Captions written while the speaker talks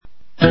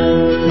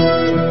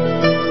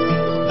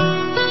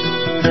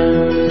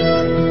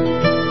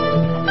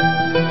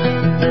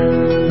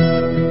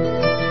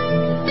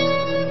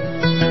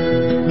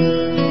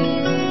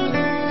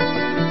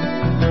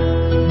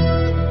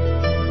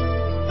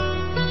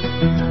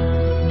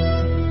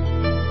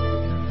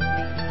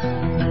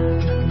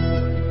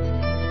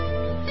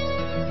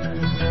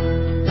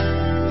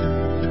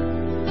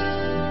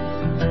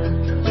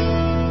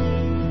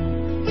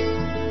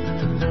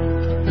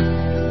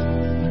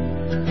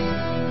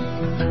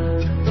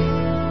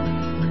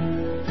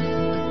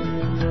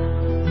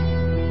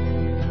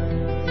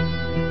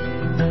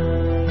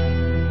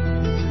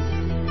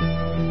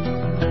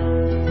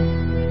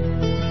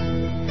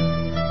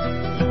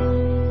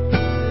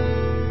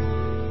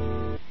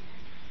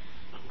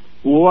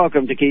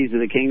Welcome to Keys of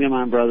the Kingdom.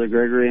 I'm Brother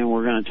Gregory, and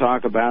we're going to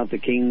talk about the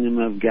Kingdom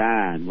of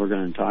God. We're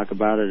going to talk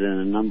about it in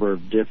a number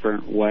of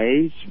different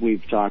ways.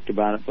 We've talked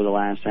about it for the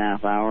last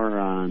half hour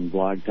on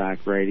Blog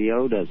Talk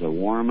Radio as a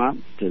warm-up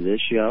to this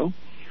show.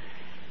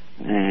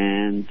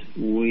 And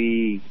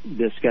we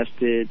discussed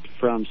it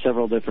from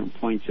several different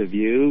points of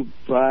view,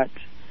 but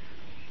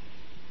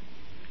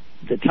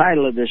the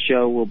title of this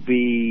show will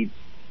be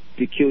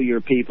Peculiar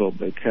People,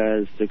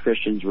 because the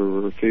Christians were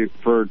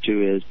referred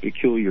to as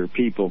peculiar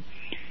people.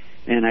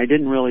 And I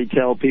didn't really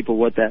tell people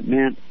what that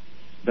meant,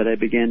 but I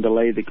began to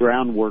lay the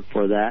groundwork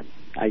for that.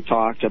 I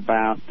talked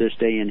about this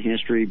day in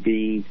history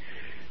being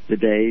the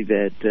day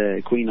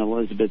that Queen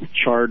Elizabeth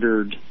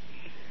chartered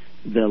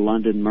the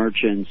London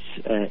merchants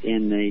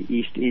in the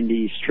East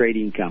Indies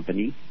Trading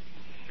Company,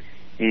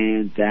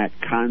 and that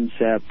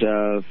concept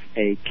of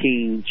a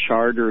king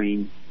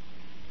chartering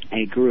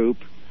a group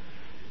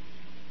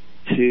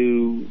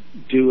to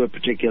do a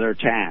particular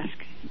task,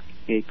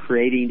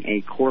 creating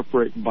a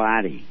corporate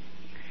body.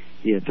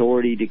 The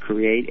authority to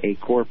create a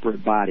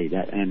corporate body.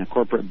 And a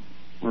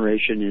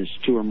corporation is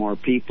two or more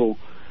people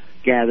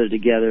gathered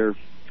together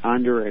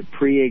under a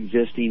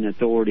pre-existing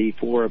authority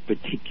for a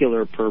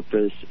particular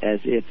purpose,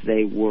 as if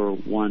they were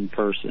one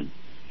person.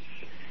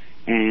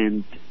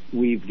 And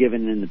we've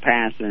given in the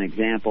past an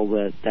example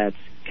that that's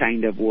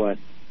kind of what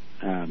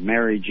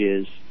marriage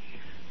is,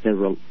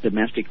 the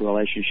domestic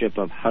relationship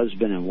of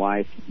husband and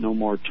wife, no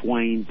more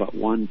twain but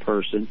one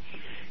person,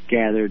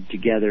 gathered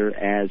together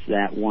as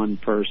that one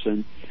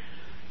person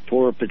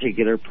for a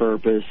particular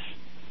purpose,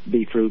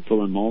 be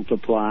fruitful and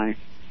multiply,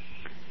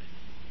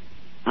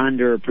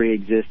 under a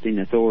pre-existing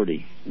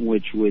authority,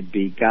 which would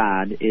be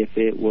God if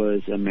it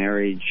was a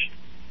marriage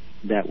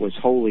that was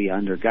wholly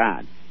under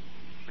God.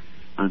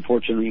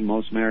 Unfortunately,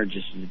 most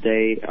marriages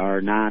today are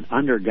not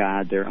under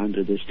God, they're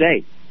under the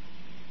state.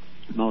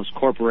 Most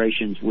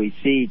corporations we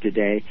see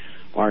today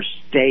are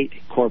state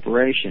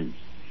corporations.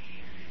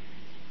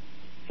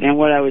 And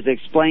what I was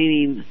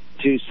explaining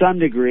to some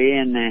degree,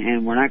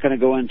 and we're not going to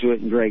go into it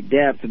in great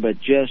depth,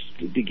 but just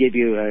to give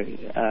you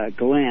a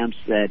glimpse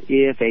that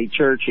if a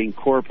church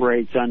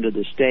incorporates under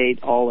the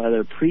state, all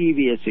other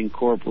previous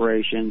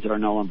incorporations are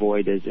null and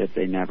void as if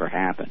they never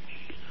happened.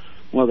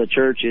 Well, the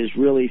church is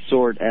really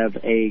sort of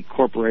a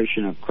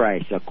corporation of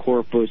Christ, a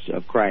corpus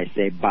of Christ,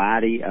 a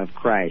body of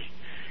Christ.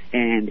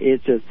 And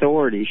its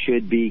authority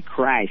should be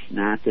Christ,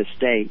 not the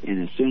state.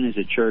 And as soon as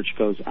a church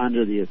goes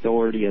under the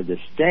authority of the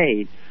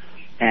state,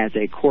 as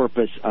a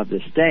corpus of the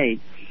state,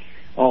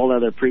 all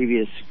other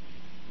previous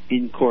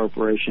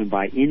incorporation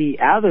by any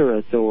other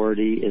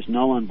authority is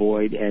null and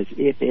void as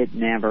if it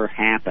never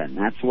happened.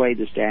 That's the way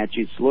the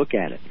statutes look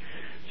at it.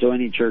 So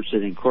any church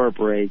that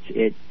incorporates,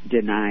 it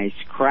denies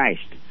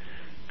Christ,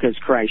 because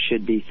Christ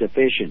should be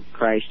sufficient.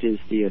 Christ is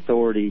the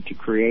authority to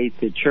create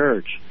the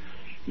church.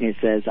 It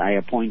says, I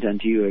appoint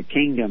unto you a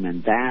kingdom,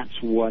 and that's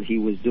what he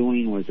was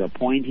doing, was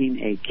appointing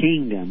a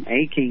kingdom,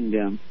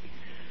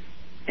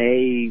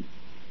 a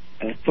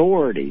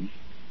authority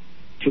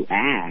to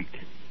act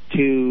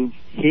to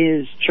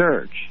his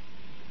church.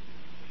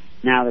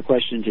 Now the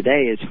question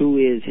today is, who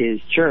is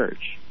his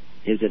church?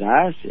 Is it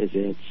us? Is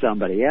it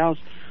somebody else?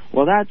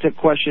 Well, that's a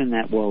question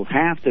that will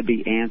have to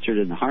be answered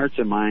in the hearts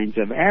and minds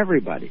of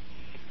everybody.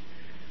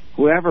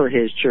 Whoever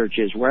his church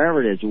is,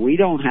 wherever it is, we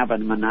don't have a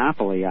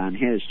monopoly on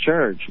his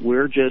church.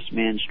 We're just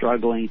men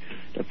struggling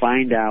to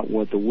find out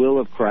what the will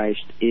of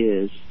Christ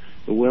is,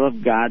 the will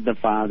of God the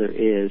Father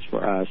is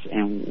for us,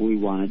 and we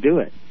want to do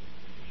it.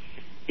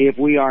 If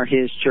we are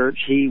his church,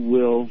 he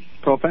will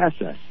profess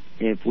us.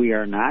 If we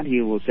are not,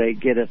 he will say,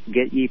 Get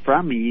ye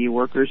from me, ye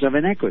workers of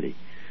iniquity.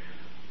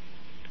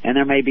 And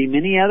there may be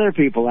many other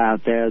people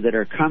out there that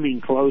are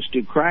coming close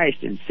to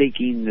Christ and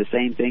seeking the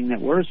same thing that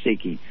we're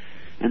seeking.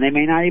 And they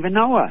may not even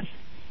know us.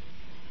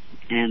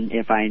 And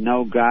if I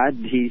know God,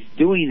 he's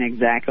doing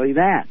exactly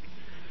that.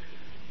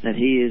 That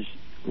he is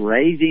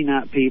raising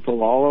up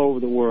people all over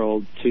the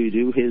world to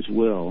do his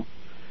will.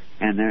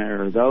 And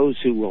there are those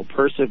who will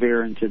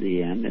persevere into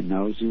the end and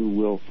those who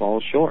will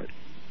fall short.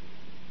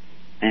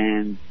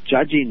 And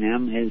judging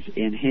them is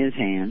in his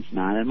hands,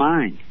 not in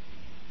mine.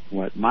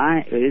 What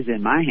is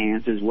in my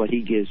hands is what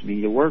he gives me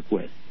to work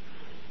with.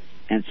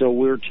 And so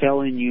we're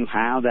telling you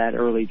how that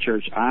early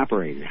church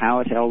operated,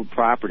 how it held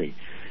property,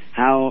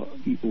 how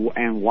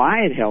and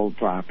why it held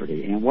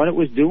property, and what it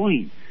was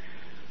doing.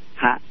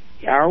 How,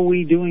 are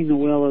we doing the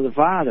will of the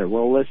Father?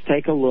 Well, let's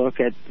take a look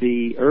at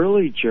the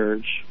early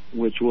church,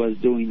 which was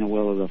doing the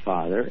will of the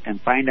Father, and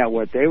find out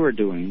what they were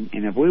doing.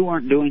 And if we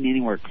weren't doing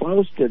anywhere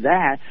close to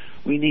that,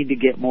 we need to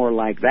get more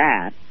like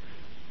that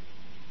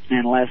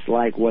and less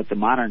like what the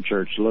modern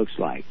church looks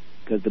like.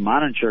 Because the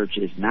modern church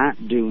is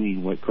not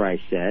doing what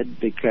Christ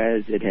said,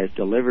 because it has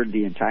delivered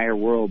the entire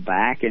world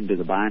back into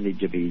the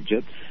bondage of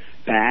Egypt,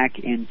 back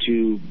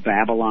into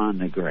Babylon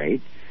the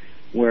Great,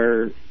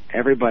 where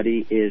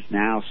everybody is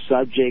now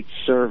subject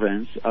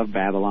servants of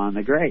Babylon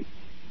the Great.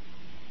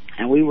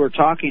 And we were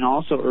talking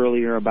also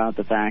earlier about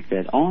the fact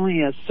that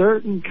only a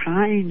certain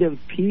kind of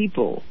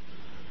people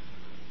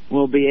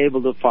will be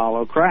able to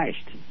follow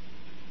Christ.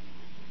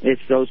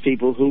 It's those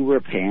people who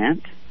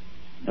repent,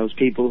 those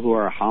people who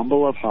are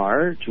humble of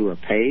heart, who are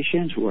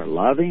patient, who are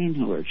loving,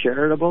 who are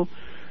charitable,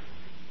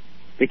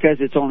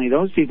 because it's only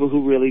those people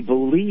who really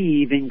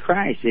believe in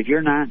Christ. If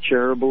you're not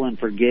charitable and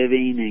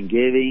forgiving and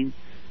giving,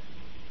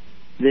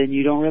 then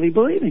you don't really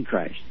believe in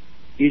Christ.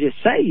 You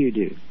just say you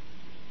do,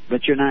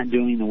 but you're not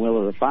doing the will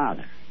of the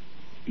Father.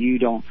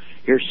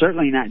 You're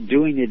certainly not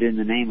doing it in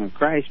the name of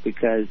Christ,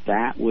 because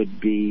that would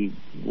be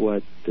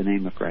what the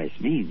name of Christ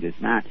means.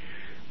 It's not,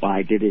 well,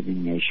 I did it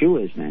in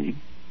Yeshua's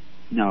name.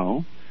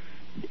 No.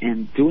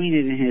 And doing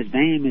it in His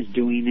name is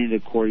doing it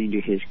according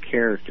to His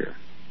character,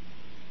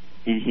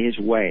 in His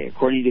way,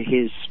 according to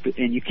His,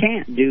 and you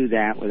can't do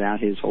that without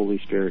His Holy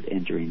Spirit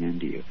entering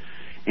into you.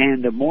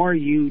 And the more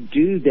you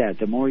do that,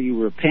 the more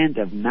you repent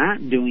of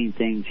not doing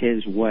things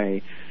His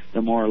way,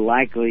 the more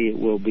likely it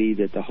will be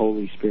that the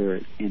Holy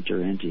Spirit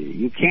enter into you.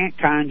 You can't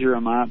conjure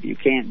Him up. You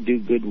can't do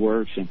good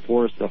works and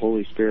force the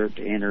Holy Spirit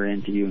to enter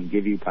into you and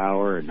give you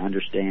power and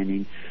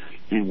understanding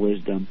and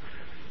wisdom.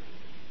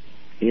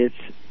 It's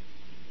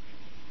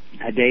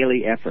a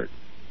daily effort,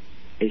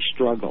 a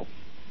struggle.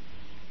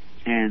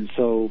 And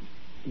so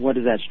what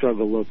does that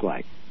struggle look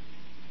like?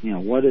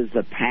 What does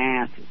the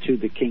path to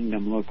the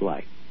kingdom look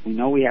like? We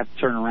know we have to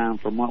turn around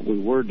from what we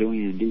were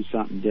doing and do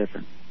something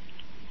different.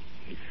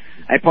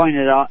 I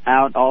pointed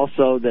out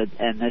also that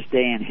in this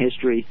day in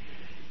history,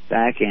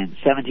 back in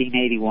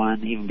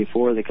 1781, even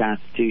before the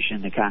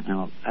Constitution, the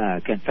Continental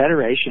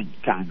Confederation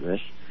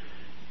Congress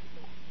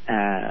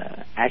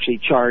actually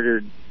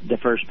chartered the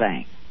first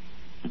bank.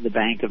 The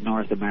Bank of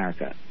North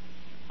America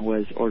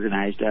was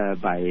organized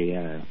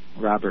by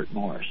Robert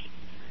Morris.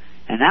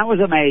 And that was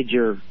a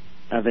major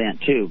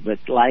event too, but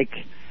like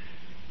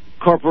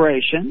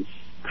corporations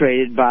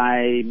created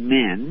by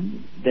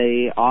men,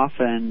 they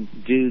often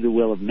do the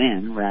will of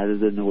men rather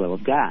than the will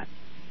of God.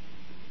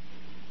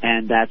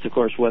 And that's, of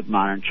course, what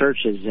modern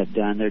churches have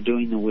done. They're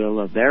doing the will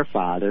of their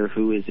Father,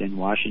 who is in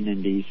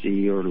Washington,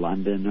 D.C. or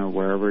London or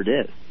wherever it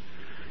is,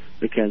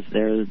 because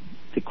they're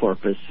the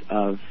corpus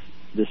of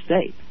the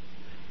state.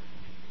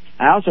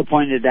 I also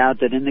pointed out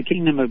that in the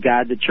kingdom of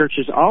God, the church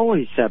is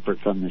always separate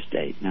from the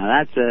state.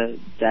 Now,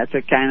 that's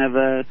a kind of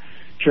a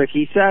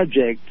tricky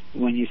subject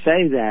when you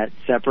say that,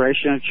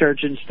 separation of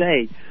church and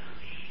state.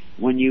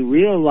 When you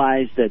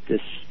realize that the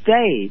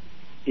state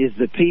is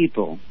the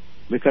people,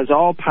 because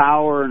all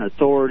power and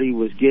authority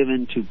was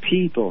given to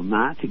people,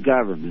 not to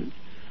government,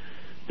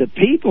 the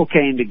people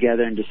came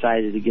together and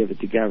decided to give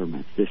it to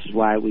government. This is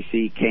why we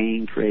see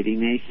Cain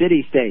creating a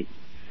city-state,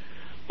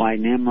 why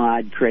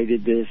Nimrod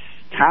created this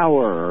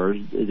tower, or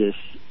this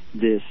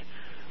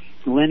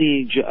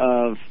lineage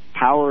of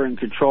power and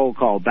control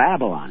called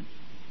Babylon,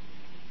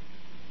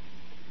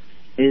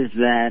 is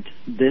that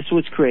this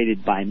was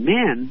created by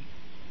men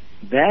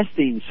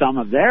vesting some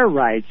of their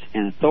rights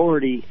and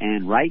authority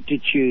and right to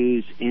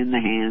choose in the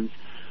hands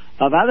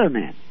of other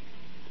men,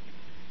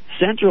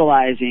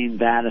 centralizing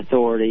that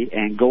authority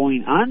and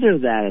going under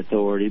that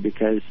authority,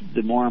 because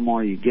the more and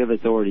more you give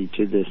authority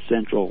to this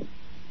central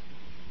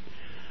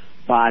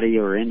body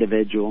or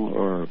individual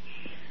or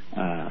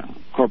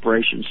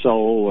corporation,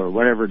 soul, or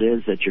whatever it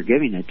is that you're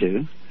giving it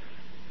to,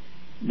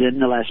 then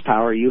the less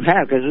power you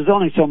have, because there's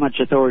only so much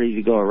authority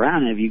to go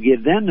around. And if you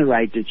give them the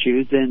right to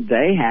choose, then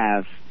they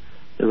have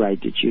the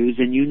right to choose,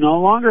 and you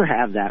no longer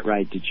have that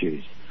right to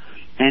choose.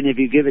 And if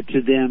you give it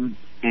to them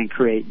and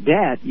create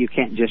debt, you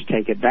can't just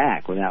take it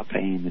back without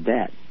paying the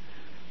debt,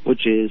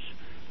 which is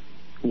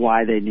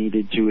why they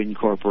needed to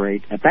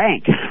incorporate a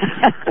bank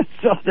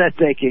so that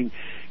they can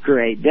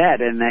create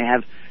debt. And they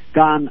have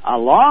gone a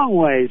long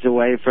ways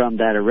away from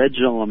that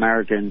original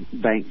American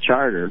bank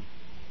charter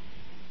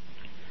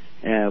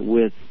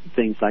with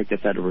things like the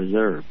Federal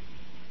Reserve.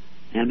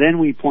 And then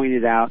we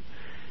pointed out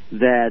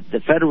that the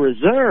Federal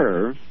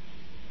Reserve,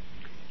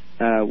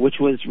 which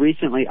was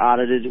recently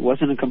audited, it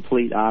wasn't a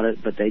complete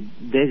audit, but they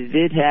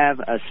did have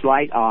a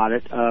slight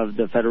audit of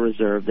the Federal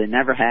Reserve. They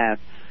never have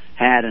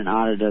had an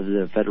audit of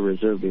the Federal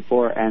Reserve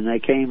before, and they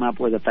came up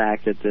with the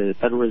fact that the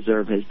Federal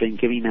Reserve has been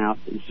giving out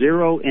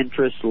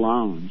zero-interest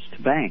loans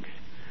to banks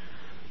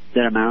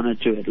that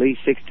amounted to at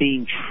least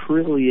 $16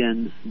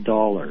 trillion.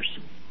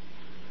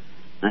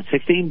 Not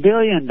 $16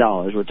 billion.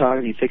 We're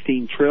talking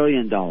 $16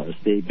 trillion.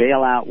 The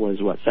bailout was,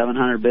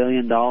 $700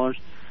 billion?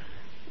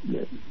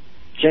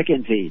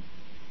 Chicken feed.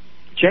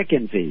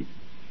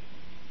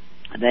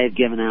 They've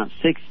given out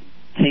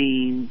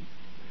 $16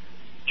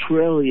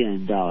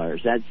 trillion.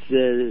 That's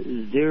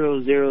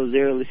 0, 0,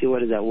 0. Let's see,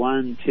 what is that?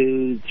 1,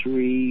 2,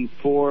 3,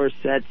 4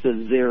 sets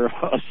of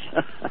zeros.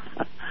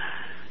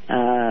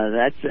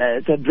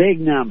 It's a big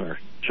number.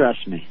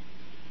 Trust me.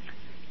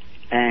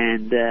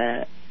 And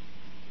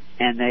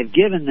they've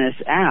given this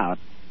out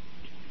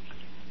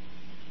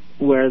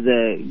where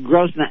the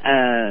gross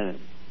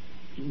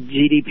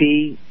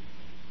GDP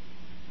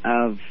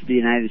of the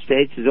United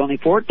States is only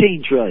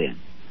 $14 trillion,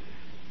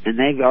 and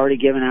they've already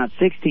given out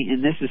 16,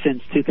 and this is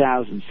since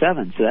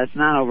 2007, so that's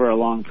not over a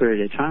long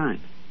period of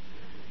time.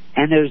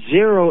 And there's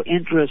zero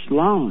interest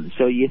loans,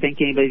 so you think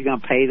anybody's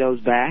going to pay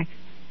those back?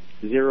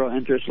 Zero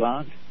interest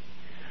loans?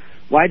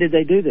 Why did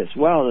they do this?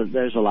 Well,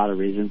 there's a lot of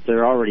reasons.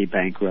 They're already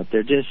bankrupt.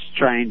 They're just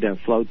trying to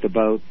float the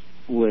boat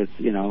with,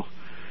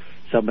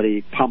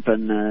 somebody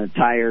pumping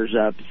tires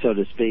up, so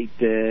to speak,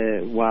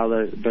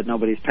 but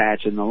nobody's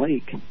patching the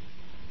leak.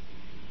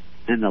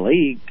 And the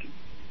leak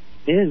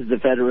is the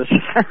Federal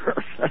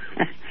Reserve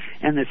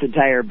and this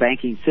entire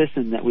banking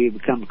system that we've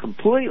become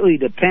completely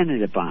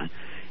dependent upon.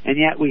 And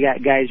yet we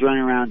got guys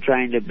running around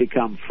trying to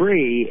become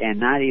free and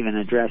not even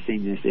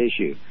addressing this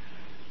issue.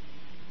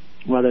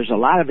 Well, there's a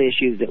lot of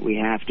issues that we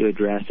have to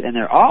address, and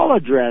they're all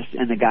addressed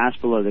in the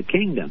gospel of the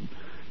kingdom.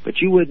 But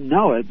you wouldn't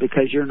know it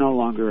because you're no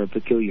longer a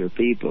peculiar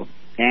people.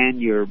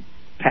 And your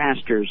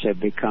pastors have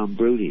become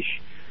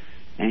brutish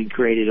and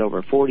created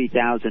over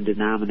 40,000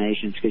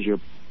 denominations because your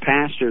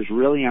pastors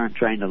really aren't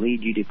trying to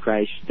lead you to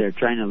Christ. They're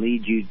trying to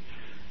lead you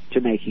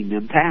to making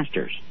them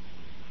pastors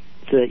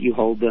so that you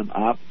hold them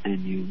up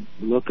and you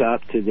look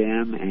up to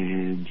them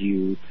and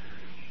you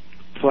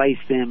place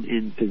them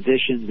in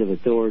positions of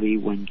authority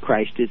when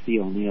Christ is the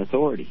only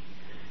authority.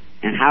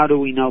 And how do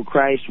we know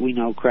Christ? We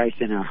know Christ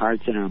in our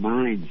hearts and our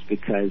minds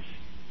because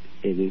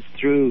it is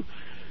through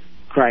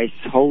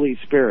Christ's Holy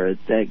Spirit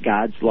that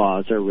God's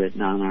laws are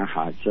written on our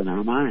hearts and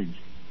our minds.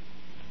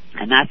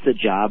 And that's the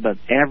job of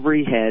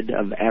every head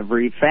of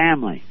every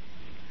family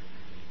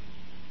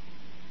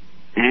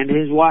and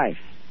his wife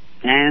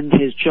and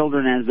his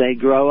children as they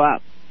grow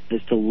up,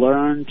 is to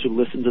learn to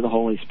listen to the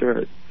Holy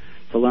Spirit,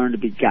 to learn to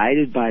be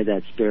guided by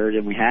that Spirit.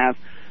 And we have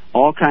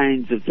all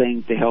kinds of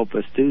things to help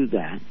us do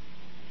that.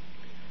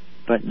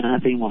 But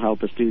nothing will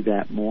help us do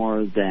that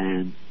more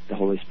than the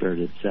Holy Spirit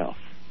itself,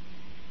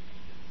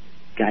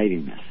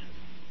 guiding us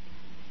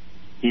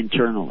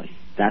internally.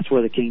 That's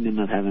where the kingdom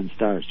of heaven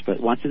starts. But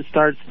once it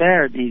starts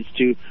there, it needs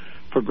to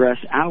progress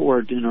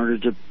outward in order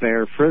to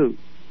bear fruit.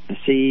 A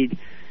seed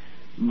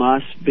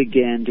must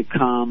begin to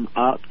come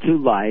up to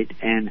light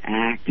and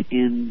act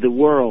in the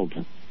world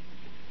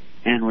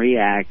and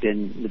react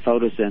in the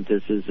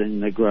photosynthesis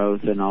and the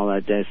growth and all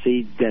that. The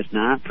seed does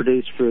not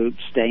produce fruit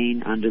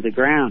staying under the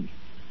ground.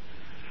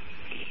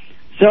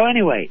 So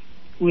anyway,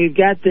 we've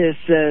got this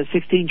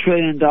 $16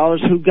 trillion.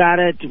 Who got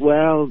it?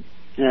 Well,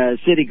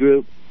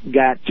 Citigroup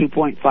got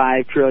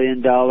 $2.5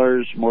 trillion.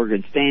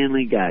 Morgan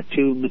Stanley got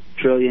 $2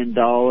 trillion.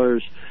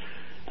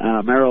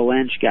 Merrill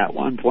Lynch got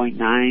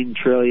 $1.9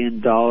 trillion.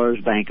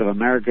 Bank of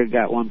America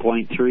got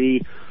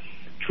 $1.3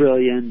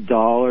 trillion.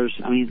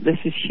 I mean, this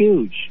is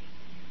huge.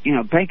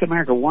 Bank of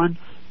America,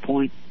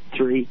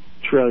 $1.3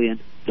 trillion.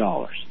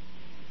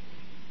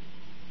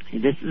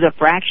 This is a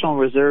fractional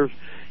reserve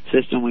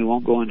system. We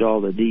won't go into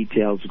all the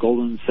details.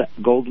 Goldman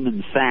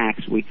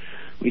Sachs, we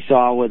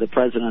saw where the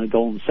president of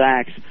Goldman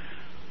Sachs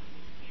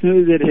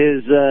knew that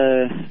his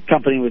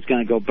company was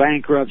going to go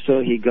bankrupt,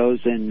 so he goes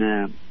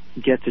and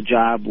gets a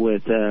job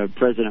with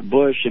President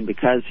Bush, and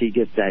because he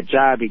gets that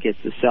job, he gets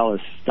to sell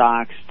his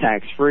stocks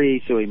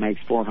tax-free, so he makes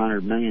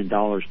 $400 million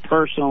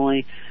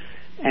personally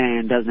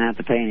and doesn't have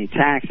to pay any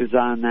taxes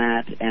on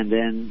that. And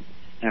then,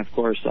 of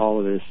course, all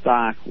of his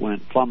stock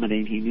went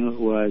plummeting. He knew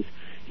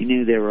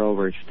they were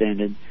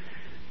overextended.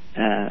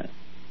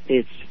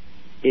 It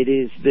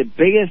is the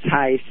biggest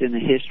heist in the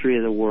history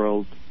of the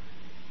world,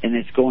 and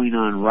it's going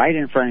on right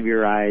in front of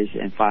your eyes,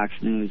 and Fox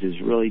News is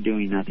really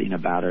doing nothing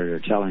about it or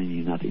telling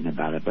you nothing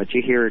about it. But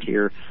you hear it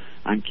here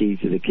on Keys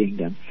to the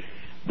Kingdom.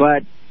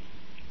 But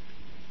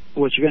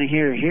what you're going to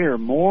hear here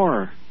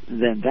more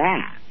than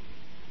that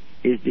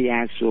is the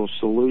actual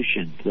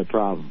solution to the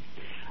problem.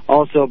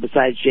 Also,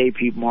 besides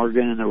J.P.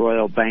 Morgan and the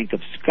Royal Bank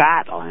of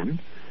Scotland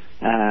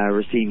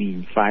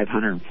receiving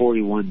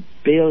 $541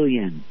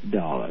 billion,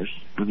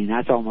 I mean,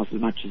 that's almost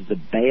as much as the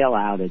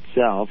bailout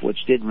itself,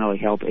 which didn't really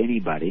help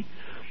anybody.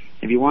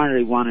 If you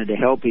wanted to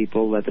help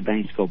people, let the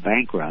banks go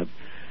bankrupt.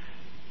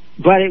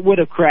 But it would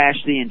have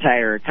crashed the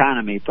entire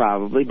economy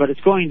probably, but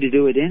it's going to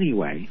do it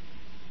anyway.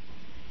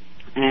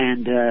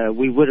 And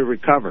we would have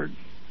recovered.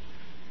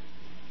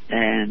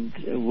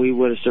 And we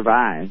would have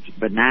survived.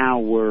 But now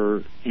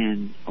we're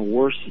in a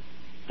worse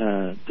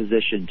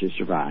position to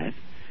survive.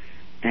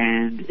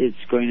 And it's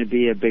going to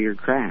be a bigger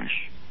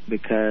crash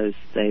because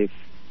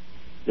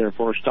they're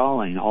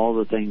forestalling all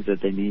the things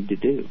that they need to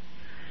do.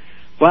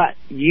 But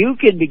you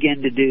can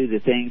begin to do the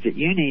things that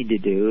you need to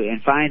do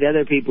and find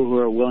other people who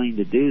are willing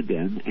to do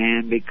them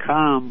and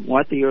become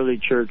what the early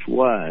church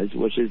was,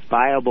 which is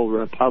viable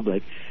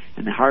republic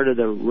in the heart of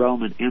the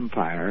Roman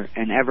Empire,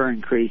 an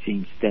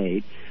ever-increasing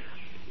state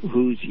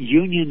whose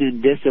union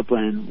and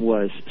discipline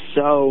was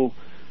so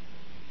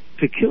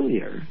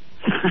peculiar,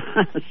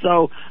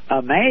 so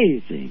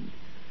amazing,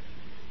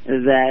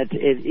 that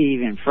it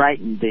even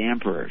frightened the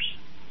emperors.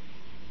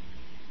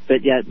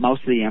 But yet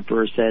most of the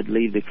emperors said,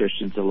 leave the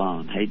Christians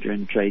alone.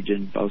 Hadrian,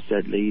 Trajan both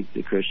said, leave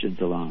the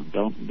Christians alone.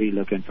 Don't be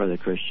looking for the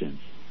Christians.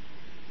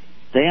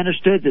 They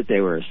understood that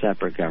they were a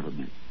separate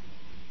government.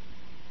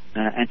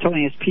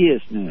 Antonius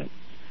Pius knew it.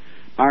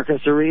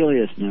 Marcus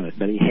Aurelius knew it,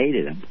 but he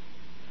hated him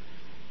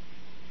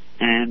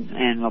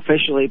and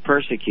officially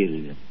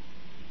persecuted him.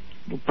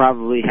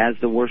 Probably has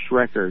the worst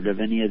record of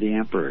any of the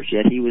emperors,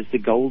 yet he was the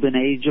golden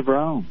age of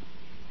Rome.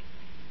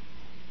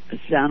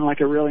 sounded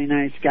like a really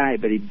nice guy,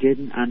 but he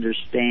didn't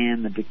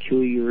understand the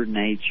peculiar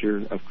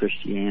nature of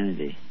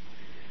Christianity.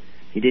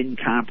 He didn't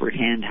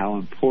comprehend how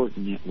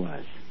important it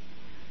was.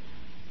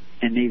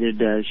 And neither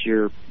does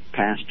your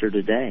pastor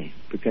today,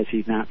 because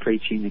he's not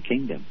preaching the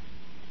kingdom.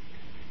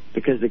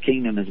 Because the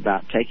kingdom is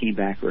about taking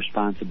back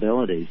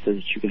responsibilities so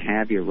that you can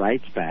have your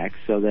rights back,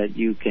 so that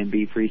you can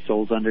be free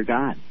souls under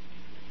God.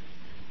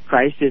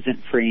 Christ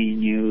isn't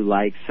freeing you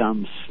like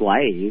some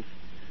slave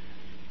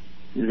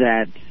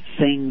that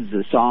sings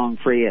the song,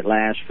 free at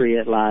last,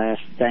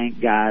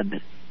 thank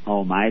God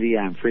Almighty,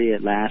 I'm free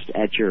at last,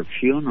 at your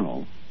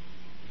funeral.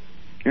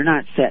 You're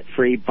not set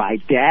free by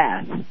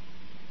death.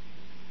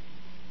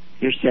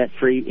 You're set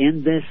free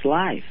in this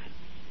life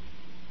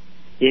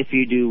if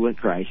you do what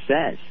Christ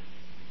says.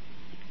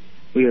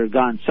 We are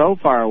gone so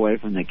far away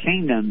from the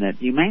kingdom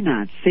that you may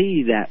not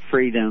see that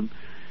freedom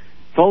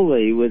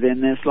fully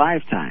within this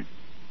lifetime.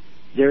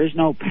 There is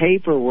no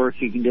paperwork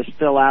you can just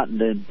fill out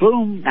and then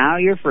boom, now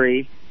you're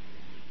free.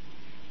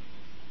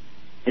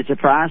 It's a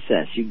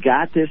process. You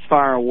got this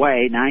far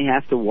away, now you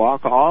have to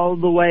walk all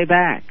the way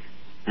back.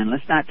 And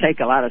let's not take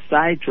a lot of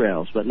side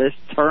trails, but let's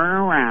turn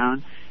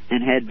around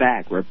and head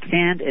back.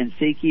 Repent and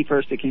seek ye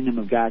first the kingdom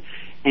of God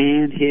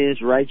and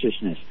His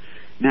righteousness.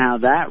 Now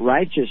that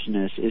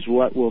righteousness is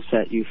what will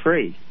set you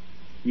free.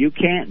 You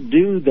can't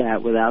do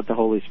that without the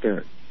Holy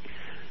Spirit.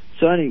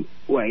 So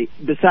anyway,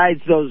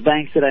 besides those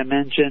banks that I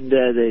mentioned,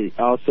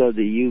 also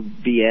the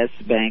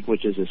UBS Bank,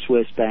 which is a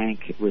Swiss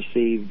bank,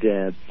 received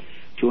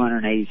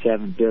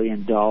 $287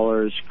 billion.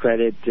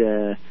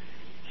 Credit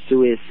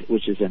Suisse,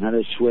 which is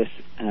another Swiss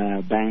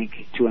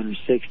bank,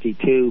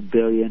 $262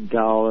 billion.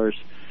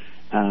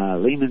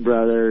 Lehman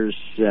Brothers,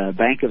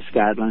 Bank of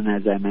Scotland,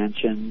 as I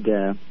mentioned,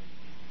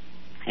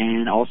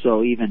 and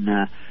also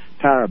even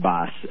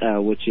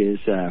Paribas, which is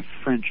a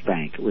French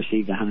bank,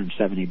 received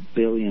 $170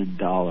 billion,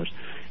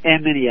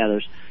 and many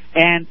others.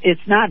 And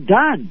it's not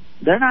done.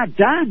 They're not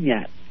done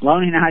yet,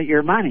 loaning out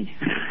your money,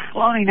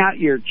 loaning out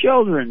your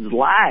children's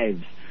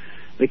lives,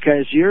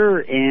 because you're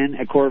in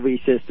a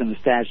Corvée system of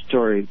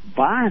statutory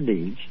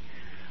bondage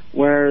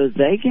where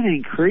they can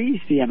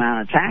increase the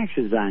amount of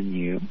taxes on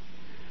you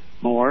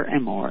more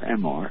and more and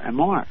more and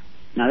more.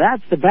 Now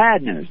that's the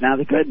bad news. Now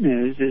the good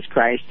news is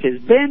Christ has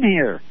been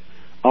here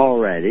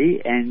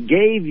already and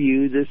gave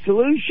you the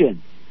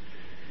solution.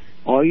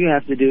 All you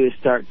have to do is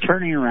start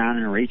turning around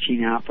and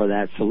reaching out for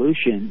that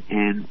solution,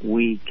 and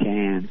we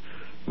can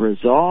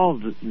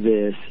resolve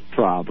this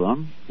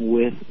problem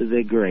with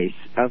the grace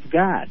of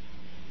God.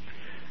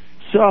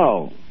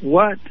 So,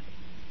 what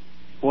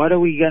are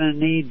we going to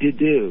need to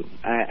do?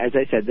 As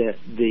I said,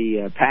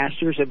 the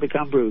pastors have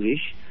become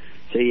brutish.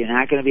 So you're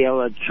not going to be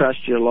able to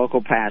trust your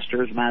local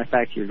pastor. As a matter of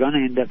fact, you're going to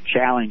end up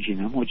challenging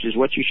them, which is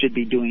what you should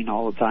be doing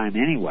all the time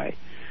anyway.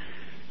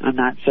 I'm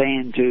not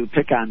saying to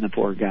pick on the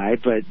poor guy,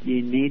 but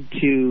you need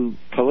to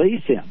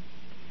police him.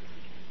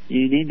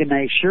 You need to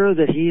make sure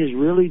that he is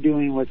really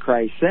doing what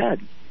Christ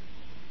said,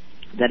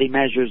 that he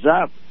measures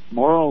up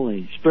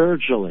morally,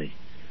 spiritually.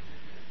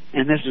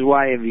 And this is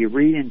why if you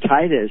read in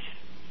Titus,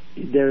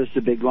 there's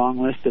the big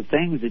long list of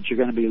things that you're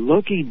going to be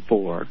looking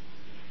for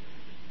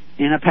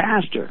in a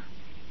pastor.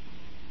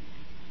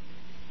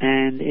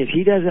 And if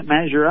he doesn't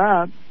measure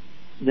up,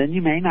 then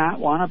you may not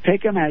want to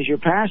pick him as your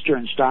pastor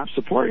and stop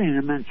supporting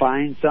him and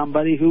find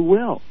somebody who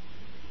will.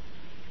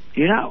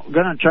 You're not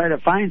going to try to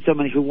find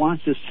somebody who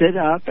wants to sit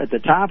up at the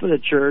top of the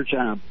church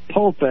on a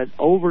pulpit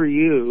over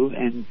you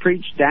and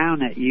preach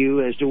down at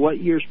you as to what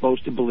you're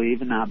supposed to believe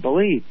and not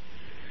believe.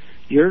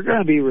 You're going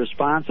to be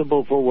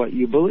responsible for what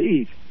you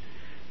believe.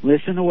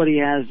 Listen to what he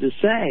has to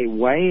say.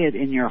 Weigh it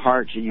in your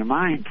hearts and your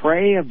mind.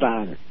 Pray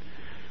about it.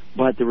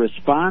 But the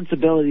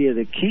responsibility of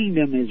the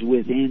kingdom is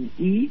within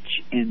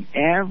each and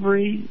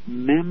every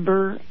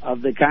member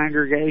of the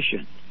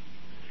congregation,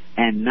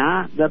 and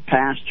not the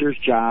pastor's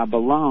job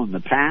alone. The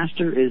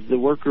pastor is the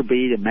worker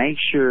bee to make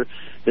sure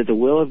that the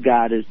will of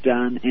God is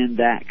done in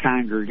that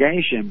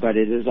congregation, but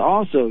it is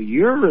also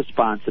your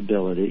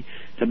responsibility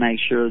to make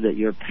sure that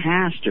your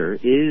pastor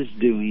is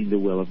doing the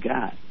will of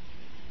God.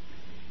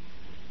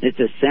 It's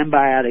a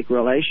symbiotic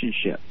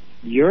relationship.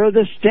 You're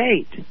the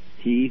state.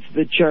 He's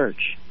the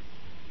church.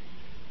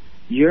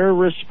 You're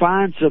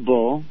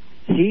responsible,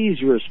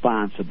 he's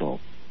responsible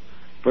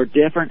for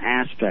different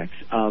aspects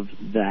of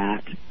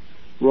that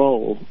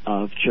role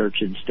of church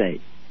and state.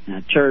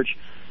 Now, church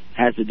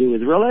has to do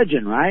with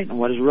religion, right? And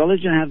what does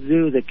religion have to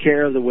do with the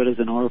care of the widows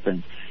and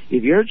orphans?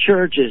 If your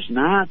church is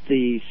not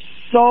the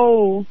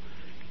sole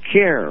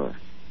carer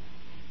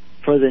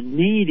for the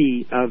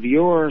needy of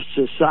your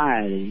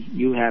society,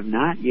 you have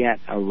not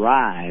yet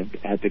arrived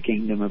at the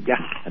kingdom of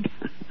God.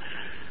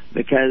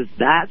 Because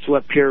that's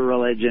what pure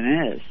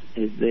religion is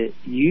that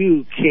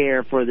you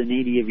care for the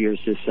needy of your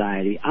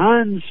society,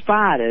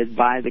 unspotted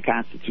by the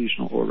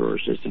constitutional order or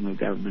system of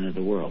government of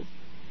the world.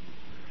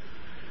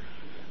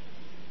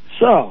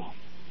 So,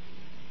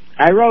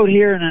 I wrote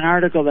here in an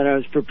article that I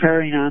was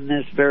preparing on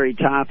this very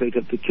topic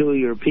of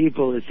peculiar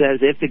people, it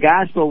says, if the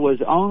gospel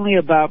was only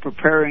about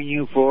preparing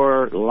you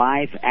for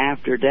life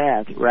after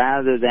death,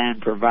 rather than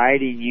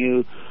providing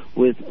you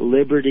with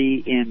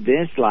liberty in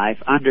this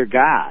life under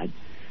God,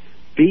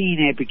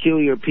 being a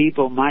peculiar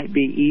people might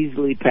be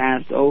easily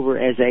passed over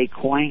as a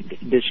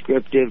quaint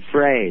descriptive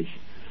phrase.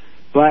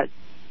 But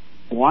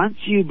once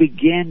you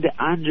begin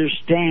to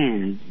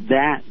understand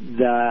that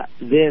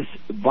this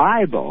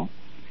Bible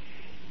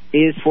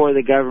is for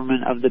the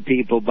government of the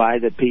people, by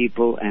the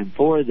people, and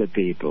for the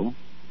people,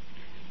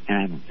 and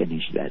I haven't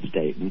finished that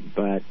statement,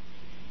 but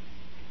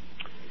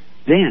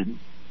then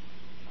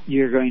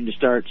you're going to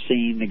start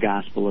seeing the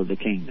gospel of the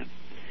kingdom.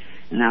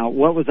 Now,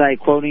 what was I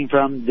quoting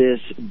from?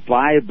 This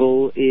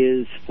Bible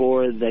is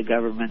for the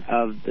government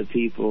of the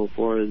people,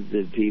 for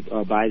the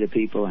people, by the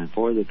people, and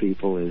for the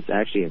people is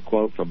actually a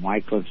quote from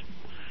Wycliffe's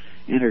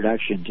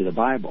introduction to the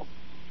Bible.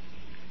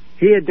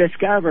 He had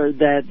discovered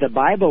that the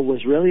Bible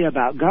was really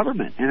about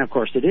government, and of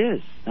course it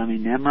is. I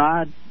mean,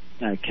 Nimrod,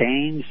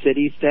 Cain,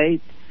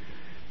 city-state,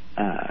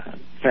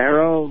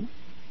 Pharaoh,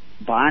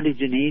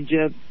 bondage in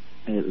Egypt,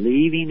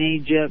 leaving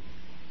Egypt,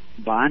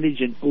 bondage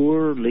in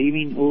Ur,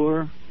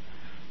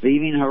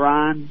 leaving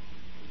Haran.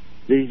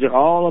 These are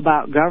all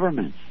about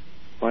governments.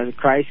 Why did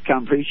Christ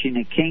come preaching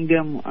a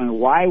kingdom?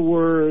 Why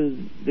were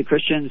the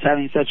Christians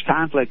having such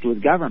conflict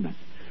with government?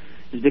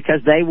 It's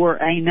because they were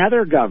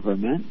another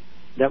government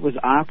that was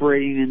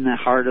operating in the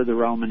heart of the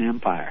Roman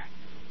Empire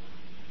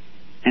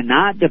and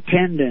not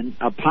dependent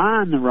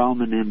upon the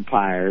Roman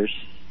Empire's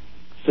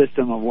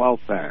system of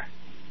welfare,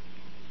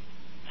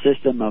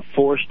 system of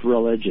forced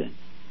religion.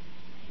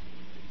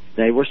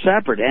 They were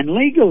separate, and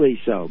legally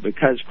so,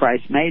 because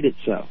Christ made it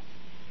so.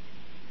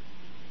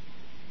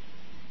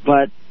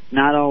 But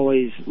not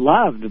always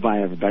loved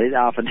by everybody. They're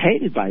often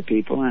hated by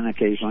people and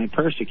occasionally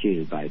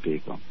persecuted by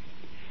people.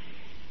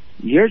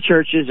 Your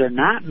churches are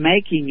not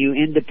making you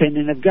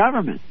independent of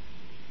government.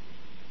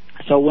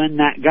 So when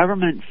that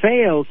government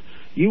fails,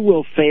 you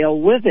will fail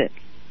with it.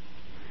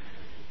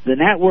 The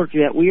network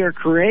that we are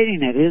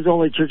creating at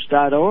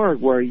HisHolyChurch.org,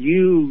 where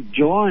you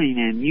join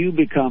and you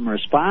become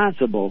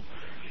responsible,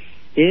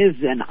 is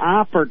an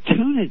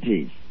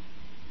opportunity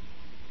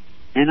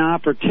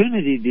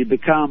to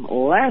become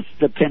less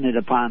dependent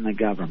upon the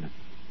government,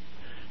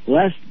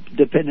 less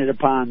dependent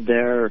upon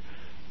their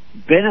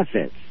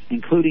benefits,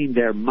 including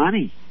their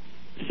money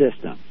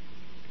system,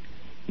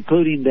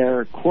 including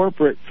their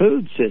corporate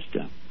food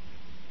system.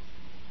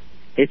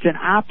 It's an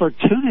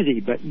opportunity,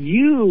 but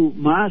you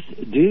must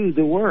do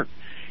the work.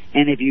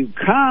 And if you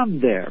come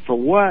there for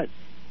what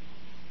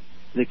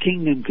the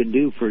kingdom can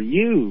do for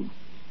you,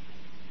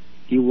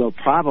 you will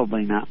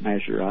probably not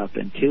measure up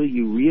until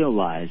you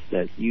realize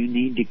that you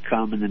need to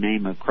come in the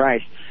name of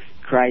Christ.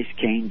 Christ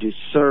came to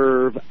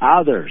serve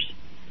others,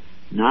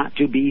 not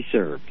to be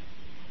served.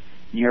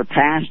 Your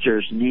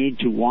pastors need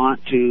to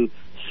want to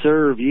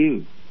serve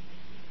you,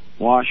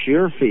 wash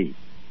your feet,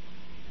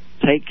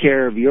 take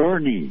care of your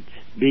needs,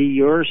 be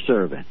your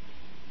servant.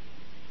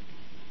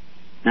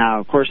 Now,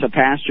 of course, a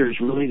pastor is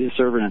really the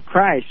servant of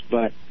Christ,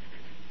 but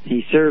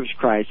he serves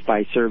Christ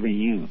by serving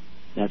you.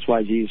 That's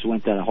why Jesus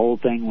went that whole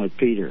thing with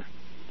Peter.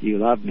 Do you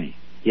love me?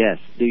 Yes.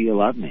 Do you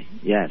love me?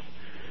 Yes.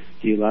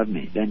 Do you love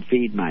me? Then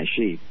feed my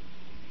sheep.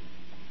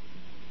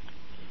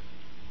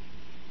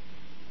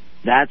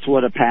 That's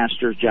what a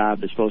pastor's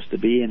job is supposed to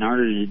be. In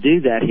order to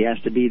do that, he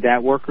has to be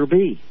that worker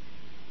bee.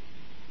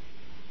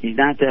 He's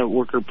not the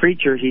worker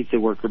preacher, he's the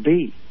worker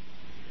bee.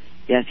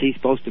 Yes, he's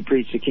supposed to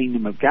preach the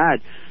kingdom of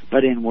God,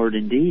 but in word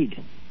and deed,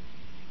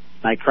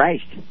 like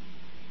Christ,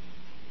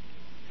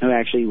 who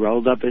actually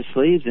rolled up his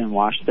sleeves and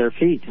washed their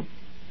feet.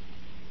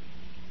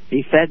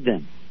 He fed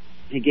them.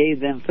 He gave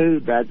them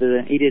food rather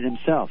than eat it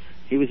himself.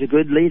 He was a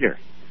good leader.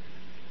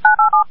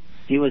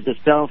 He was a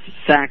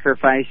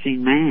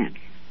self-sacrificing man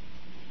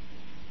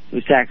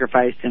who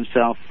sacrificed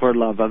himself for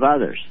love of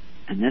others.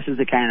 And this is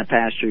the kind of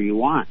pastor you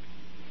want.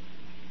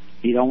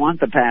 You don't want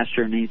the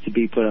pastor who needs to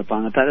be put up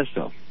on the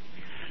pedestal.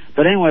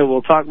 But anyway,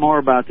 we'll talk more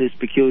about this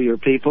peculiar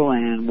people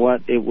and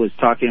what it was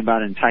talking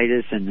about in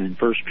Titus and in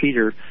 1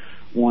 Peter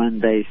when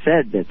they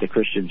said that the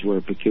Christians were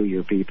a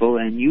peculiar people.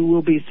 And you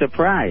will be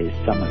surprised,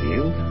 some of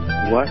you,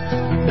 what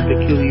the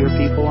peculiar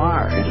people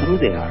are and who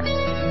they are.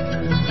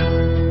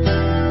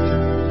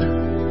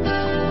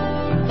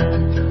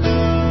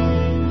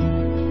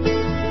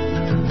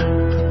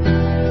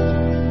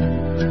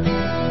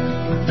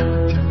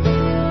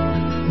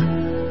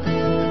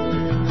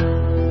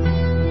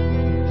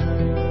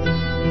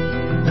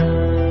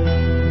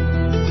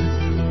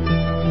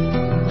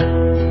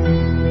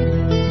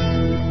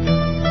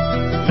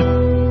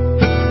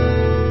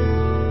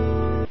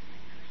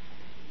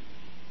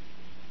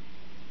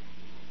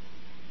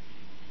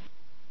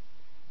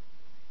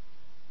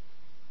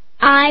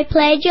 I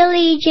pledge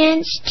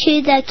allegiance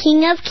to the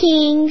King of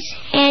Kings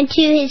and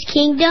to his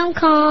kingdom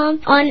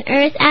come on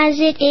earth as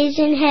it is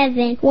in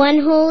heaven, one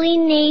holy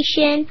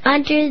nation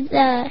under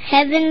the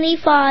Heavenly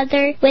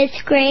Father, with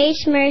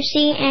grace,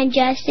 mercy, and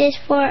justice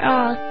for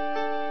all.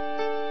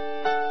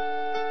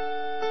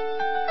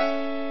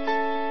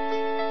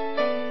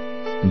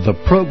 The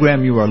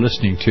program you are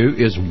listening to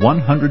is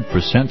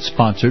 100%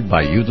 sponsored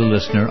by you, the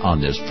listener,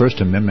 on this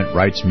First Amendment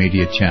Rights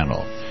Media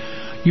channel.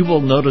 You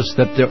will notice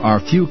that there are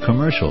few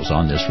commercials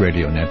on this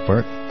radio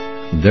network.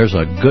 There's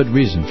a good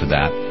reason for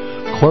that.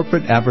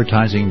 Corporate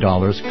advertising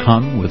dollars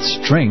come with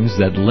strings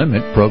that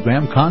limit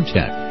program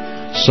content.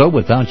 So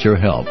without your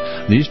help,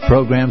 these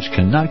programs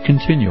cannot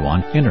continue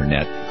on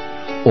Internet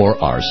or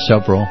our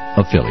several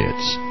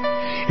affiliates.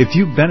 If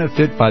you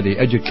benefit by the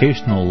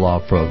educational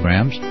law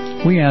programs,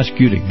 we ask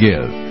you to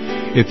give.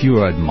 If you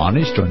are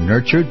admonished or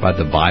nurtured by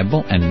the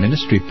Bible and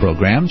ministry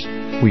programs,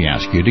 we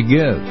ask you to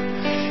give.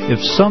 If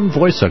some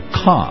voice a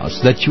cause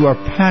that you are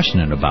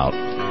passionate about,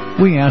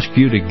 we ask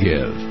you to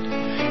give.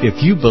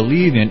 If you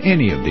believe in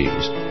any of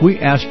these, we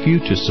ask you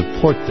to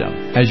support them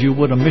as you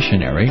would a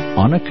missionary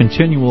on a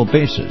continual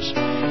basis,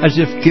 as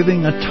if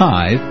giving a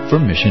tithe for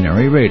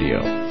missionary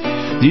radio.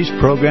 These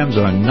programs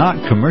are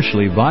not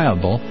commercially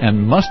viable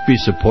and must be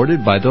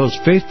supported by those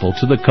faithful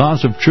to the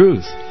cause of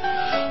truth.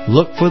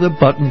 Look for the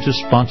button to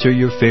sponsor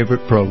your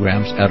favorite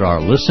programs at our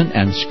listen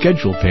and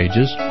schedule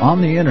pages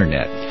on the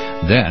Internet.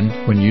 Then,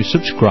 when you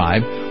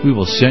subscribe, we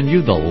will send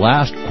you the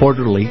last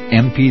quarterly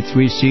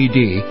MP3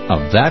 CD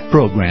of that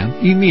program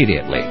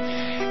immediately,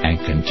 and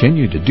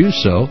continue to do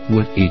so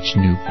with each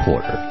new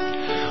quarter.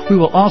 We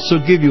will also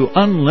give you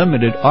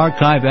unlimited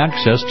archive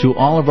access to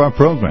all of our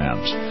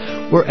programs.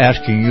 We're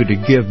asking you to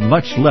give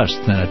much less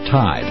than a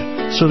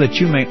tithe, so that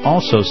you may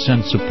also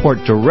send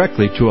support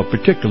directly to a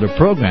particular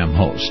program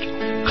host,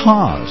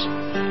 cause,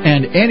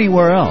 and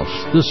anywhere else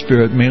the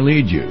Spirit may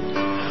lead you.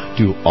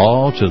 Do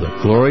all to the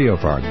glory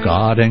of our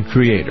God and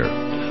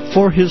Creator,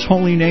 for His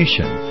holy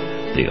nation,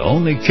 the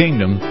only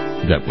kingdom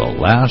that will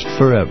last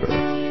forever.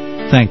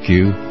 Thank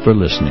you for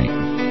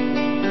listening.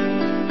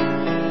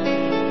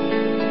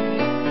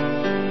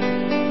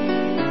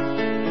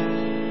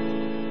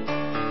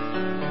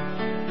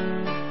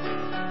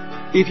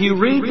 If you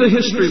read the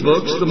history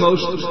books, the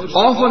most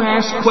often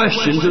asked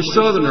question to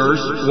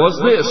Southerners was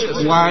this: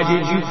 why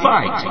did you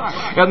fight?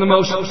 And the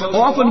most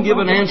often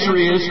given answer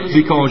is,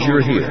 because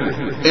you're here.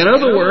 In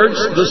other words,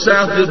 the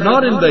South did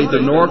not invade the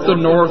North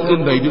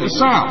invaded the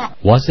South.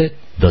 Was it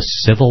the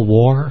Civil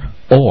War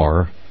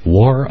or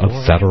War of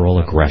Federal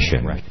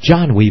Aggression?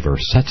 John Weaver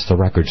sets the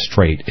record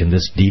straight in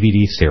this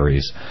DVD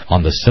series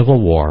on the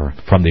Civil War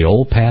from the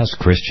Old Past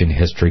Christian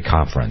History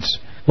Conference.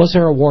 Was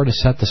there a war to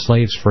set the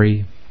slaves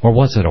free? Or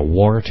was it a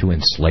war to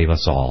enslave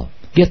us all?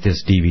 Get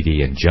this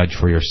DVD and judge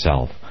for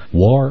yourself.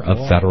 War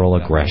of Federal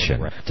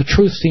Aggression. The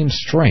truth seems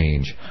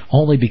strange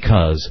only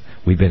because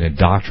we've been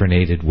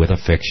indoctrinated with a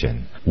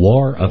fiction.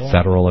 War of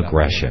Federal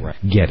Aggression.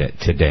 Get it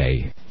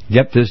today.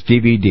 Get this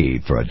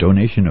DVD for a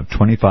donation of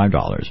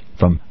 $25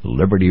 from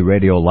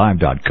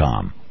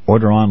LibertyRadioLive.com.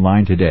 Order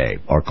online today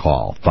or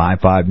call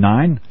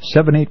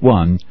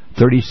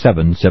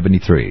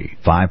 559-781-3773.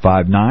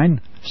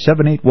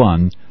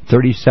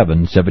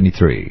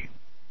 559-781-3773.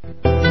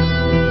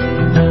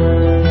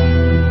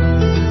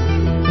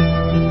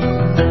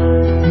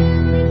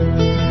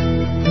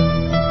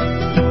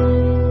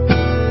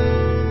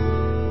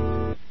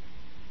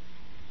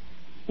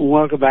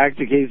 Welcome back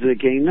to Keys of the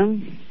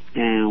Kingdom,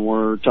 and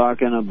we're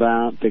talking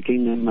about the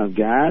Kingdom of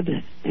God,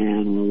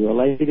 and we're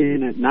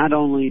relating it not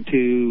only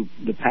to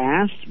the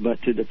past,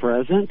 but to the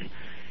present.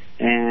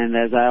 And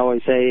as I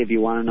always say, if you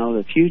want to know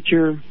the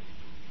future,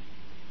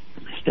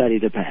 study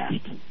the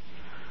past.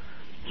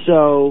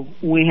 So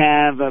we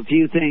have a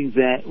few things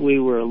that we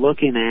were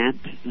looking at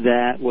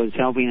that was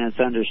helping us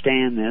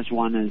understand this.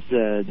 One is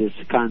this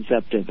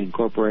concept of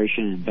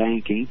incorporation and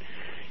banking,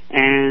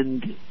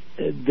 and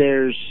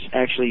there's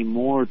actually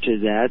more to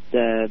that.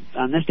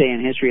 On this day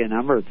in history, a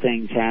number of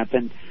things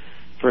happened.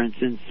 For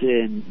instance,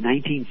 in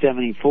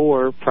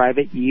 1974,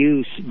 private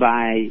use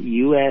by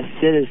U.S.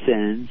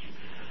 citizens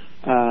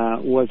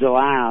was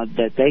allowed,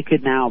 that they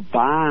could now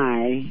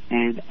buy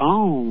and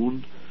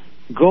own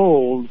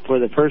gold for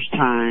the first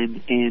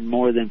time in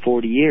more than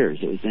 40 years.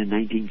 It was in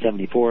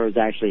 1974. It was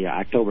actually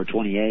October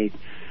 28th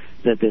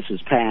that this was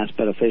passed,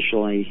 but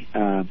officially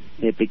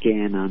it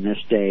began on this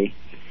day,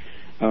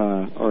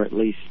 or at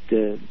least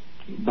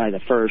by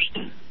the first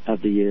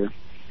of the year,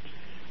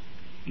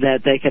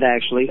 that they could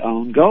actually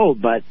own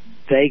gold. But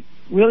they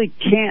really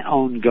can't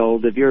own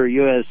gold. If you're a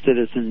U.S.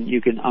 citizen,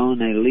 you can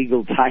own a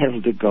legal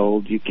title to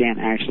gold. You can't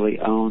actually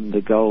own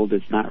the gold.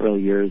 It's not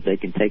really yours. They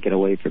can take it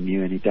away from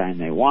you anytime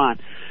they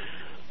want.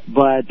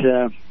 But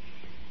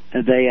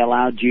they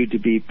allowed you to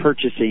be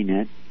purchasing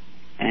it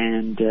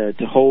and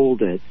to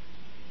hold it,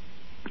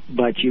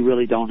 but you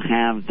really don't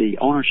have the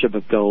ownership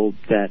of gold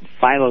that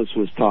Philos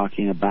was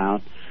talking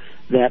about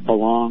that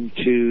belonged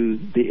to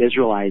the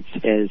Israelites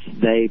as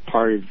they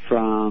parted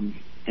from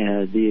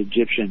the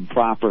Egyptian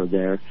proper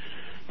there,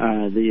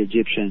 the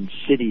Egyptian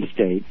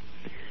city-state.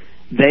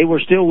 They were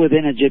still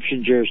within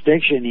Egyptian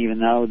jurisdiction, even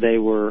though they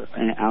were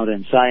out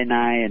in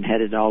Sinai and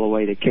headed all the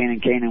way to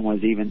Canaan. Canaan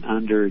was even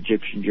under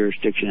Egyptian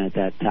jurisdiction at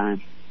that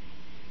time.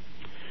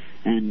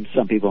 And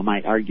some people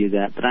might argue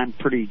that, but I'm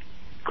pretty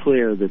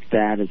clear that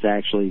that is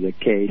actually the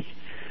case.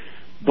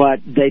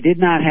 But they did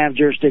not have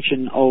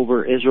jurisdiction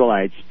over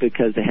Israelites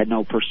because they had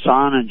no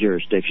persona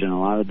jurisdiction. A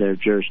lot of their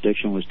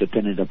jurisdiction was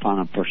dependent upon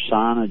a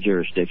persona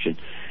jurisdiction.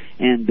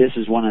 And this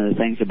is one of the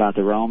things about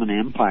the Roman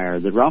Empire.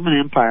 The Roman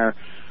Empire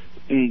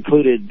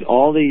included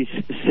all these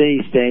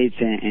city-states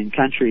and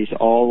countries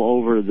all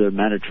over the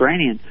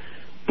Mediterranean,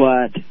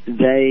 but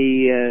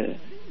they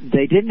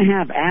didn't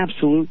have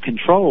absolute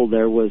control.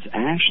 There was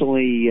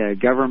actually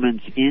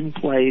governments in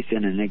place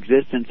and in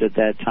existence at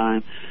that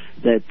time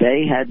that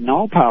they had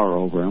no power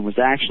over and was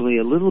actually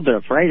a little bit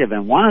afraid of.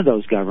 And one of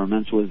those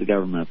governments was the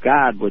government of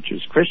God, which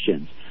was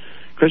Christians.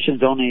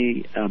 Christians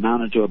only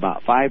amounted to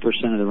about 5%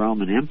 of the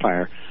Roman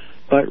Empire.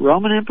 But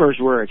Roman emperors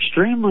were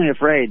extremely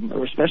afraid,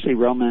 especially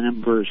Roman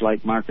emperors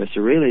like Marcus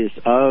Aurelius,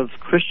 of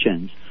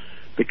Christians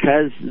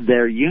because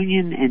their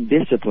union and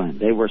discipline,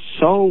 they were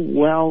so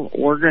well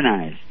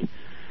organized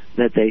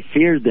that they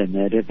feared them,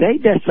 that if they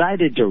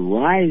decided to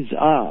rise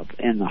up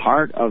in the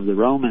heart of the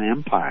Roman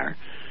Empire,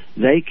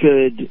 they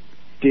could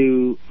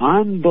do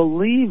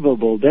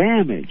unbelievable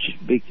damage.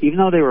 Even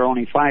though they were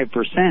only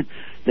 5%,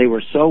 they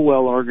were so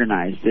well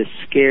organized. This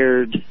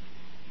scared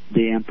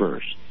the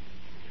emperors.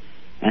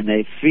 And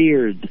they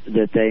feared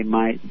that they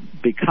might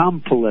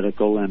become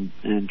political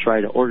and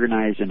try to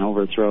organize and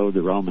overthrow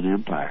the Roman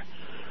Empire.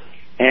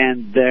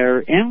 And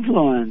their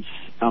influence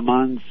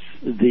amongst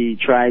the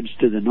tribes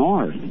to the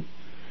north,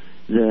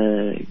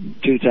 the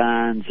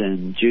Teutons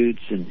and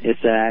Jutes and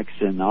Issacs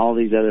and all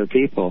these other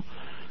people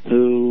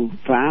who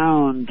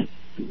found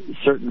a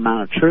certain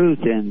amount of truth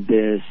in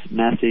this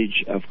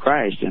message of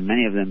Christ, and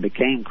many of them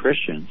became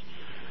Christians.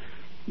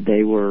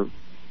 They were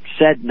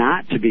said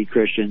not to be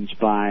Christians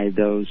by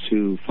those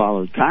who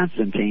followed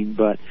Constantine,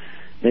 but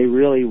they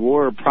really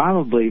were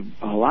probably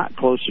a lot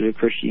closer to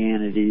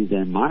Christianity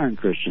than modern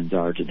Christians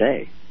are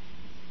today,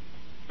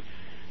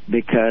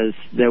 because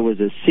there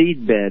was a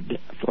seedbed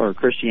for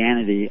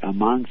Christianity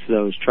amongst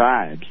those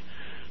tribes,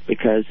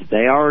 because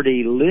they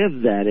already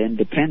lived that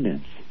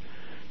independence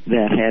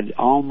that had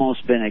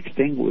almost been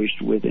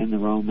extinguished within the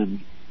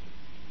Roman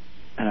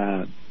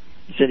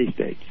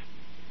city-states.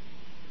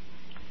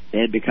 They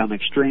had become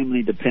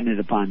extremely dependent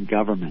upon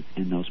government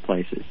in those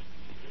places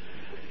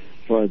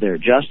for their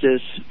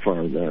justice,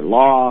 for their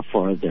law,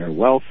 for their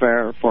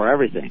welfare, for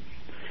everything.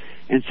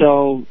 And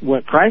so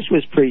what Christ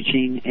was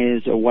preaching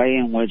is a way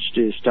in which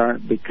to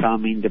start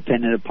becoming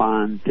dependent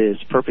upon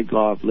this perfect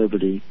law of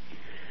liberty,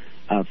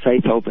 of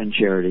faith, hope, and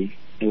charity.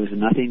 It was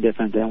nothing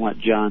different than what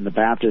John the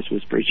Baptist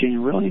was preaching,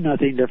 and really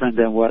nothing different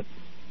than what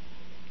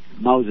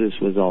Moses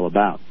was all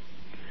about.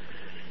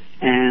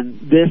 And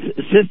this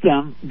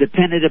system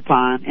depended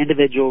upon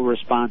individual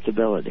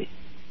responsibility.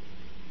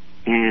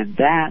 And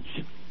that's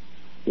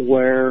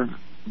where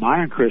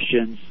modern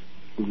Christians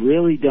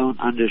really don't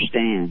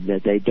understand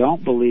that they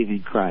don't believe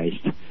in Christ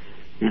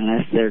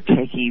unless they're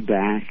taking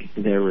back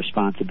their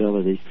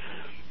responsibilities.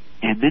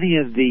 And many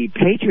of the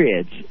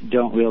patriots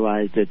don't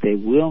realize that they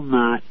will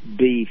not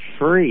be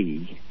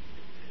free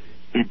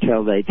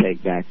until they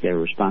take back their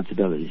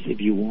responsibilities.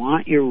 If you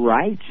want your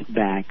rights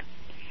back,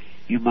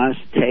 you must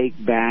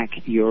take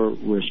back your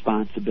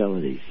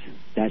responsibilities.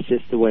 That's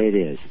just the way it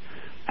is.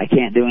 I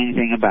can't do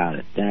anything about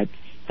it.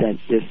 That's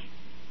just,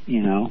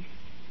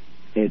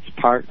 it's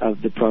part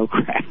of the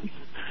program.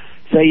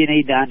 So you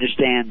need to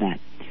understand that.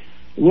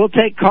 We'll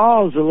take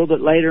calls a little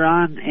bit later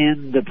on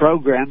in the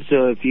program,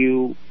 so if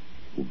you're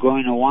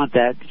going to want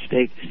that,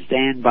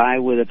 stand by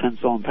with a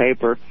pencil and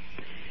paper,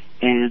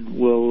 and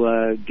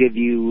we'll give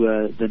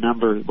you the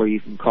number where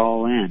you can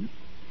call in.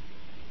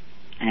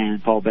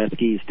 And Paul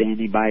Bethke is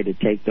standing by to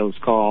take those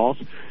calls,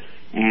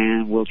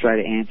 and we'll try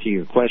to answer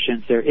your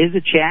questions. There is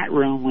a chat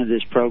room with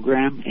this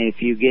program.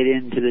 If you get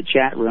into the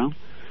chat room,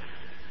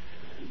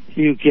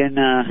 you can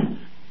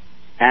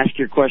ask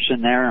your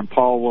question there, and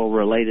Paul will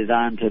relate it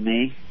on to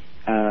me.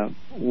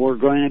 We're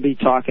going to be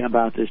talking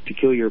about this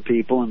peculiar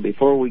people, and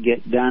before we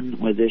get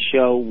done with this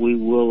show, we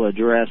will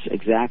address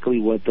exactly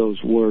what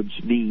those words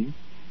mean.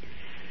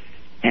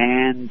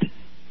 And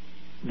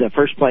the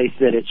first place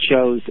that it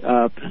shows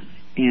up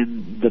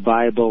in the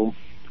Bible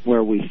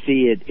where we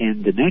see it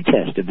in the New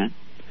Testament,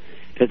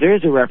 because there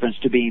is a reference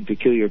to being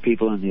peculiar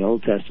people in the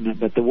Old Testament,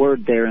 but the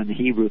word there in the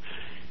Hebrew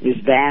is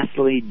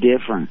vastly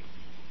different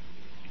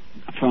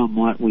from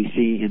what we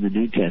see in the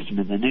New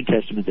Testament. In the New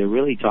Testament, they're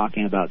really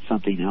talking about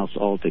something else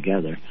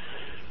altogether.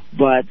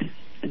 But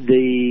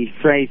the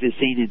phrase is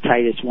seen in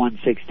Titus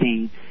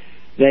 1:16.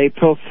 They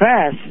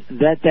profess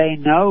that they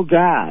know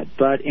God,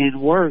 but in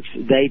works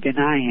they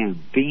deny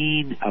Him,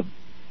 being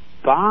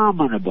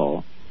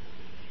abominable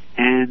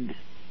and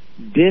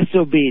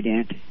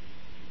disobedient,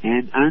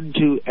 and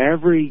unto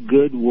every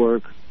good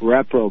work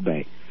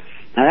reprobate.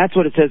 Now that's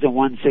what it says in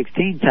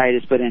 1:16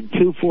 Titus, but in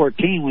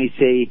 2:14 we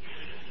see,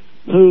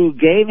 who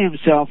gave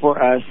Himself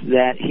for us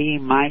that He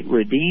might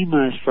redeem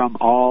us from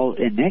all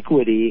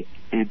iniquity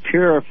and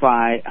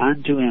purify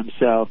unto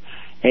Himself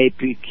a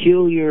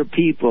peculiar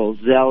people,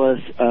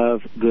 zealous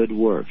of good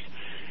works.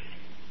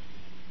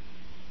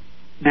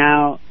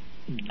 Now,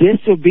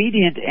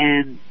 disobedient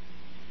and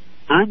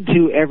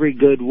unto every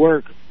good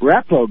work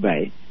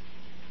reprobate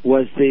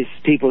was these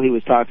people He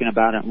was talking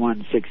about in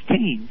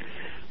 1:16,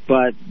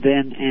 but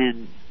then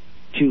in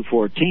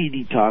 2:14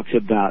 He talks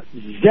about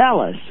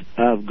zealous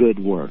of good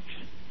works.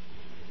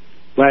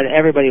 But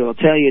everybody will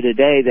tell you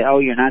today that, oh,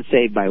 you're not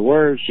saved by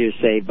works, you're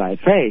saved by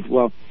faith.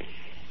 Well,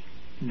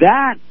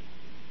 that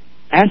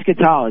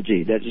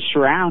eschatology that is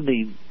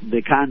surrounding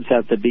the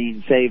concept of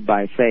being saved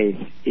by faith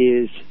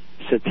is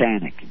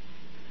satanic.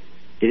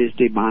 It is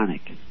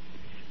demonic.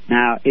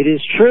 Now, it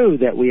is true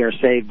that we are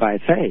saved by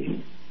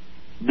faith.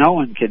 No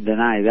one can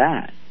deny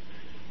that.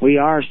 We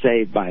are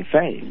saved by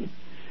faith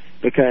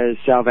because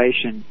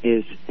salvation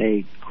is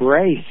a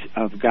grace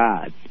of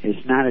God.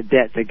 It's not a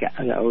debt that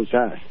God owes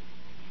us.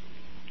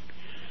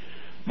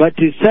 But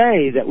to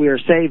say that we are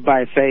saved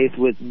by faith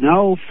with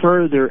no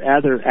further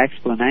other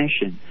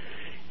explanation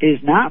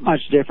is not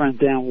much different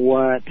than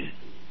what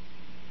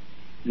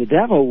the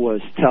devil was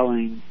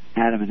telling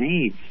Adam and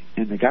Eve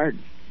in the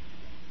garden.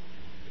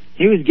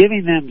 He was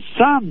giving them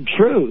some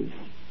truth,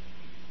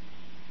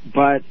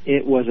 but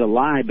it was a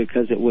lie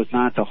because it was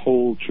not the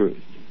whole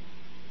truth.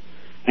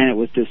 And it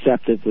was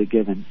deceptively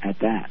given at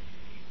that.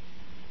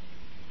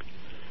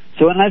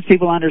 So unless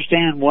people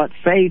understand what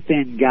faith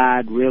in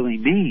God really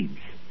means,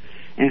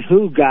 and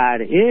who God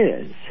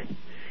is,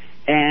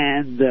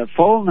 and the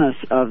fullness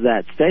of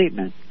that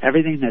statement,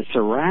 everything that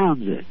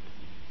surrounds it,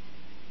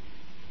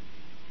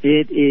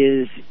 it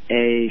is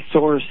a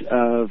source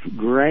of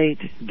great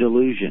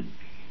delusion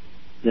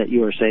that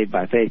you are saved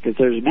by faith. Because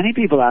there's many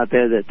people out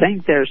there that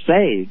think they're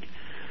saved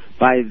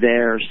by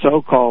their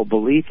so-called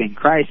belief in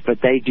Christ,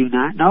 but they do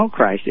not know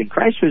Christ. And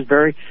Christ was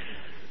very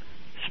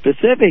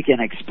specific in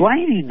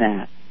explaining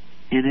that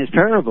in his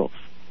parables.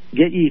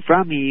 Get ye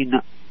from me,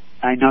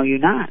 I know you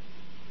not.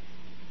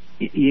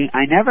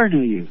 I never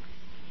knew you.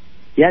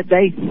 Yet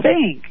they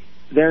think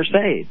they're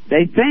saved.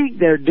 They think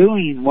they're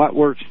doing what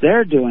works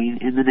they're doing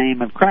in the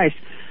name of Christ,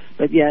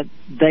 but yet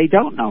they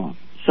don't know him.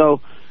 So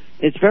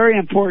it's very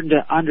important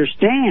to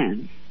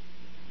understand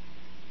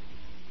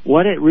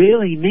what it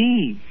really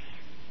means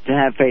to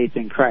have faith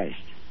in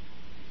Christ.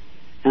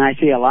 And I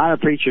see a lot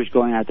of preachers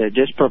going out there,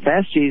 just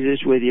profess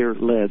Jesus with your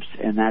lips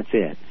and that's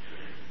it.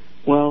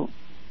 Well,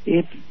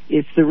 if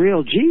it's the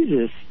real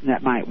Jesus,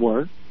 that might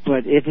work.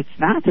 But if it's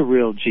not the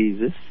real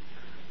Jesus,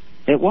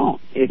 it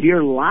won't. If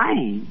you're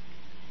lying,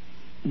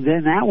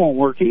 then that won't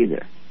work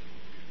either.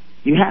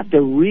 You have to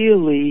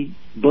really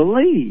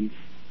believe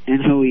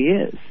in who he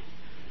is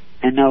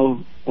and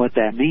know what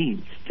that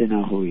means to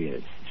know who he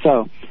is.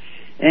 So,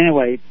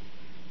 anyway,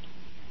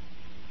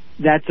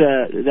 that's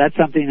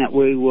something that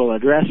we will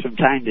address from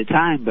time to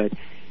time, but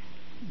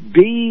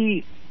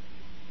be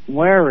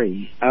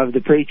wary of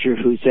the preacher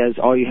who says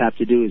all you have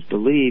to do is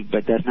believe,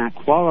 but does not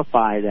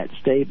qualify that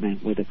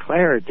statement with a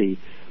clarity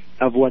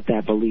of what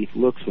that belief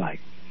looks like.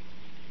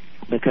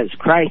 Because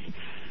Christ,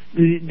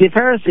 the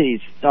Pharisees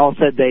all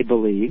said they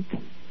believed,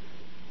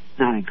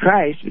 not in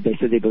Christ, but they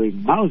said they believed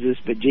in Moses,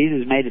 but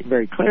Jesus made it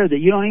very clear that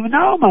you don't even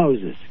know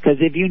Moses, because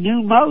if you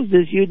knew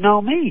Moses, you'd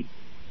know me.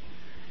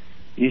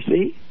 You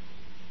see?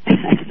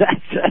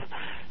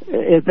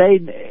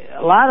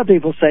 A lot of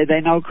people say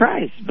they know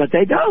Christ, but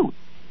they don't.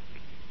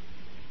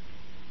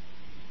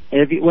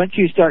 Once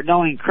you start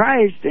knowing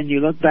Christ and you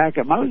look back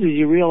at Moses,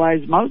 you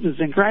realize Moses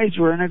and Christ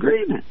were in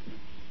agreement.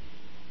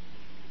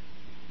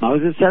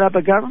 Moses set up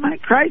a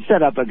government, Christ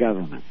set up a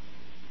government.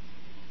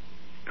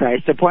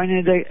 Christ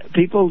appointed the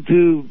people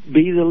to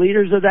be the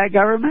leaders of that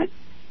government,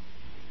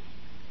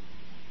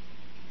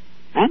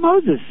 and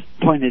Moses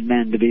appointed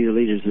men to be the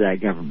leaders of that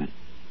government.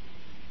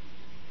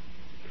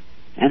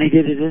 And he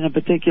did it in a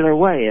particular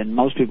way, and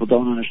most people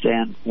don't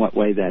understand what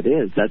way that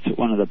is. That's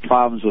one of the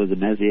problems with the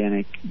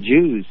Messianic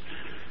Jews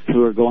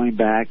who are going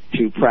back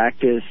to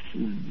practice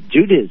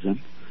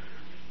Judaism.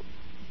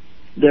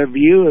 Their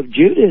view of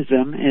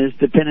Judaism is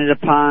dependent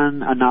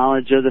upon a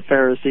knowledge of the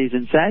Pharisees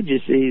and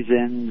Sadducees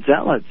and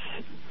Zealots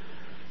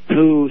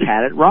who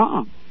had it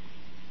wrong.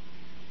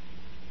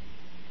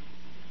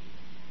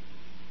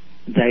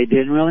 They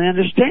didn't really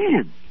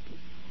understand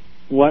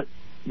what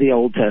the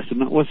Old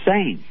Testament was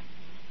saying.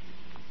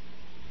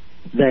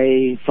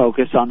 They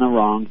focus on the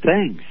wrong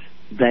things.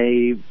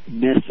 They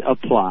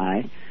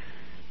misapply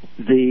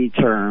the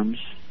terms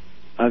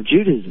of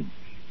Judaism.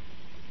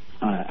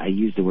 I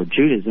used the word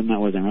Judaism. That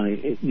wasn't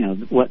really,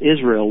 what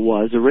Israel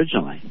was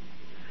originally.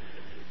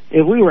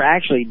 If we were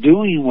actually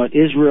doing what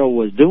Israel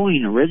was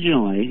doing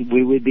originally,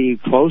 we would be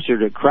closer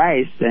to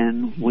Christ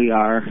than we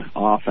are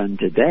often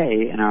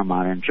today in our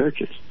modern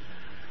churches.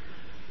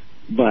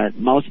 But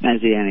most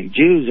Messianic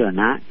Jews are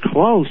not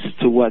close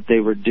to what they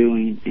were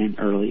doing in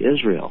early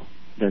Israel.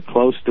 They're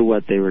close to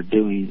what they were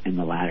doing in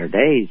the latter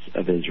days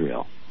of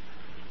Israel,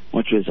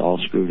 which was all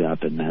screwed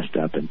up and messed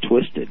up and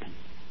twisted.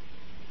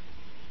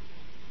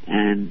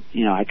 And,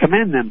 I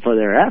commend them for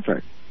their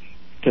effort,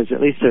 because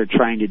at least they're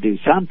trying to do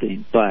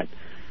something, but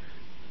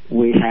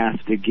we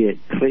have to get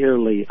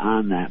clearly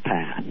on that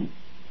path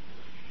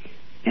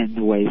in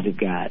the ways of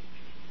God.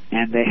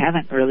 And they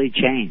haven't really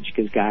changed,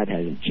 because God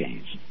hasn't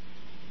changed.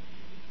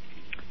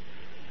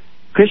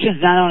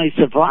 Christians not only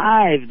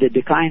survived the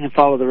decline and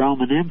fall of the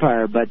Roman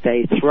Empire, but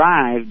they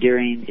thrived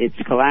during its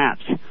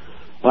collapse.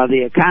 While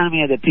the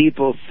economy of the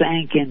people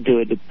sank into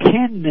a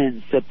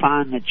dependence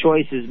upon the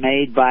choices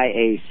made by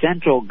a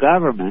central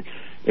government,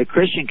 the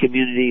Christian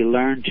community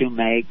learn to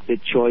make the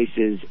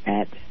choices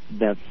at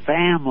the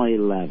family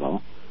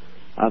level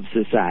of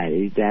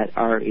society that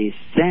are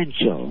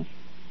essential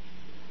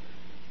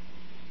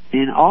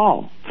in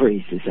all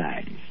free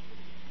societies.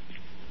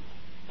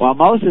 While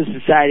most of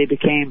society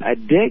became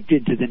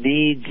addicted to the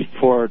needs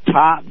for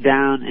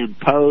top-down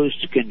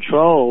imposed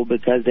control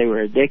because they were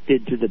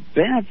addicted to the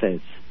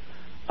benefits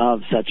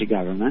of such a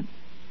government,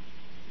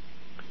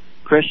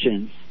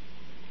 Christians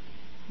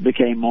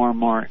became more and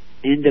more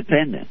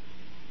independent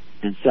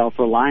and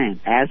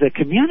self-reliant as a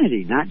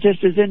community, not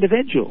just as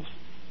individuals.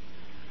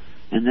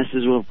 And this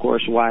is, of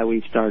course, why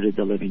we've started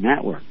the Living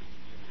Network.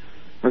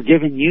 We're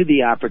giving you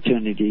the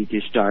opportunity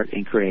to start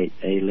and create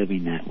a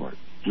living network.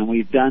 And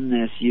we've done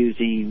this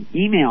using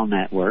email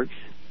networks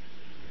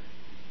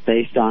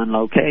based on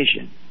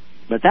location.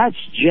 But that's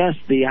just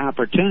the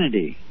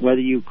opportunity.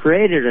 Whether you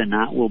create it or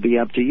not will be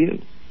up to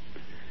you.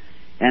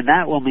 And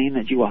that will mean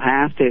that you will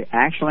have to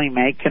actually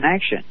make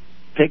connection.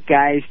 Pick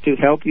guys to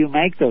help you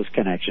make those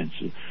connections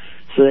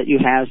so that you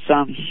have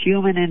some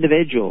human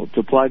individual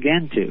to plug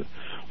into.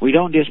 We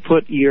don't just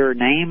put your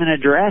name and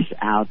address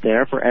out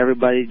there for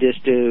everybody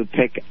just to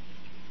pick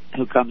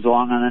who comes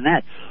along on the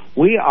net.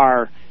 We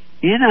are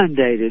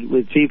inundated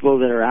with people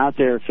that are out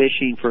there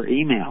fishing for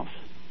emails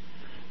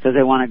because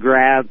they want to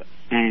grab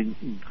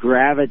and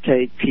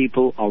gravitate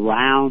people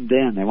around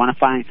them. They want to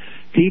find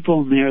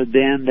people near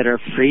them that are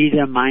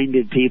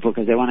freedom-minded people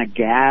because they want to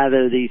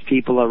gather these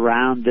people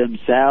around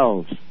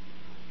themselves.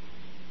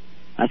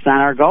 That's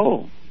not our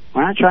goal.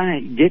 We're not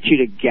trying to get you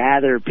to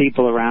gather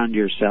people around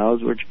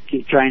yourselves. We're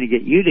trying to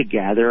get you to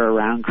gather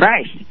around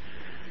Christ.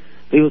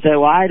 People say,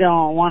 well, I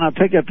don't want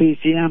to pick a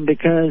PCM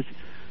because,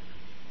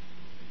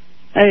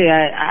 hey,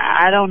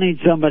 I don't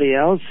need somebody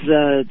else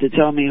to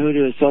tell me who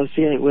to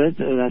associate with.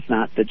 That's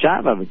not the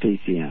job of a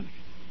PCM,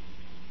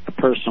 a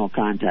personal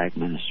contact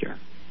minister.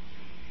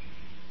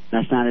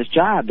 That's not his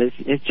job.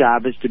 His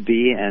job is to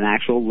be an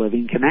actual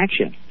living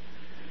connection.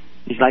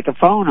 He's like a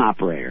phone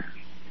operator.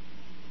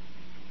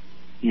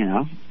 You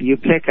know, you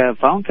pick a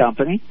phone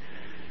company,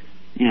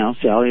 you know,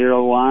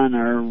 Cellular One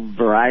or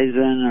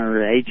Verizon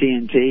or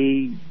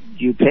AT&T,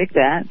 you pick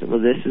that. Well,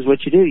 this is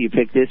what you do. You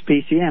pick this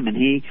PCM, and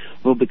he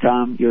will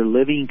become your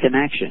living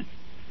connection.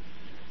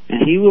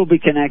 And he will be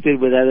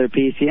connected with other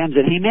PCMs,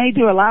 and he may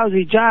do a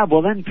lousy job.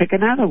 Well, then pick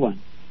another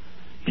one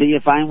till you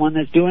find one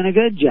that's doing a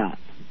good job.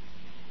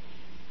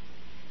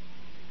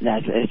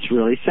 It's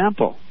really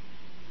simple.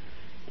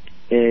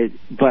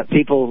 But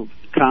people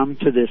come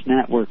to this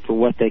network for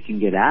what they can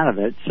get out of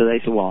it, so they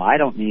say, well, I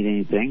don't need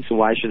anything, so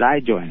why should I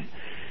join it?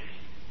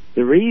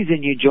 The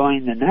reason you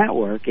join the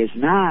network is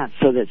not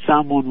so that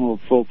someone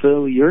will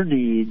fulfill your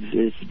needs.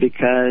 It's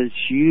because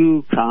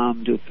you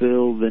come to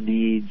fill the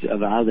needs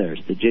of others,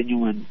 the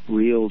genuine,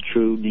 real,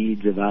 true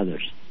needs of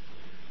others.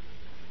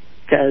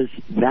 Because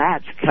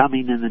that's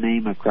coming in the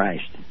name of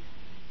Christ.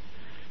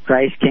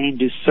 Christ came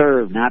to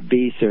serve, not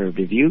be served.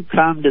 If you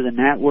come to the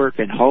network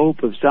in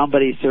hope of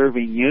somebody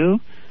serving you,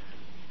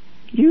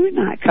 you're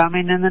not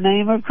coming in the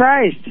name of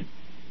Christ.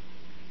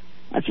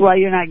 That's why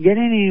you're not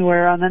getting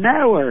anywhere on the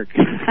network.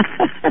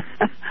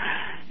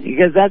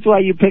 Because that's why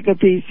you pick a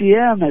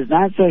PCM. It's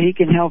not so he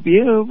can help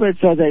you, but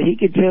so that he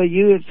can tell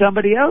you if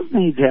somebody else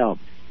needs help.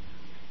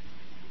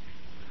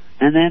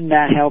 And then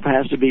that help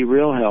has to be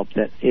real help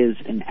that is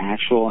an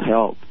actual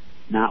help,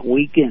 not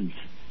weakens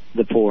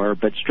the poor,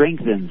 but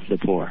strengthens the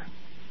poor.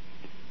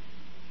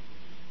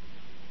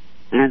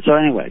 And so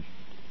anyway,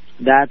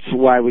 that's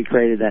why we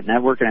created that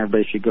network, and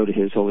everybody should go to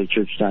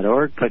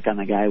hisholychurch.org, click on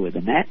the guy with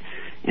the net,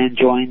 and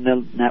join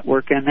the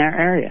network in their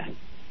area.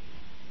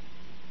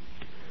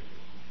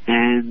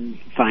 And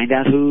find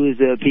out who is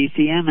a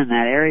PCM in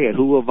that area,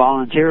 who will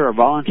volunteer, or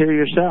volunteer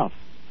yourself.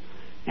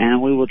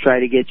 And we will try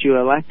to get you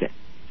elected.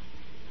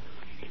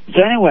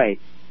 So anyway,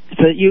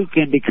 so that you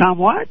can become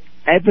what?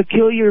 A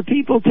peculiar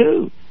people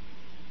too.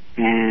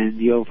 And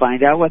you'll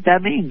find out what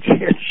that means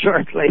here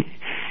shortly.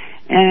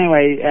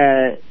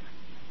 Anyway,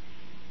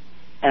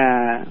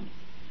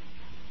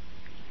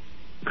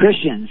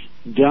 Christians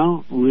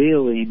don't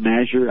really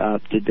measure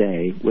up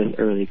today with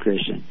early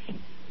Christians.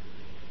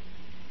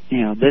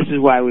 You know, this is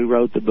why we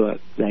wrote the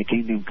book, Thy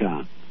Kingdom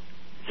Come,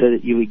 so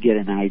that you would get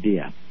an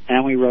idea.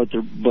 And we wrote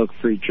the book,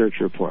 Free Church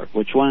Report,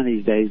 which one of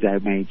these days I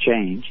may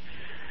change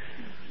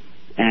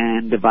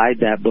and divide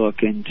that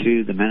book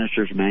into the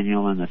Minister's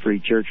Manual and the Free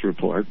Church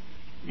Report,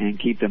 and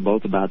keep them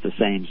both about the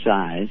same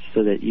size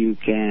so that you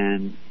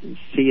can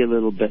see a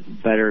little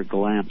bit better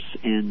glimpse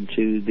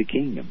into the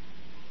kingdom.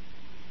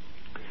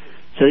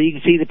 So you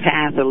can see the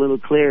path a little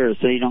clearer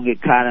so you don't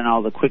get caught in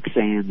all the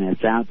quicksand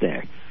that's out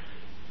there.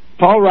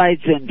 Paul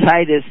writes in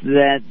Titus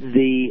that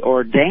the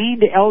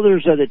ordained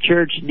elders of the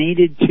church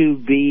needed to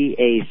be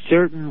a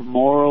certain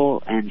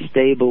moral and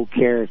stable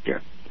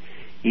character.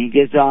 And he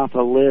gives off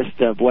a list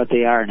of what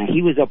they are. Now,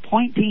 he was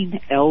appointing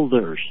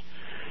elders.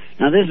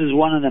 Now, this is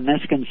one of the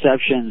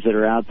misconceptions that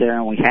are out there,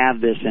 and we have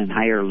this in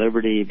Higher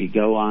Liberty. If you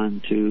go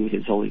on to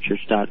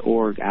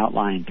hisholychurch.org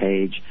outline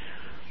page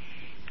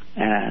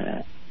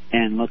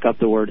and look up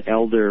the word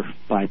elder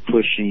by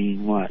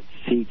pushing,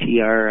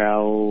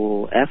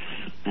 CTRLF,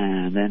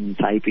 and then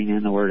typing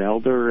in the word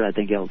elder. I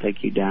think it'll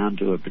take you down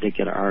to a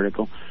particular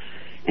article.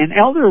 An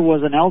elder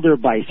was an elder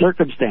by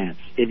circumstance.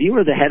 If you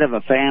were the head of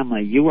a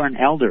family, you were an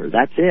elder.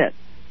 That's it.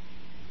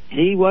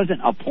 He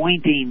wasn't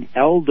appointing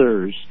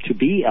elders to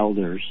be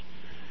elders.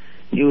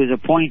 He was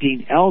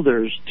appointing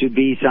elders to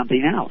be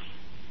something else.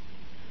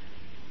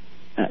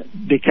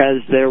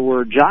 Because there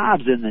were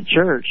jobs in the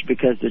church,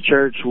 because the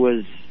church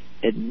was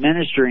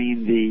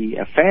administering the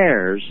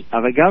affairs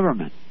of a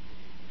government.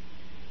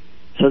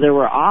 So there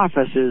were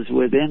offices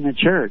within the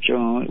church.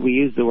 We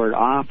use the word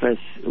office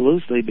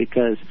loosely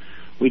because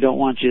we don't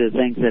want you to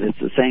think that it's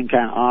the same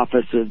kind of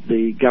office of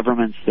the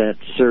governments that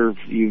serve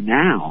you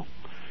now,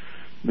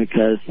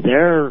 because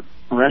their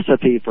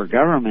recipe for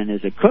government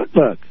is a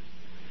cookbook.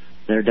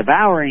 They're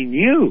devouring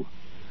you.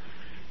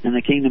 In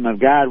the kingdom of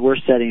God, we're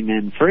setting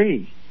men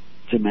free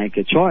to make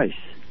a choice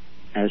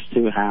as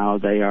to how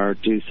they are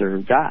to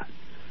serve God.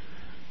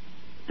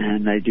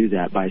 And they do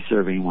that by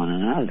serving one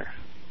another.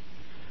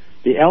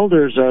 The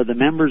elders are the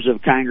members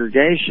of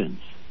congregations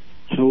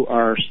who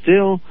are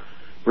still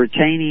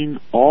retaining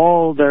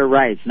all their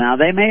rights. Now,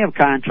 they may have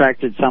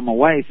contracted some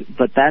away,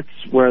 but that's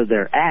where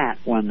they're at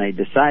when they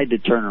decide to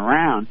turn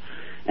around,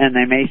 and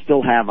they may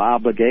still have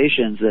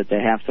obligations that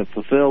they have to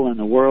fulfill in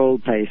the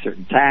world, pay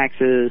certain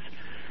taxes,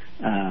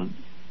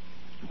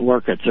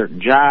 work at certain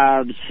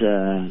jobs,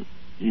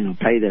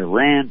 pay their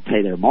rent,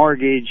 pay their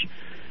mortgage.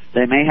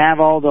 They may have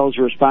all those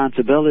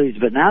responsibilities,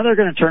 but now they're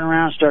going to turn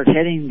around and start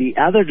heading the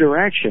other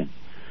direction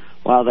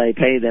while they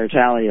pay their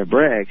tally of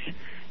bricks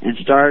and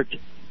start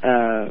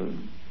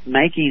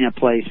making a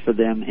place for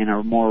them in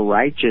a more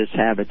righteous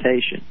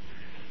habitation.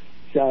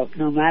 So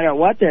no matter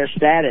what their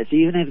status,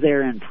 even if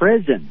they're in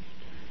prison,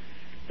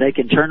 they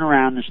can turn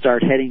around and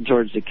start heading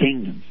towards the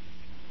kingdom.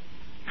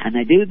 And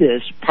they do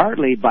this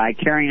partly by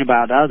caring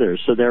about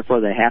others, so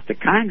therefore they have to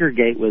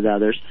congregate with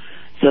others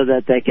so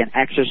that they can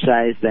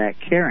exercise that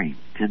caring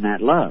and that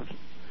love.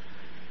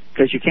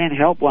 Because you can't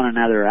help one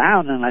another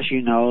out unless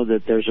you know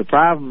that there's a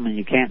problem, and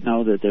you can't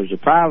know that there's a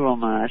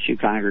problem unless you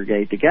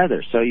congregate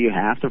together. So you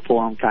have to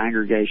form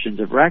congregations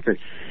of record.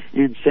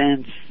 And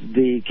since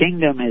the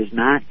kingdom is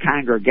not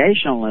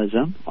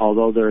congregationalism,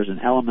 although there is an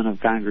element of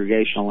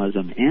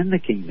congregationalism in the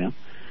kingdom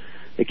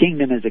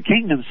is a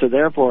kingdom, so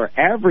therefore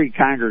every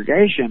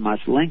congregation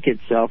must link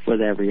itself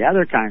with every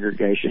other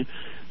congregation,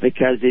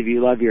 because if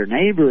you love your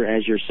neighbor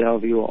as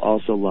yourself, you will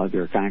also love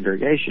your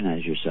congregation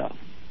as yourself.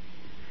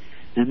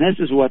 And this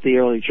is what the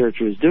early church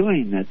was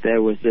doing, that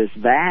there was this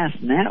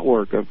vast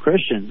network of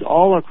Christians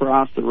all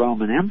across the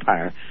Roman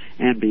Empire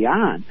and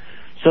beyond,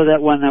 so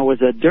that when there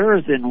was a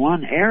dearth in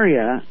one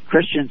area,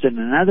 Christians in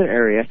another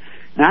area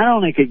not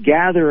only could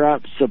gather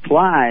up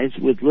supplies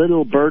with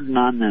little burden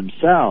on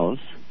themselves,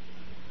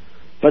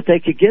 but they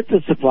could get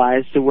the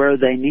supplies to where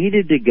they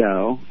needed to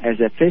go as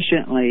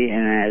efficiently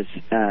and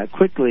as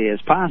quickly as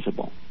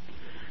possible,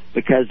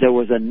 because there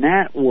was a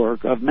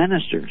network of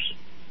ministers.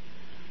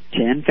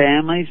 10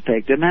 families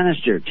picked a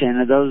minister. 10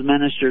 of those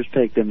ministers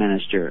picked a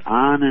minister.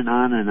 On and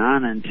on and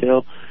on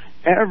until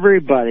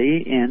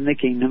everybody in the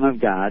kingdom of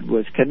God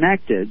was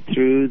connected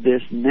through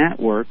this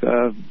network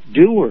of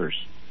doers.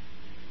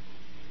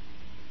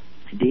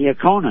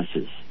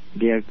 Diaconuses.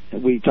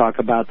 We talk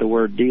about the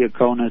word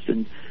diaconus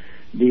and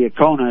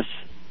diaconus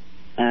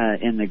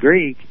in the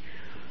Greek.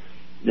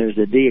 There's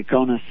a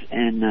diaconus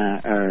and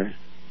or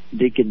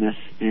deaconess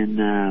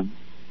in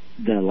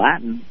the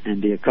Latin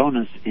and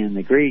diaconus in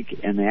the Greek,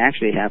 and they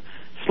actually have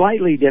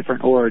slightly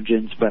different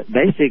origins, but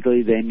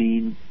basically they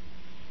mean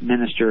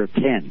minister of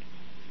 10.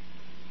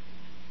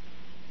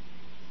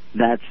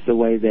 That's the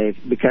way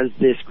because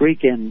this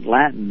Greek and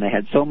Latin, they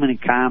had so many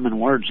common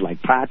words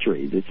like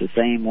patri. It's the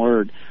same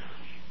word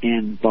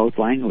in both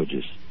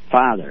languages,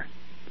 father.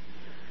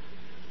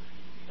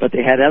 But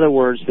they had other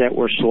words that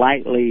were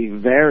slightly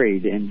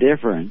varied and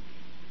different,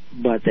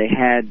 but they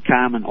had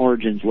common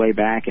origins way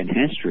back in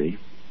history.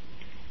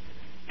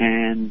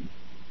 And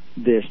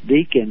this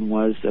deacon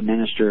was a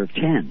minister of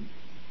 10,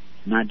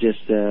 not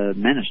just a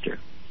minister.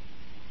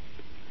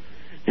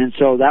 And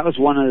so that was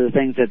one of the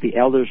things that the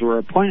elders were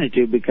appointed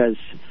to, because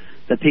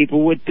the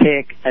people would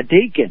pick a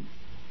deacon,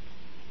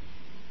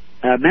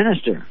 a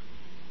minister,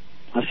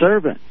 a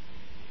servant.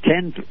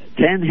 10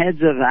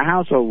 heads of the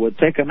household would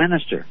pick a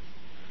minister.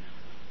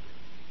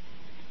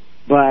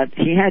 But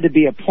he had to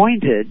be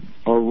appointed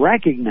or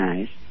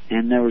recognized,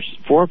 and there were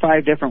 4 or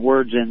 5 different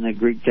words in the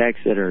Greek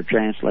text that are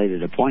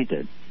translated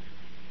appointed,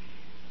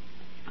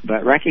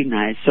 but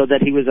recognized, so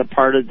that he was a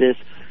part of this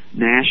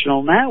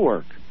national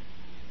network.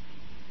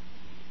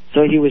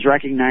 So he was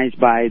recognized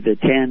by the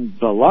 10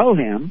 below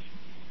him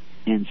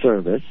in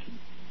service,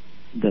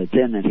 the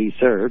 10 that he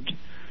served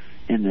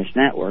in this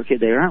network.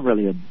 They aren't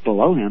really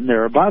below him,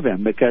 they're above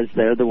him, because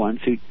they're the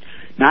ones who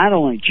not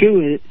only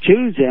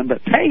choose him,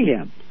 but pay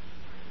him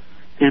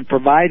and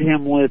provide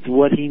him with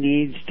what he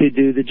needs to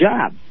do the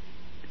job.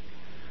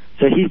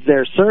 So he's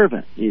their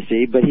servant, you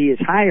see, but he is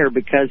higher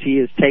because he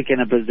has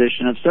taken a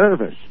position of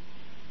service,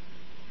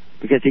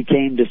 because he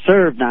came to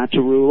serve, not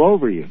to rule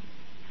over you.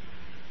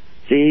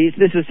 See,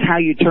 this is how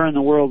you turn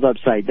the world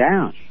upside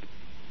down.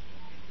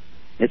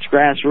 It's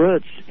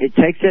grassroots. It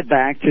takes it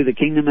back to the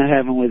kingdom of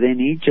heaven within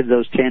each of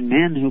those 10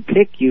 men who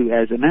pick you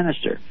as a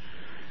minister.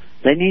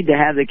 They need to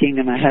have the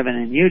kingdom of heaven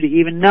in you to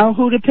even know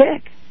who to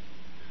pick.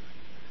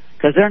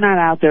 Because they're not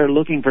out there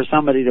looking for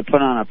somebody to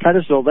put on a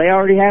pedestal. They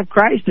already have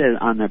Christ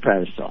on their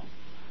pedestal.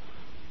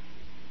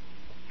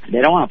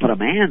 They don't want to put a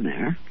man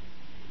there.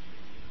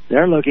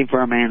 They're looking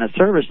for a man of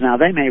service. Now,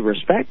 they may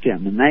respect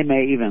him, and they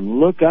may even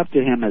look up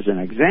to him as an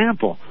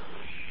example.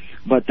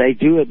 But they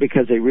do it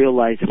because they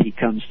realize that he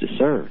comes to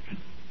serve.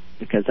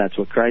 Because that's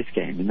what Christ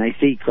came, and they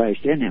see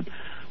Christ in him.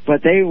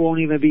 But they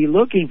won't even be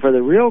looking for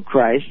the real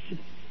Christ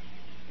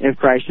if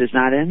Christ is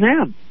not in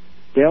them.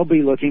 They'll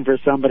be looking for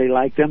somebody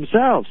like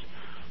themselves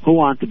who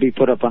want to be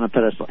put up on a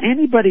pedestal.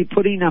 Anybody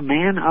putting a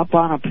man up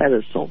on a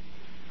pedestal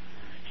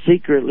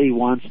secretly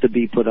wants to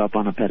be put up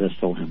on a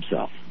pedestal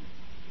himself.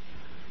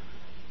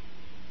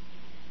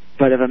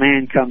 But if a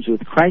man comes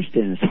with Christ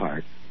in his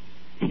heart,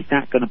 he's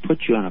not going to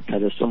put you on a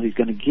pedestal. He's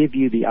going to give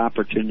you the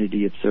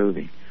opportunity of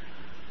serving.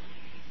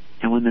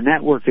 And when the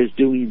network is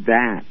doing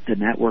that, the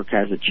network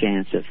has a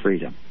chance at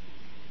freedom.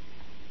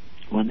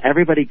 When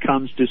everybody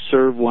comes to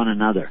serve one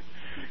another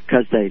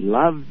because they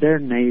love their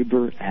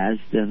neighbor as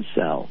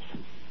themselves,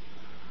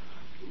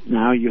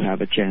 now you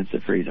have a chance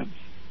at freedom.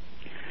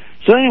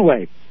 So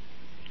anyway,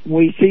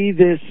 we see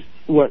this,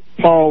 what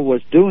Paul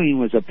was doing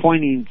was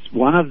appointing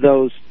one of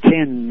those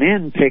 10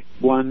 men, pick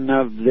one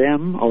of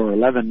them, or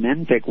 11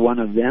 men, pick one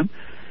of them,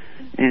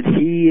 and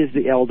he is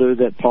the elder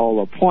that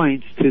Paul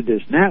appoints to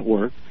this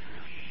network,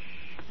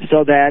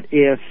 so that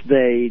if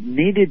they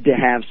needed to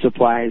have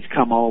supplies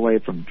come all the way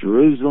from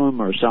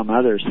Jerusalem or some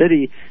other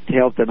city to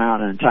help them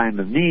out in a time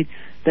of need,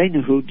 they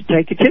knew who to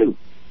take it to.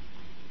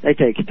 They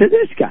take it to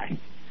this guy.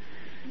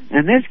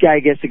 And this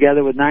guy gets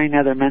together with 9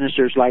 other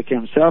ministers like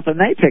himself, and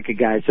they pick a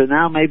guy. So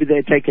now maybe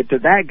they take it to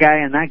that guy,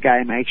 and that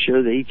guy makes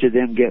sure that each of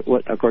them get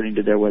what, according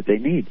to what they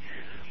need.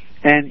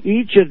 And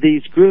each of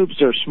these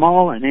groups are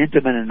small and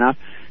intimate enough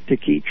to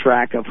keep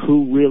track of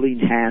who really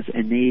has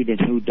a need and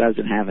who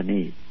doesn't have a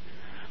need.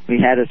 We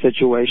had a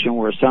situation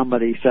where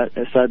somebody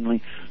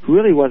suddenly, who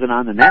really wasn't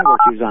on the network,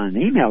 he was on an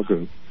email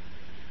group,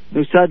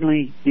 who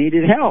suddenly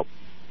needed help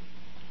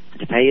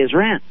to pay his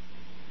rent.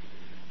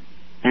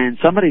 And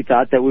somebody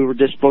thought that we were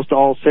just supposed to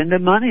all send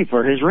him money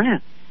for his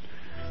rent.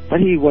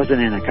 But he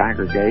wasn't in a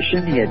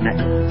congregation. He had not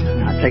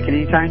taken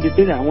any time to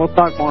do that. And we'll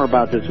talk more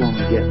about this when we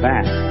get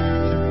back.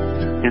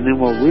 And then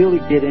we'll really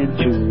get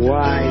into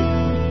why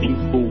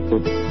people were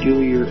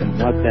peculiar and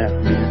what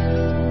that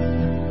meant.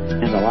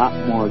 And a lot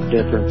more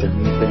different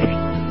than you think.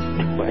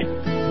 Anyway,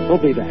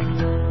 we'll be back.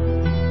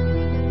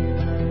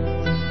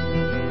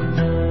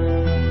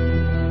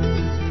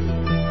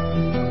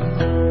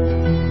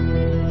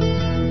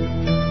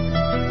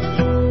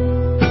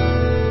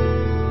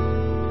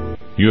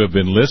 You have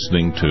been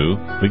listening to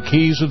The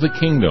Keys of the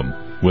Kingdom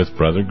with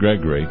Brother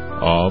Gregory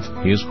of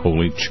His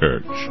Holy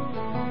Church.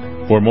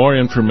 For more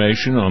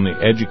information on the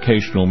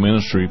educational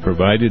ministry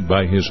provided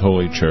by His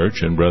Holy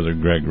Church and Brother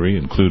Gregory,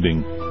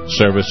 including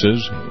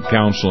services,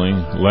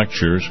 counseling,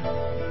 lectures,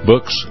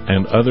 books,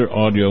 and other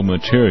audio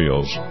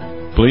materials,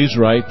 please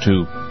write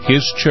to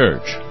His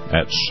Church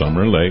at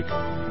Summer Lake,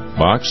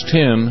 Box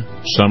 10,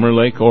 Summer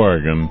Lake,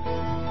 Oregon,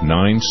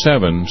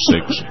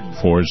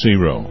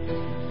 97640.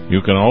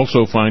 You can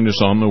also find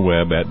us on the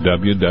web at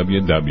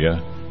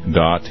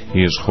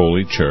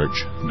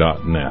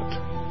www.hisholychurch.net.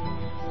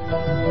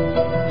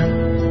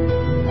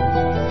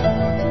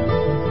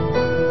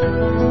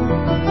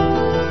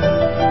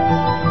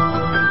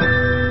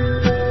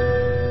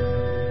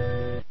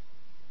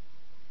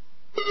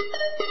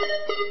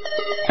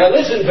 Now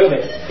listen to me.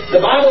 The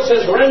Bible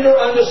says, render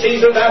unto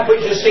Caesar that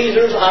which is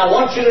Caesar's. I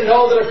want you to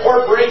know that a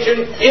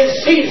corporation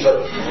is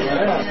Caesar.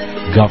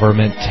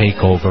 Government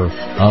takeover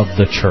of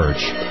the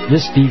church.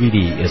 This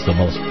DVD is the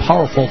most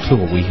powerful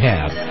tool we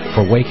have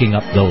for waking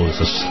up those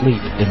asleep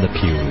in the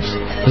pews.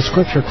 The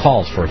Scripture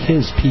calls for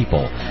His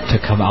people to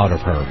come out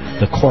of her.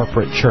 The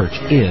corporate church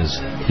is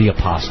the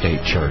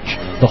apostate church,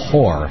 the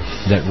whore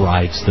that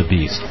rides the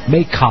beast.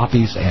 Make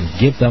copies and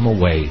give them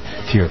away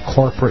to your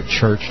corporate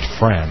church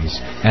friends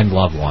and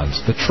loved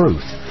ones. The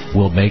truth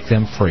will make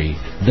them free.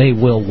 They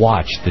will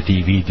watch the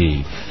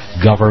DVD,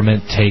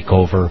 Government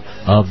Takeover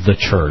of the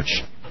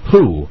Church.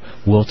 Who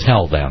will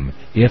tell them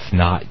if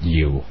not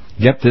you?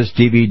 Get this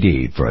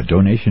DVD for a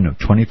donation of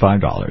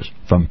 $25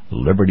 from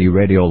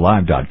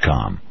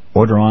LibertyRadioLive.com.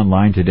 Order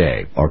online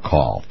today or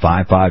call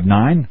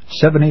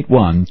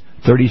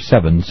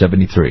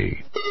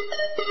 559-781-3773.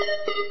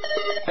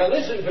 Now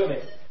listen to me.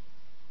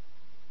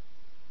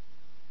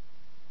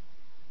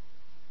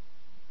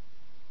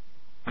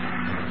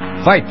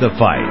 Fight the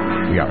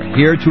fight. We are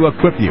here to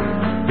equip you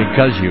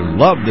because you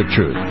love the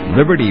truth.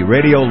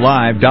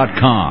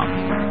 LibertyRadioLive.com.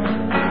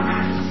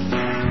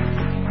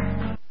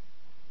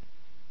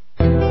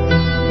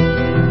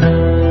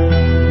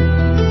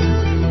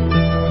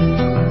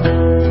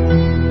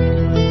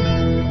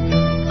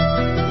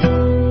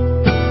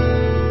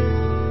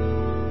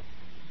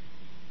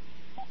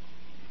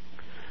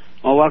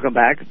 Well, welcome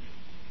back.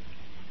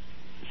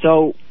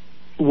 So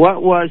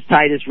what was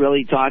Titus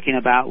really talking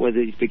about with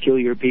these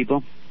peculiar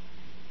people?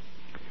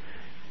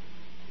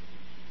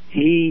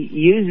 He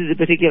uses a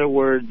particular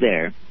word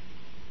there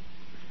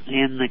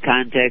in the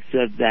context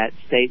of that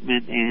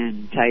statement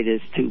in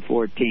Titus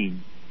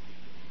 2:14.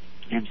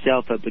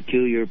 Himself a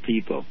peculiar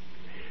people.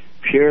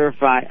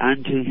 Purify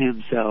unto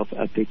himself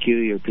a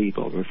peculiar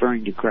people,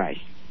 referring to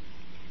Christ.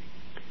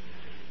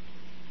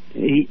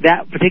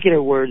 That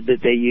particular word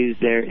that they use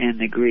there in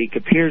the Greek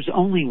appears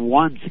only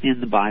once in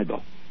the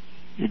Bible.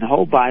 In the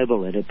whole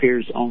Bible, it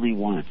appears only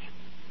once.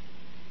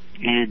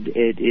 And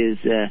it is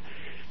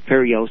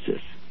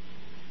periosis.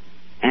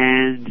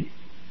 And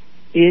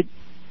it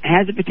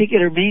has a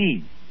particular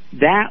meaning.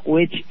 That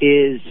which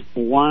is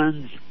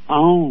one's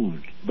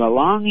own,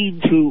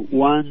 belonging to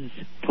one's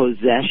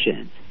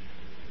possessions.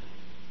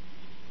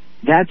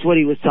 That's what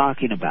he was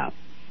talking about.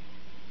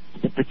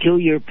 The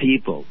peculiar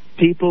people.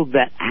 People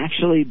that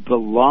actually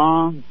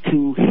belong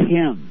to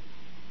him.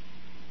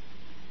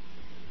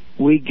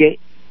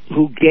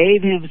 Who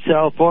gave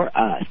himself for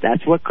us.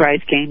 That's what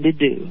Christ came to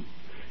do.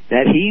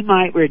 That he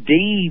might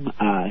redeem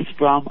us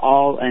from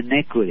all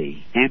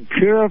iniquity and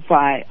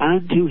purify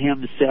unto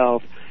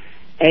himself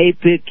a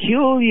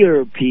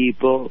peculiar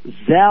people,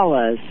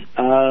 zealous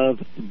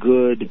of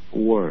good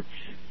works.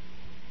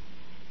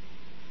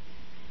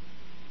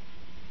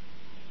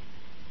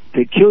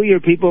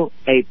 Peculiar people,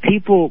 a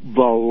people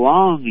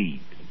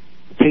belonging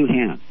to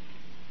him.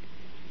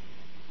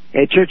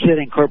 A church that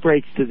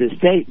incorporates to the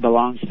state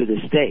belongs to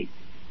the state.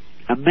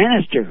 A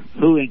minister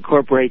who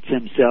incorporates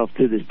himself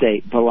to the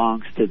state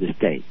belongs to the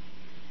state.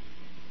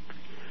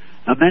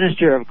 A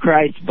minister of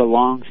Christ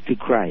belongs to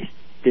Christ.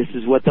 This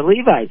is what the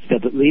Levites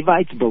did. But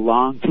Levites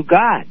belong to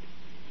God.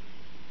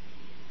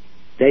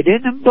 They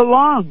didn't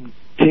belong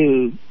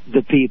to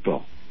the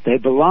people. They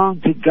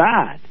belonged to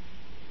God.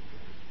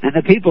 And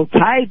the people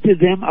tied to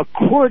them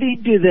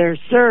according to their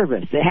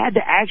service. They had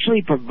to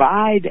actually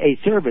provide a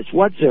service.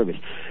 What service?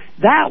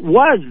 That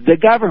was the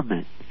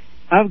government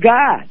of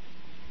God.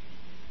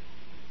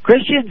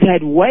 Christians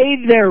had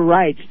waived their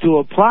rights to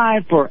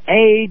apply for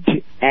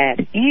aid at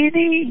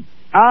any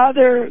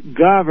other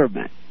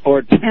government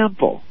or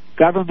temple,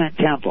 government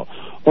temple,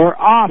 or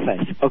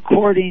office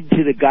according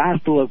to the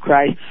gospel of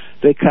Christ,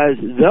 because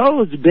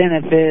those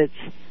benefits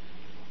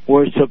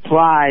were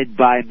supplied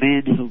by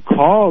men who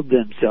called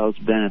themselves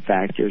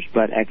benefactors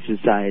but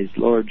exercised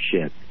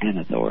lordship and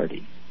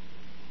authority.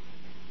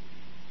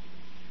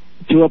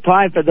 To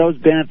apply for those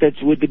benefits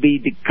would be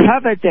to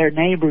covet their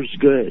neighbor's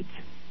goods,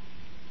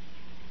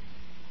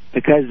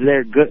 because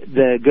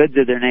the goods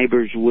of their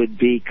neighbors would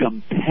be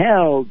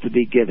compelled to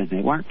be given. They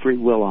weren't free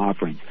will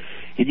offerings.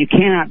 And you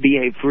cannot be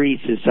a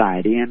free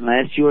society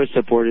unless you are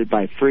supported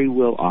by free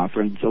will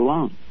offerings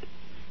alone.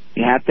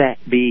 You have to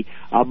be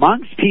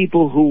amongst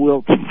people who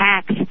will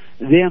tax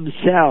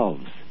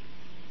themselves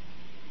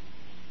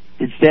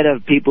instead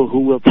of people who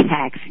will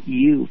tax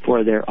you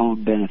for their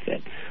own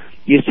benefit.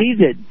 You see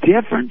the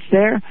difference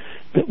there?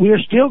 That we are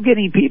still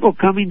getting people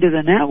coming to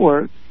the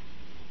network.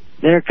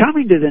 They're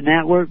coming to the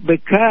network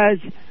because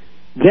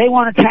they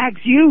want to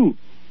tax you.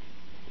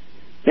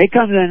 They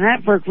come to the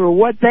network for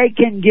what they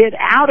can get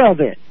out of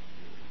it,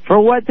 for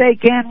what they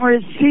can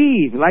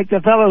receive, like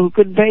the fellow who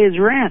couldn't pay his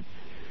rent.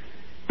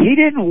 He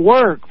didn't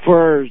work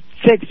for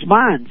 6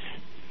 months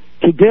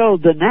to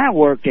build the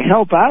network to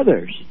help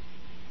others.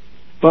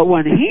 But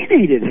when he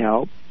needed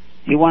help,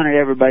 he wanted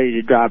everybody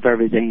to drop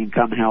everything and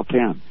come help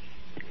him.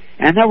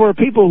 And there were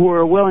people who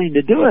were willing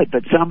to do it,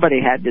 but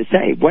somebody had to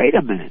say, wait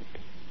a minute.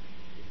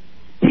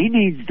 He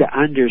needs to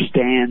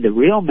understand the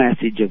real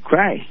message of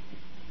Christ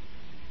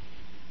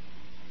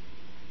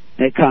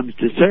that comes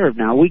to serve.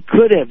 Now, we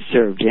could have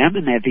served him,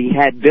 and if he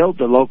had built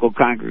a local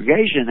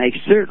congregation, they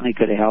certainly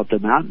could have helped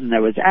him out, and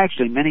there was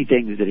actually many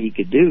things that he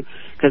could do,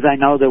 because I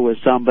know there was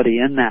somebody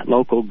in that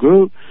local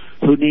group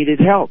who needed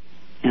help,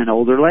 an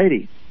older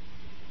lady.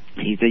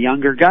 He's a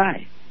younger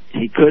guy.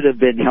 He could have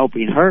been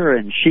helping her,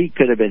 and she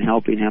could have been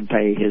helping him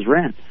pay his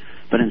rent.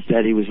 But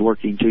instead he was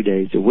working 2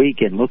 days a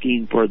week and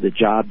looking for the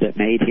job that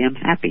made him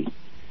happy.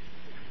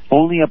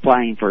 Only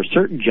applying for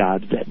certain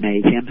jobs that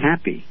made him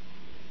happy.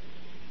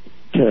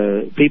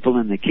 To people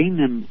in the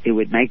kingdom, it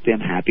would make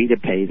them happy to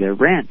pay their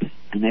rent.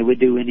 And they would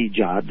do any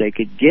job they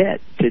could get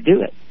to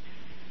do it.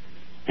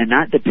 And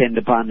not depend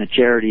upon the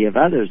charity of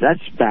others.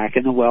 That's back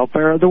in the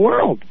welfare of the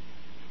world.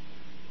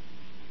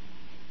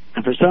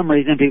 And for some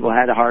reason, people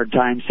had a hard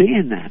time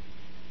seeing that.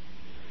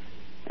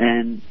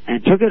 And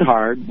took it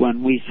hard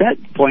when we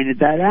pointed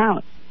that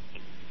out.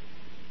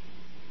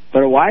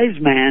 But a wise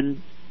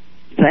man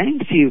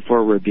thanks you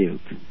for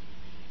rebuke.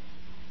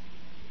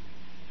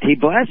 He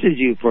blesses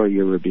you for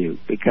your rebuke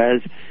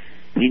because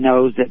he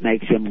knows that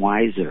makes him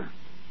wiser.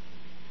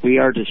 We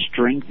are to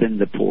strengthen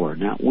the poor,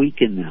 not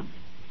weaken them.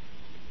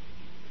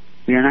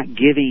 We are not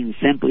giving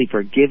simply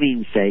for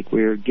giving's sake.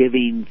 We are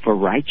giving for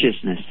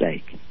righteousness'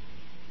 sake.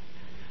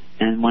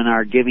 And when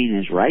our giving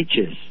is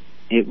righteous,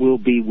 it will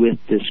be with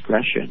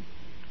discretion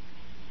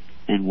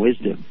and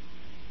wisdom.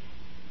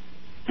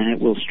 And it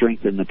will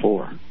strengthen the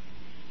poor.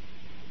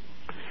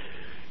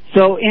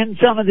 So in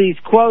some of these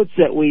quotes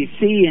that we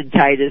see in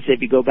Titus,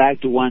 if you go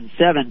back to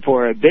 1:7,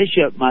 for a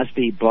bishop must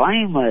be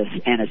blameless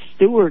and a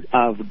steward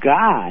of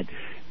God,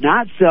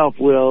 not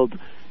self-willed,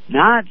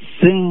 not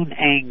soon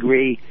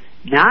angry,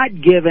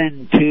 not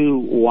given to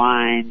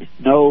wine,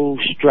 no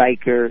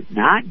striker,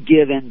 not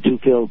given to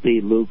filthy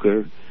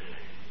lucre.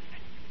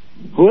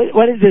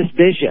 What is this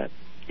bishop?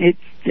 It's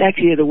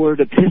actually the word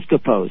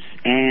episkopos,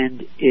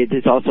 and it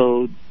is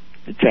also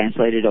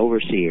translated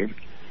overseer.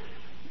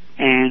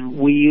 And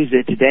we use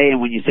it today,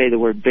 and when you say the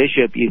word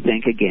bishop, you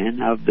think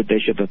again of the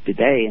bishop of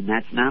today, and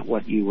that's not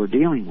what you were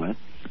dealing with.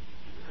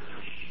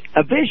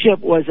 A bishop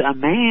was a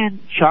man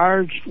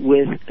charged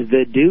with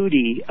the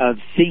duty of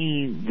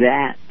seeing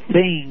that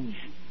things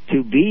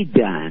to be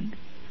done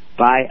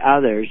by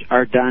others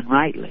are done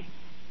rightly.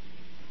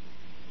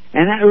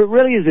 And that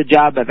really is a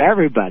job of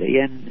everybody,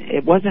 and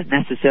it wasn't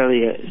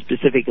necessarily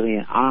specifically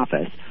an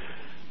office,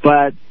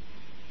 but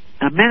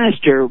a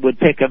minister would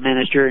pick a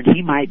minister, and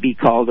he might be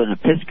called an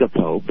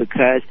episcopo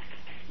because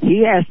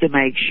he has to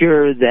make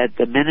sure that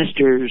the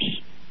ministers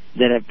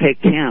that have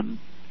picked him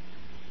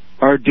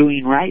are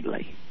doing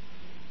rightly.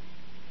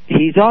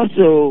 He's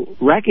also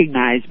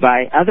recognized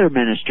by other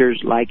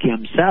ministers like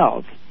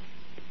himself,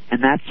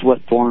 and that's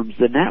what forms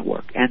the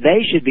network. And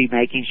they should be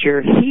making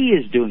sure he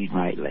is doing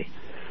rightly.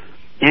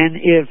 And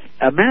if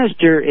a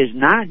minister is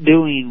not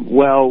doing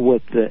well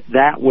with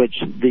that which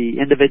the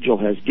individual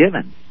has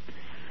given,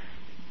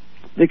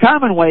 the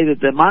common way that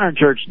the modern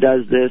church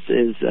does this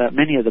is,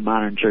 many of the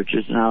modern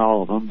churches, not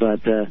all of them,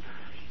 but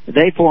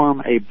they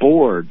form a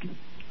board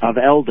of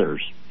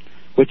elders,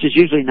 which is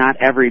usually not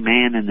every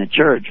man in the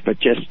church, but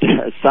just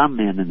some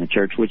men in the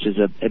church, which is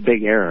a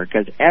big error,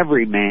 because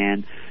every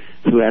man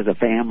who has a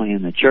family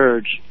in the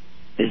church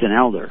is an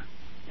elder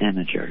in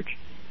the church.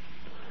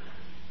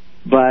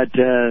 But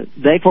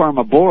they form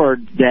a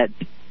board that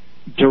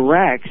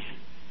directs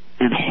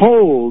and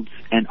holds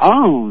and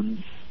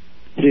owns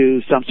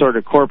to some sort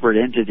of corporate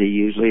entity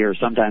usually, or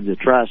sometimes a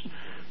trust,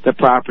 the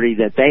property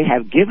that they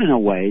have given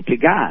away to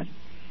God.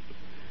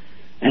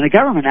 And the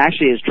government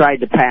actually has tried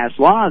to pass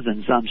laws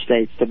in some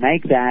states to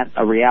make that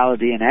a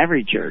reality in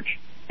every church.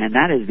 And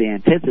that is the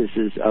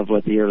antithesis of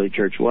what the early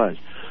church was.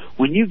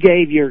 When you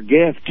gave your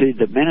gift to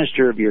the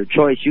minister of your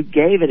choice, you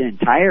gave it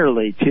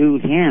entirely to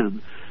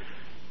him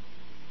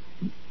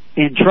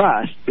in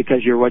trust,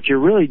 because what you're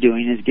really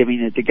doing is giving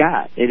it to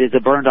God. It is a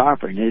burnt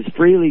offering. It is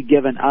freely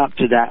given up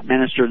to that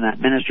minister, and that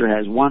minister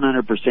has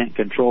 100%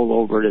 control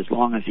over it as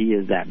long as he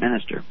is that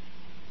minister.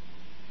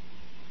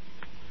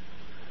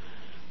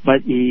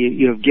 But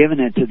you have given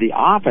it to the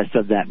office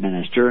of that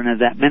minister, and if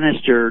that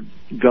minister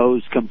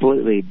goes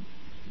completely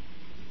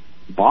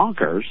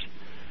bonkers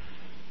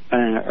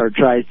or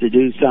tries to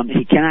do something,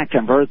 he cannot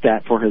convert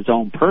that for his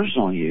own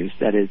personal use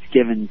that is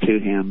given to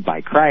him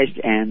by Christ,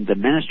 and the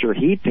minister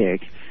he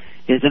picks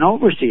is an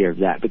overseer of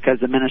that, because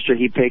the minister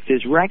he picks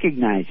is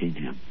recognizing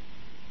him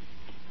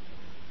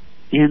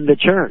in the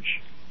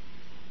church.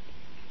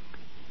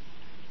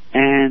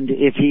 And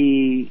if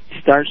he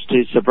starts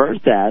to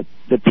subvert that,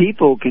 the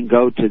people can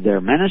go to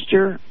their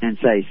minister and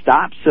say,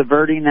 stop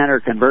subverting that or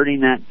converting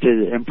that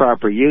to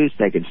improper use.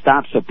 They can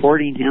stop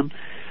supporting him.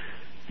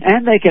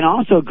 And they can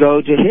also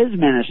go to his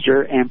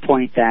minister and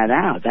point that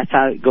out. That's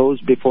how it goes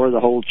before the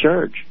whole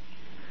church.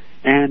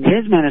 And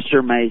his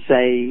minister may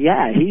say,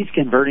 yeah, he's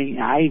converting,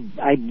 I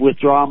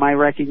withdraw my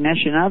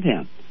recognition of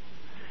him.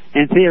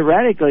 And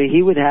theoretically,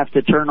 he would have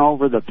to turn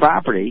over the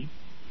property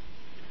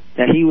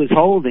that he was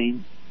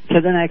holding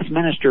to the next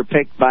minister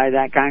picked by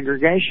that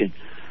congregation.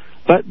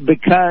 But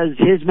because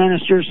his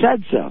minister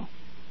said so.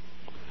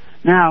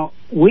 Now,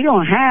 we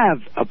don't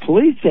have a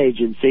police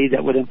agency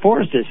that would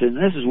enforce this, and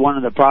this is one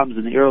of the problems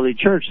in the early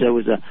church. There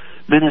was a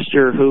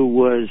minister who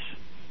was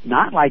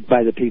not liked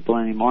by the people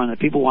anymore, and the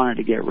people wanted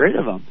to get rid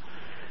of him.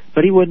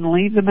 But he wouldn't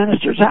leave the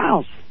minister's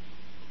house.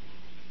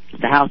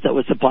 The house that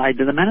was supplied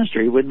to the minister,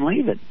 he wouldn't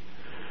leave it.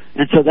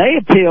 And so they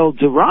appealed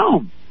to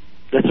Rome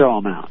to throw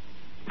him out.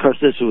 Of course,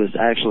 this was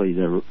actually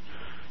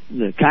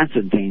the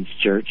Constantine's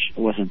church. It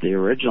wasn't the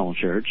original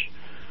church.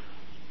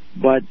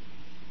 But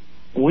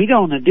we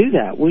don't do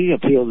that. We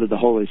appeal to the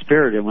Holy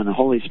Spirit, and when the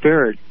Holy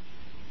Spirit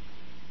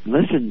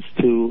listens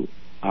to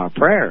our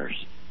prayers,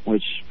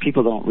 which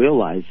people don't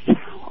realize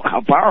how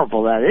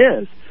powerful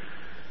that is,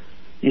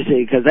 you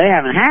see, because they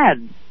haven't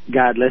had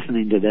God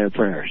listening to their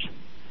prayers.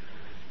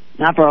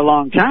 Not for a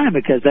long time,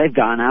 because they've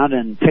gone out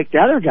and picked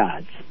other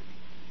gods.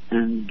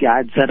 And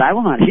God said, I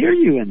will not hear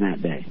you in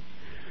that day.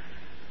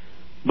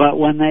 But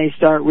when they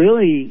start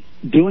really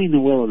doing the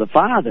will of the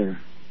Father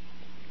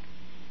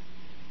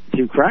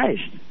through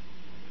Christ,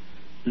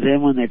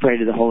 then when they pray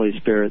to the Holy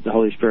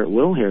Spirit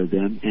will hear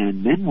them,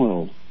 and men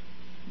will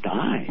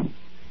die,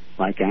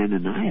 like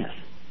Ananias.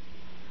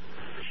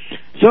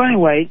 So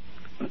anyway,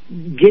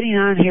 getting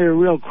on here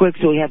real quick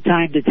so we have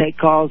time to take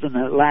calls in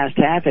the last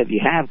half if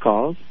you have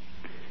calls.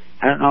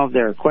 I don't know if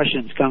there are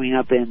questions coming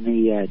up in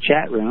the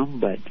chat room,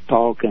 but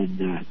Paul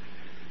can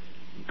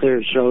clear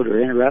his throat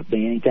or interrupt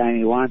me anytime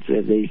he wants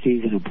if he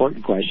sees an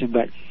important question.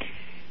 But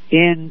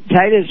in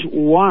Titus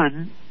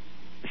 1,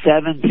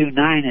 7 through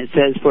 9, it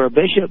says, "For a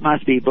bishop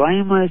must be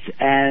blameless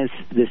as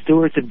the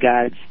stewards of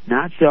God,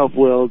 not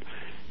self-willed,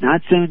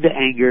 not soon to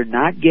anger,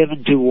 not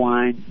given to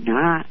wine,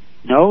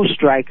 no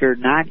striker,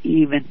 not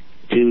given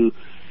to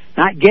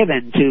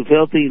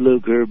filthy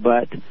lucre,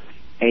 but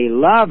a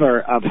lover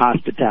of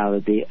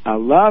hospitality, a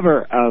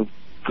lover of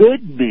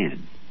good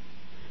men,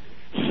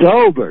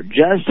 sober,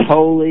 just,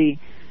 holy,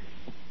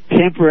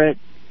 temperate,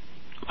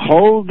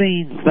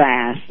 holding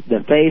fast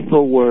the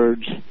faithful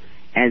words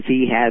as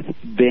he hath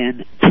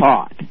been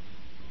taught,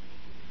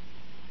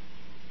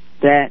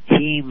 that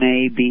he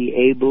may be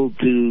able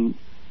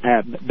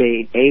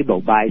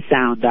by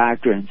sound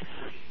doctrines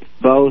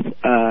both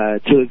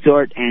to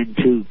exhort and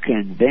to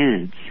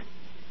convince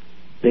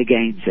the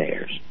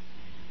gainsayers."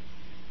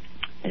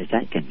 Is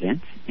that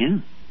convince? Yeah.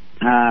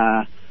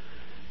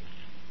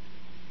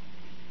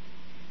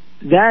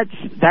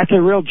 That's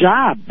a real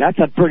job. That's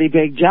a pretty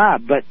big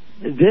job. But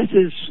this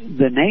is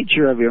the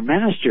nature of your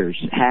ministers,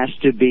 has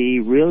to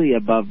be really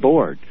above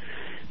board,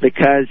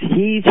 because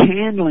he's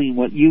handling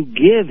what you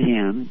give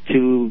him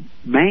to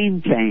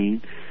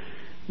maintain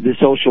the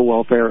social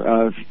welfare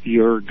of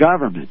your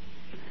government.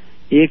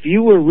 If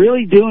you were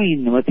really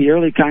doing what the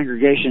early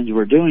congregations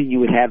were doing,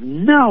 you would have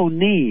no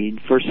need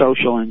for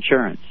social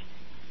insurance,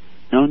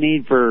 no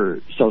need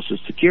for Social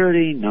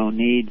Security, no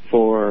need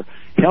for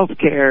health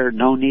care,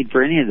 no need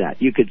for any of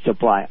that. You could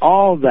supply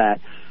all of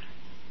that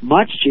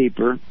much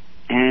cheaper,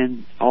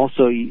 and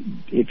also,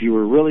 if you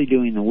were really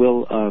doing the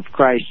will of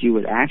Christ, you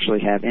would actually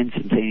have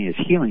instantaneous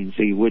healing,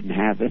 so you wouldn't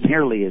have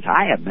nearly as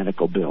high of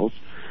medical bills,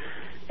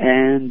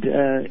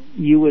 and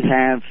you would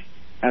have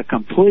a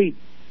complete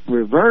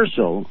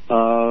reversal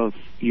of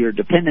your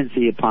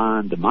dependency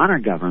upon the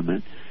modern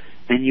government,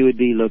 and you would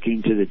be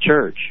looking to the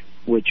church,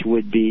 which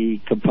would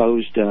be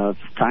composed of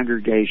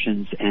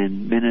congregations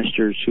and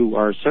ministers who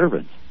are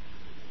servants,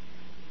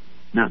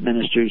 not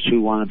ministers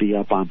who want to be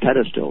up on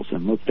pedestals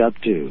and looked up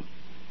to,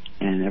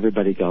 and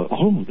everybody go,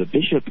 "Oh, the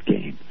bishop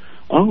came.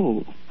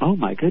 Oh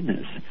my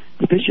goodness,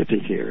 the bishop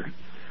is here."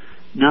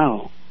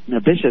 No, the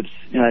bishop's,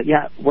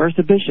 where's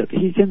the bishop?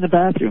 He's in the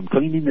bathroom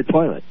cleaning the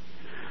toilet,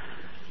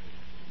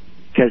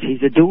 because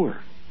he's a doer.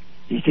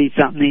 He sees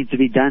something needs to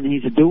be done,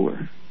 he's a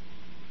doer,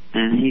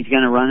 and he's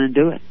going to run and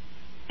do it.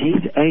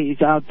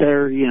 He's out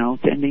there,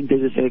 tending to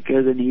the sick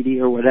or the needy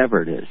or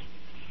whatever it is.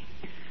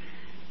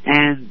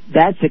 And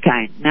that's the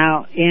kind.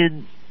 Now,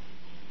 in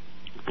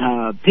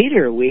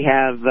Peter, we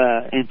have,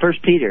 in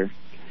 1 Peter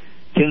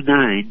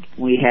 2:9,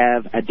 we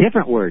have a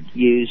different word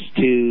used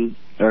to,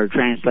 or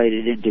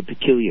translated into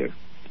peculiar.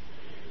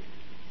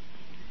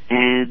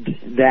 And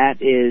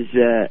that is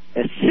a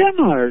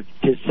similar,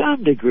 to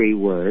some degree,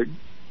 word.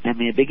 I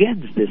mean, it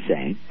begins the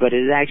same, but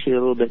it is actually a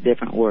little bit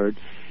different word.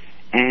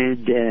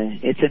 And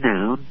it's a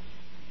noun,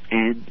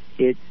 and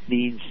it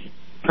means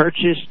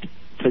purchased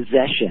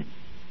possession.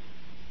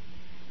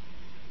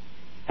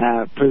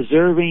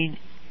 Preserving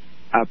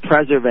a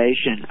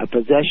preservation, a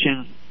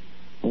possession,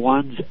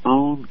 one's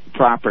own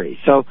property.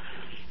 So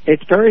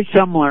it's very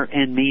similar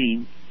in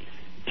meaning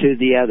to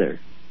the other,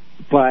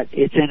 but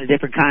it's in a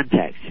different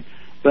context.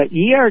 But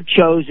ye are a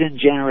chosen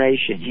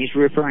generation. He's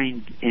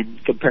referring in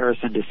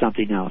comparison to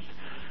something else.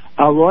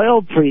 A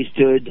royal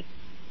priesthood,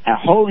 a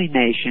holy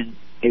nation,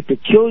 a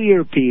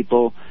peculiar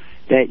people,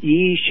 that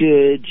ye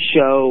should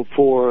show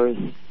forth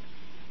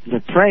the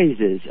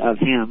praises of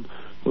him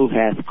who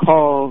hath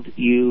called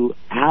you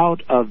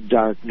out of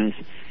darkness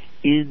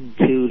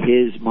into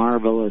his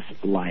marvelous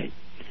light.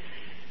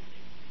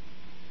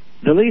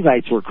 The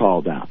Levites were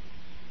called out.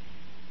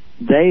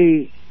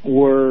 They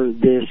were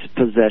this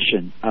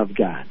possession of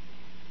God.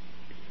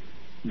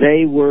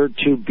 They were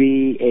to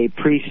be a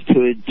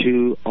priesthood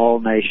to all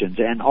nations,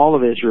 and all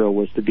of Israel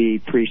was to be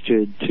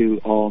priesthood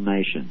to all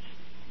nations.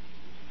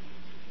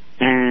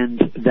 And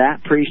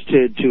that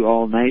priesthood to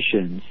all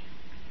nations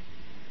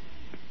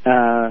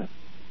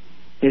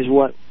is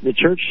what the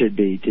church should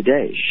be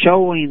today,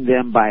 showing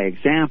them by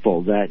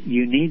example that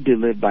you need to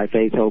live by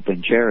faith, hope,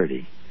 and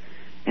charity,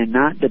 and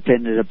not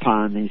dependent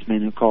upon these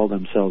men who call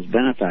themselves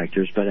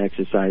benefactors, but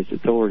exercise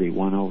authority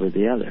one over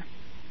the other.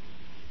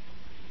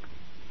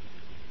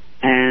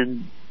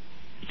 And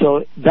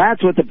so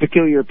that's what the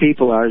peculiar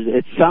people are.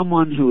 It's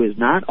someone who is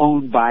not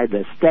owned by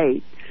the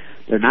state.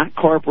 They're not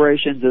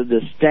corporations of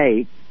the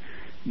state.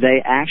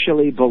 They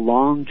actually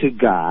belong to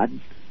God.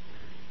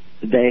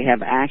 They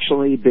have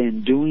actually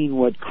been doing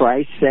what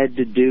Christ said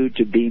to do,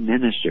 to be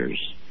ministers.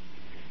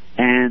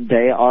 And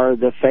they are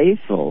the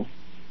faithful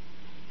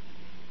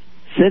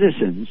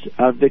citizens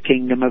of the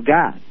kingdom of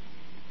God.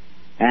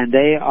 And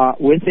they are,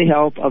 with the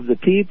help of the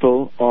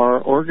people, are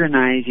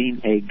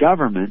organizing a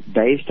government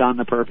based on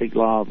the perfect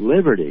law of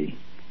liberty,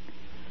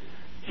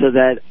 so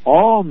that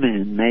all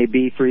men may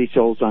be free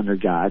souls under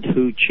God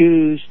who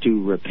choose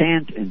to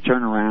repent and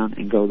turn around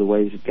and go the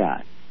ways of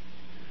God.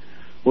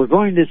 We're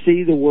going to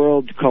see the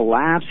world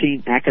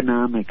collapsing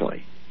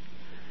economically.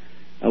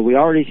 We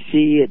already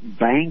see it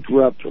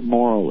bankrupt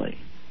morally.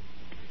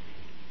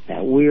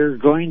 We we're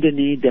going to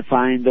need to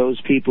find those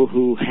people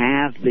who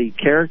have the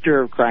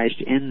character of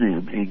Christ in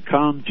them and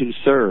come to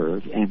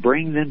serve and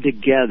bring them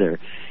together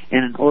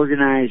in an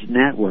organized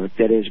network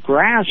that is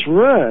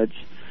grassroots,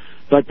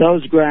 but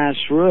those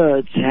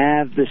grassroots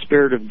have the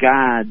Spirit of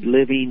God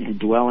living and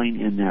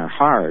dwelling in their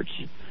hearts.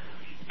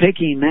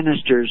 Picking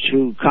ministers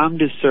who come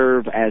to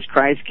serve as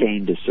Christ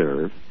came to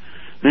serve,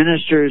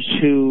 ministers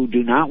who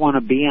do not want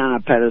to be on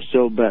a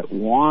pedestal but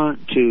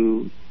want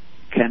to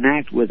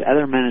connect with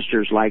other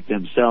ministers like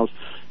themselves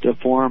to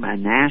form a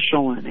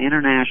national and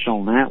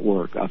international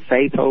network of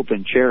faith, hope,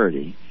 and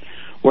charity,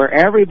 where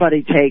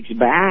everybody takes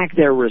back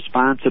their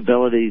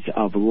responsibilities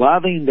of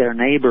loving their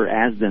neighbor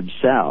as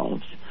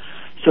themselves,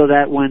 so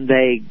that when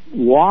they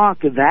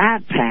walk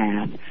that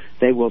path,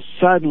 they will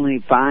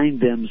suddenly find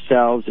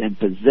themselves in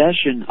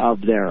possession of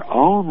their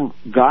own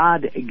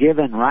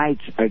God-given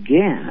rights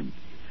again,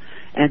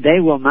 and they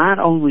will not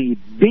only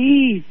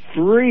be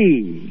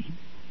free,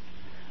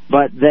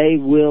 but they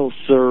will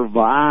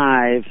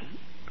survive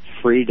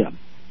freedom.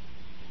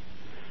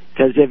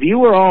 Because if you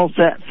were all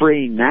set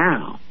free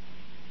now,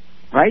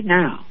 right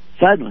now,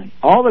 suddenly,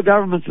 all the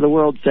governments of the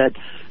world said,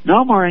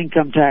 no more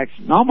income tax,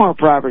 no more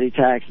property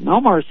tax, no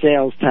more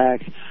sales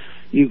tax,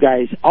 you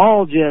guys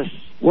all just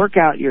work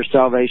out your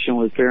salvation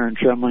with fear and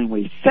trembling.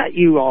 We set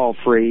you all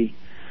free.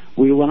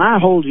 We will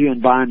not hold you in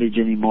bondage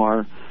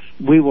anymore.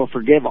 We will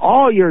forgive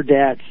all your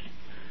debts.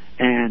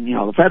 And,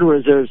 the Federal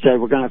Reserve said,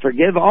 we're going to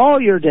forgive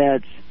all your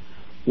debts.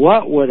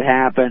 What would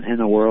happen in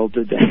the world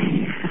today?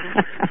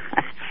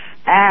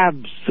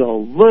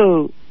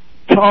 Absolute,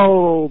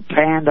 total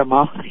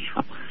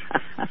pandemonium.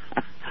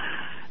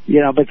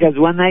 Because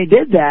when they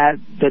did that,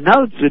 the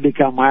notes would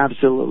become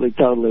absolutely,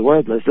 totally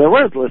worthless. They're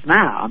worthless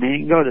now. You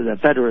can go to the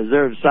Federal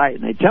Reserve site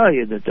and they tell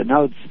you that the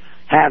notes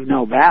have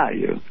no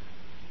value.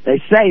 They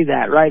say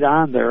that right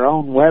on their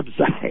own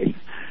website.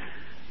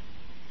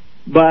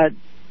 But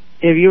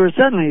if you were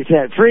suddenly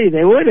set free,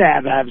 they would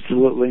have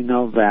absolutely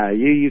no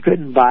value. You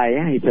couldn't buy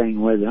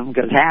anything with them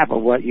because half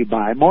of what you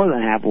buy, more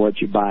than half of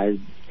what you buy,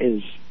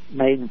 is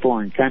made in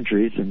foreign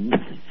countries, and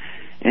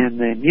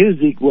the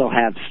music will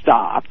have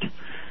stopped,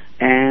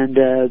 and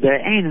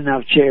there ain't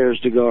enough chairs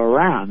to go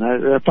around.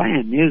 They're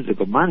paying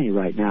musical money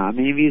right now. If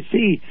you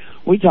see,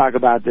 we talk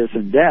about this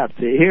in depth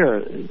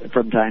here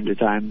from time to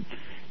time.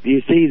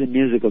 You see the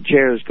musical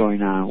chairs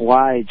going on.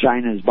 Why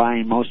China is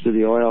buying most of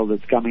the oil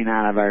that's coming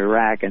out of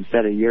Iraq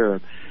instead of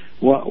Europe.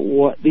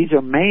 What these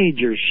are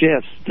major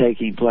shifts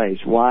taking place.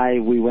 Why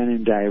we went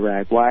into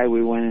Iraq, why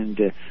we went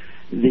into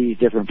these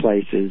different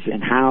places,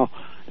 and how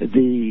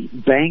the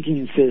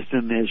banking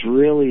system is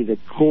really the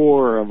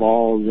core of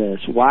all this.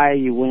 Why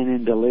you went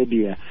into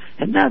Libya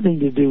had nothing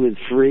to do with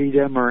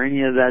freedom or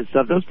any of that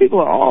stuff. Those people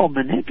are all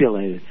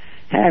manipulated.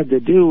 Had to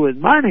do with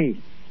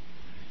money.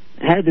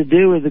 Had to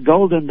do with the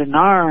golden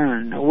dinar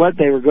and what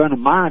they were going to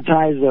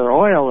monetize their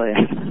oil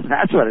in.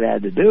 That's what it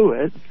had to do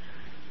with.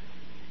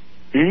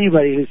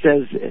 Anybody who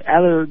says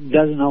other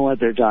doesn't know what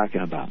they're talking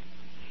about.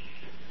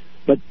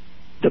 But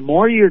the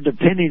more you're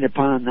depending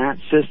upon that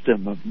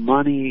system of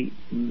money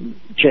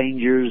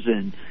changers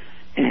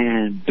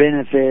and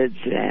benefits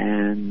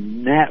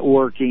and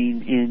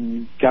networking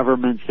in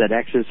governments that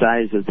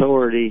exercise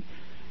authority,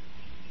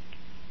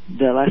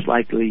 the less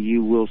likely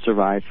you will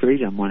survive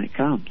freedom when it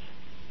comes.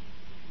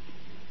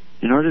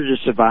 In order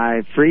to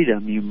survive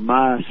freedom, you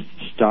must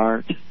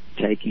start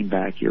taking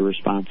back your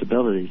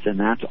responsibilities. And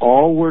that's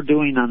all we're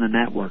doing on the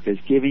network, is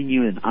giving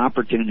you an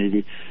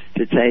opportunity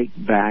to take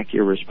back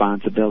your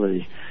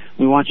responsibilities.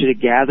 We want you to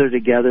gather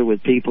together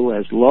with people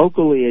as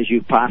locally as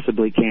you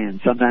possibly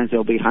can. Sometimes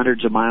they'll be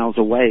hundreds of miles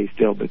away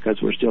still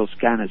because we're still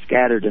kind of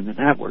scattered in the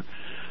network.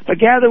 But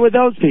gather with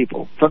those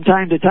people from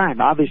time to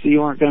time. Obviously,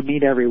 you aren't going to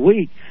meet every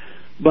week,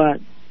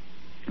 but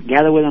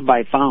gather with them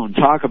by phone.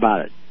 Talk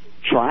about it.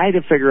 Try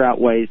to figure out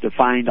ways to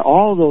find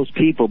all those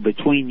people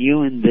between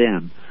you and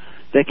them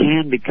that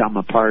can become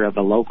a part of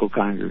a local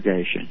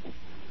congregation.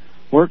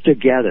 Work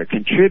together.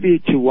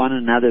 Contribute to one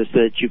another so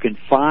that you can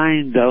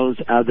find those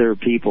other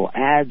people.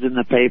 Ads in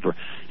the paper.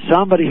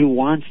 Somebody who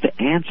wants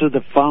to answer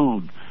the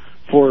phone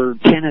for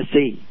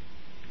Tennessee.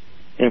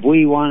 If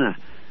we want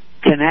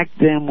to connect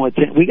them with...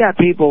 We got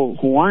people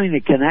who wanting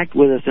to connect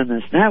with us in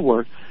this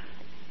network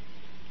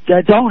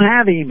that don't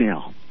have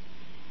email.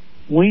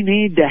 We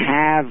need to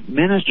have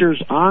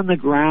ministers on the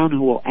ground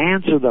who will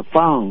answer the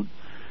phone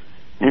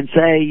and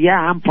say, yeah,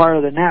 I'm part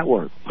of the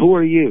network. Who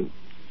are you?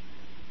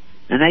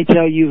 And they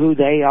tell you who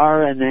they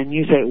are, and then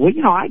you say,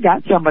 well, I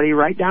got somebody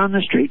right down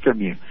the street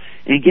from you.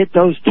 And get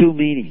those two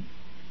meeting.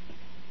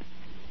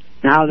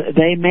 Now,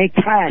 they may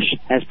clash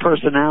as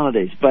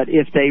personalities, but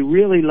if they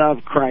really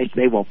love Christ,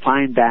 they will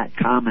find that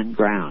common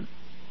ground.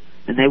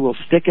 And they will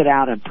stick it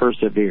out and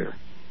persevere.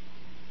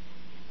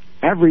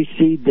 Every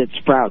seed that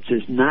sprouts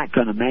is not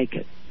going to make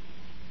it.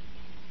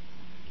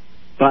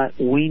 But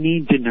we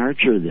need to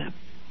nurture them.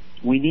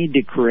 We need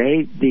to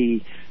create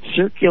the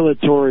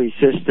circulatory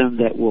system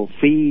that will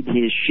feed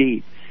His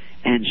sheep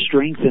and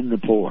strengthen the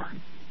poor.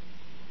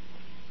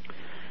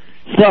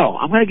 So,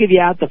 I'm going to give you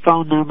out the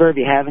phone number if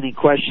you have any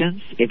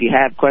questions. If you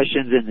have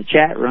questions in the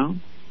chat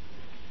room,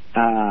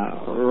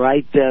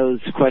 write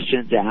those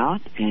questions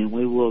out, and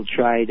we will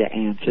try to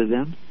answer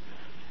them.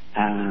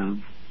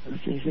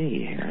 Let's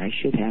see here. I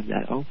should have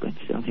that open.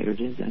 So here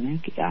it is, I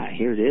think.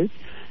 Here it is.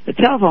 The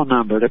telephone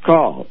number to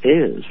call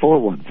is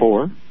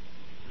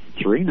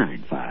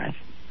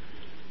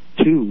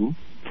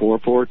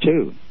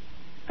 414-395-2442.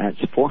 That's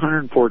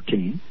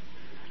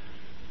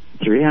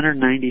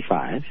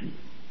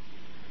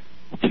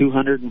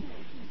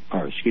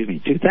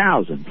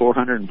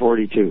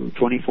 2,442,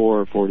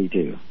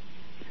 2442.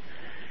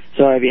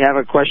 So if you have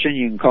a question,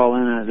 you can call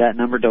in at that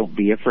number. Don't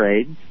be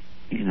afraid.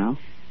 You know,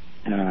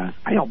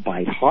 I don't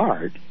bite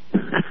hard.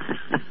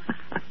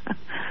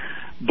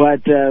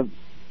 But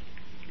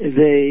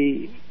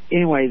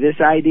anyway, this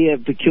idea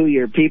of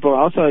peculiar people.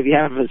 Also, if you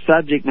have a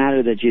subject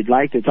matter that you'd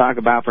like to talk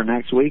about for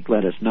next week,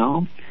 let us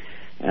know.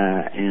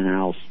 And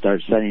I'll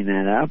start setting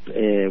that up.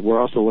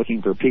 We're also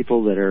looking for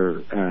people that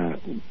are,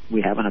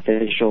 we have an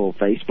official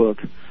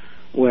Facebook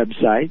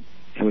website,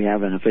 and we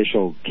have an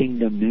official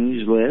Kingdom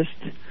News list,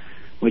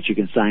 which you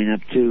can sign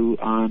up to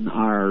on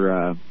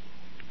our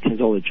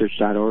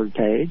HisHolyChurch.org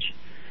page.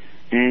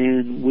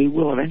 And we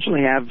will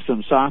eventually have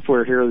some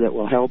software here that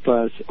will help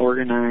us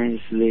organize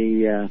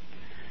the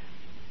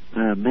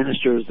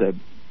ministers, the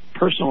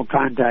personal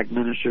contact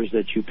ministers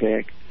that you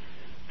pick,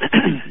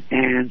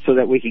 and so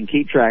that we can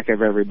keep track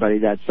of everybody.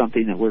 That's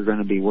something that we're going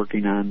to be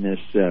working on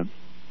this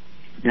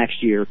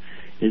next year,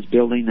 is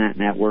building that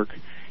network.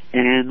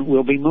 And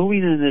we'll be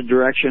moving in the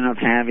direction of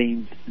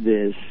having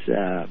this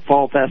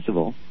fall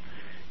festival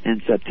in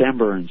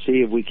September, and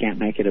see if we can't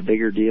make it a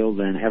bigger deal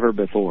than ever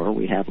before.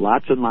 We have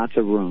lots and lots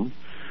of room,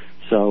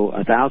 so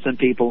 1,000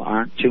 people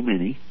aren't too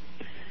many.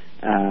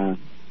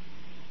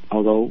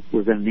 Although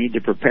we're going to need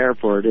to prepare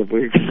for it if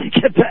we're going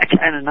to get that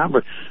kind of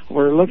number.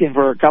 We're looking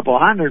for a couple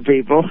hundred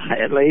people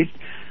at least,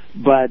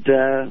 but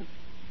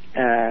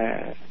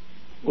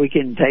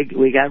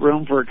we got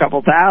room for a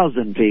couple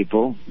thousand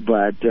people,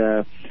 but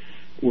we're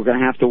going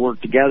to have to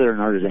work together in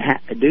order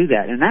to do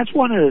that. And that's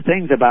one of the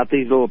things about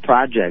these little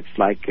projects,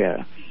 like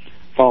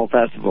Fall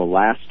Festival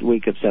last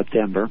week of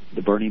September,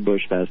 the Burning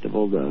Bush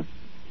Festival, the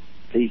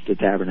Feast of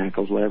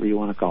Tabernacles, whatever you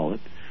want to call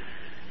it,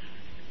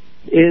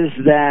 is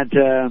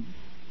that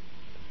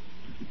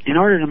in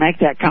order to make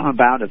that come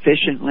about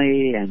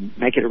efficiently and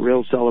make it a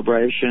real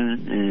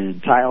celebration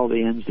and tie all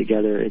the ends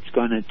together, it's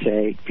going to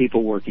take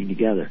people working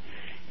together.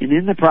 And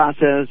in the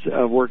process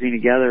of working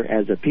together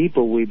as a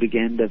people, we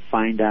begin to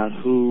find out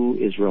who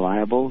is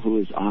reliable, who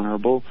is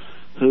honorable,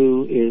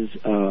 who is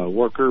a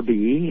worker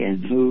bee,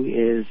 and who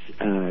is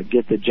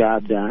get the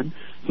job done,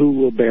 who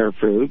will bear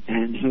fruit,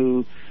 and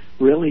who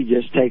really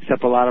just takes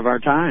up a lot of our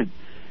time.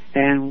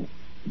 And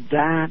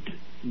that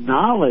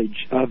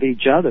knowledge of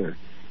each other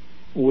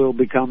will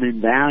become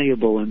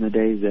invaluable in the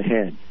days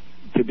ahead.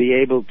 To be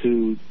able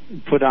to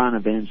put on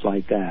events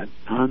like that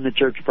on the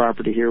church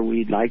property here,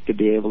 we'd like to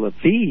be able to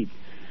feed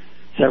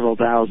several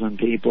thousand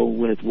people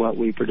with what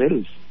we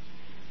produce.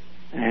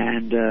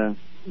 And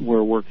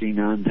we're working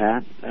on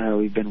that.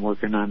 We've been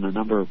working on a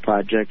number of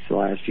projects the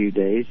last few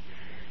days.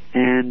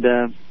 And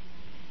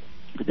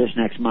this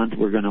next month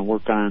we're going to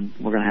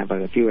have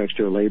a few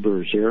extra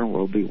laborers here, and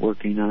we'll be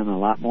working on a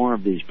lot more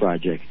of these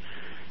projects.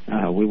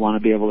 We want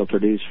to be able to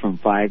produce from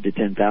 5,000 to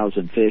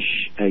 10,000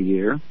 fish a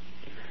year.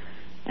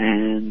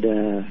 And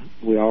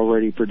we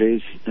already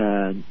produce,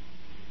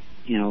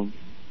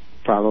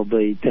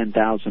 probably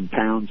 10,000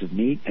 pounds of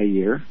meat a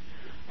year,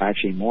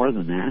 actually more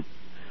than that.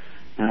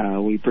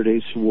 We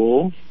produce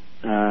wool.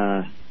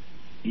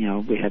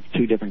 We have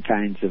 2 different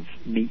kinds of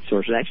meat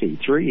sources, actually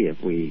 3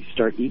 if we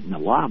start eating the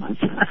llamas.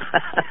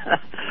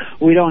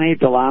 We don't eat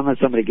the llamas.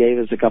 Somebody gave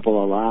us a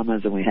couple of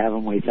llamas, and we have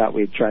them. We thought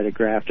we'd try to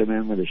graft them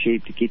in with the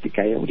sheep to keep the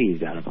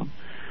coyotes out of them.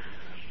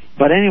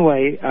 But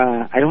anyway,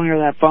 I don't hear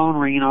that phone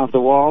ringing off the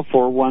wall,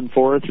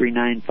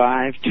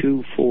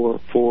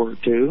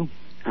 414-395-2442.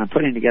 I'm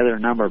putting together a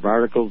number of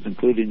articles,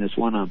 including this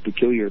one on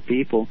peculiar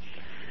people,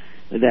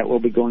 that will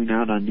be going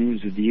out on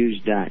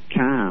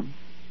newswithviews.com.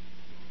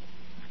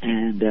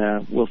 And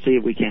we'll see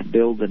if we can't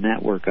build the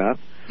network up.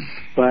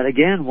 But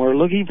again, we're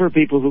looking for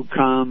people who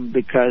come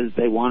because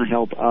they want to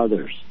help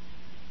others.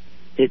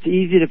 It's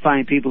easy to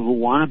find people who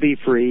want to be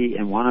free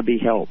and want to be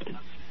helped.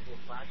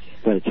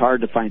 But it's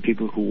hard to find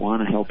people who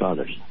want to help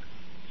others.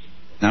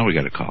 Now we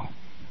got a call.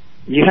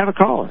 You have a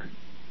caller.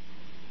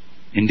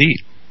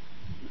 Indeed.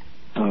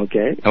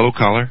 Okay. Hello,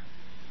 caller.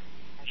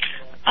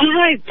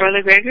 Hi,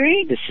 Brother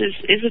Gregory. This is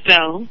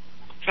Isabel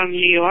from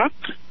New York.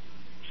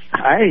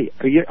 Hi.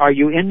 Are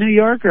you in New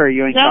York or are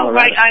you in Colorado? No,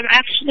 right.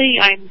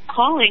 I'm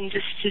calling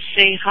just to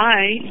say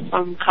hi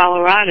from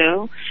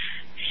Colorado,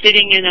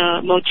 sitting in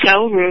a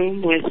motel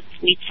room with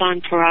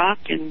Nitzan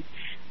Parak and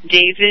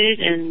David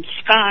and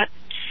Scott,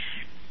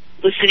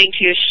 listening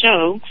to your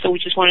show. So we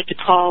just wanted to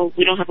call.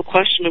 We don't have a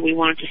question, but we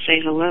wanted to say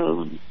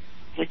hello and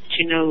let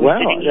you know.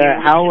 Well,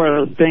 how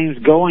are things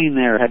going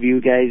there? Have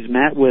you guys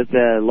met with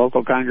the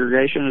local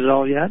congregation at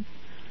all yet?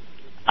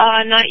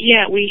 Not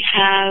yet. We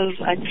have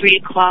at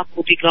 3:00.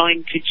 We'll be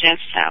going to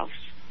Jeff's house.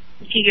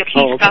 He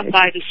stopped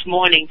by this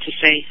morning to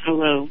say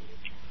hello.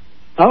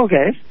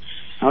 Okay.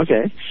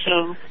 Okay.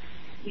 So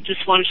we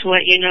just wanted to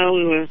let you know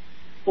we were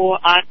 4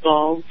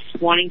 oddballs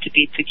wanting to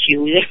be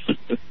peculiar.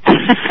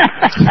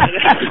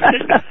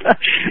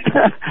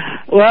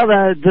 Well,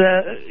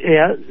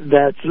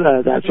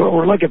 that's what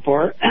we're looking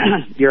for.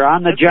 You're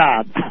on the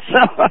job.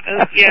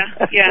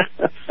 Yeah.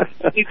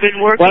 We've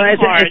been working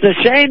hard. It's a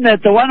shame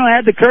that the one who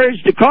had the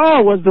courage to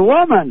call was the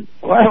woman.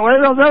 What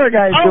are those other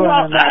guys doing?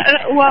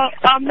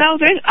 No,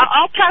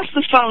 I'll pass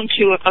the phone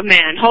to a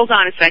man. Hold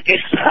on a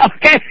second.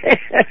 Okay.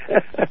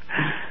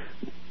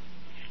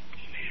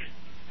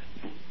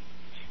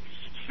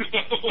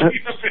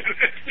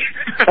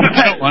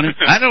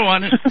 I don't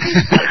want it.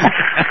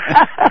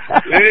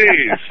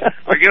 Jeez,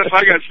 I guess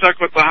I got stuck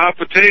with the hot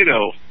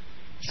potato.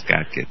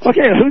 Scott gets.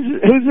 Okay,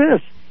 who's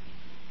this?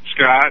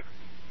 Scott.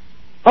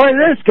 Oh, it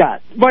is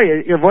Scott.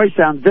 Boy, your voice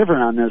sounds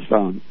different on this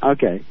phone.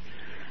 Okay,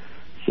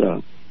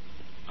 so,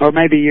 or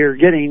maybe you're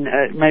getting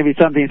maybe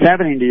something's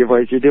happening to your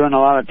voice. You're doing a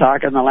lot of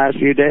talking the last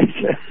few days.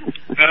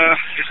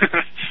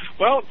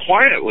 Well,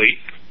 quietly.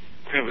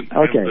 Haven't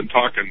been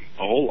talking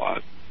a whole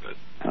lot.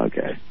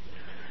 Okay.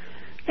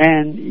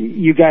 And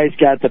you guys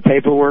got the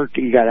paperwork?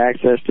 You got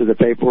access to the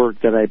paperwork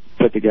that I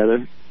put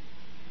together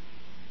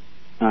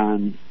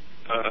on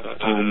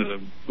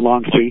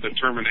Long Street? The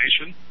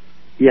termination?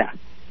 Yeah.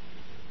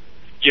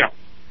 Yeah.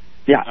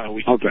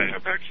 We okay.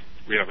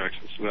 We have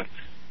access to that.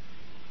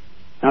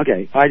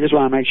 Okay. I just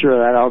want to make sure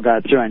that all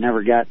got through. I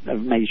never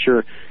made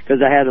sure,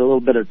 because I had a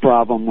little bit of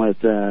problem with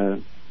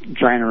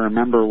trying to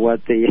remember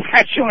what the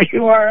actual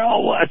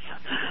URL was.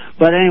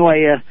 But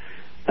anyway,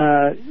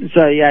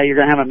 so you're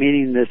going to have a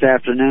meeting this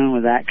afternoon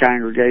with that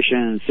congregation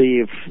and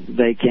see if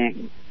they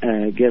can't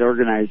get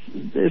organized.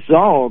 It's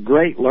all a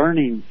great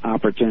learning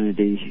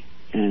opportunity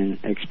and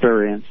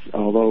experience,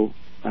 although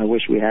I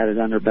wish we had it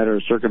under better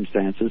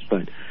circumstances,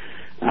 but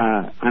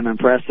I'm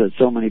impressed that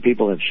so many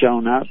people have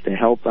shown up to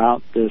help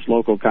out this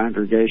local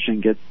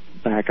congregation get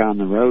back on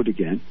the road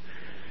again.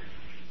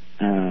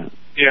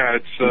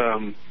 It's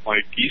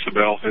like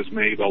Isabel has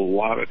made a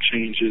lot of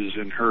changes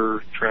in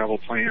her travel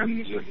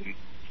plans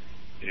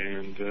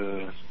and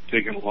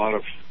taken a lot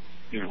of,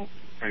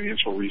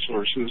 financial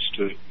resources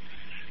to,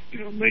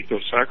 make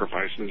those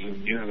sacrifices.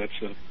 And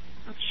that's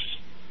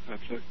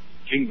a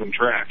kingdom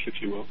track,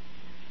 if you will.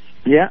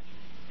 Yeah.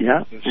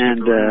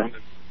 And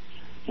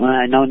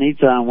I know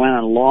Nissan went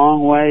a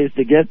long ways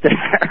to get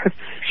there,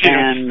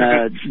 and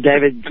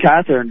David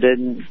Cawthorn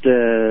didn't.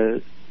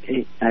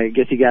 I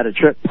guess he got a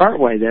trip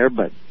partway there,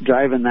 but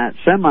driving that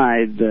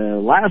semi the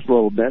last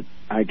little bit,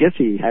 I guess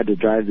he had to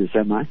drive the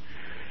semi.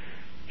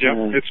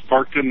 Yeah, it's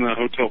parked in the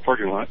hotel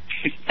parking lot.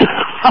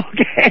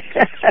 Okay.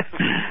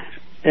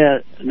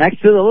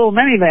 Next to the little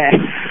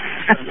minivan.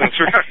 That's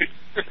right.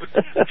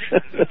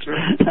 That's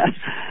right.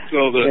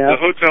 So the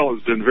hotel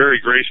has been very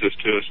gracious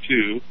to us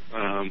too.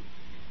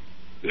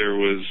 There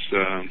was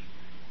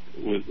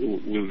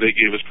they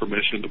gave us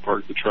permission to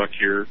park the truck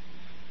here.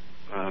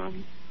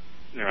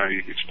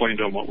 I explained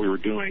to them what we were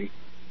doing,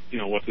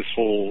 what this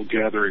whole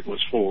gathering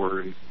was for,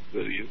 and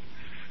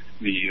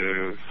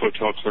the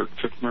hotel clerk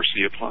took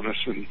mercy upon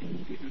us and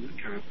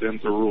kind of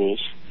bent the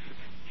rules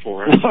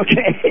for us.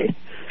 Okay.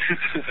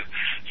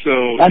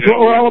 So that's what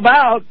we're all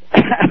about: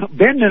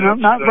 bending them,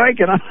 not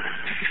breaking them.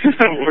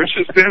 We're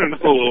just bending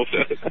them a little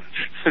bit.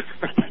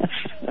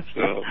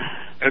 So,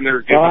 and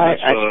they're giving us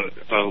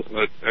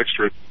an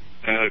extra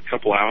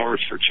couple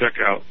hours for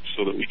checkout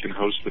so that we can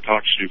host the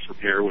talk show from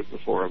here with the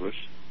 4 of us.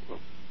 So.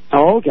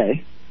 Oh,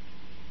 okay.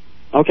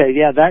 Okay,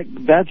 yeah,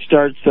 that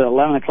starts at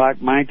 11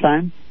 o'clock my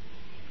time.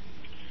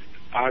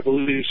 I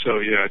believe so,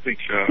 yeah. I think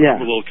I'm a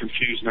little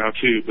confused now,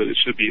 too, but it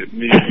should be at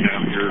noon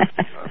now here,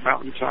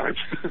 Mountain Time.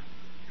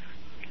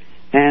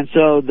 And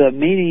so the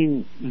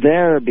meeting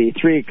there would be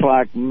 3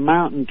 o'clock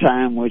Mountain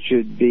Time, which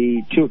would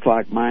be 2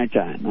 o'clock my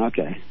time.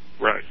 Okay.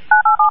 Right.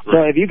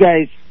 So if you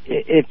guys,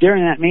 if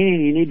during that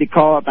meeting you need to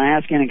call up and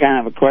ask any kind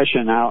of a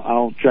question,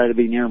 I'll try to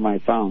be near my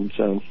phone.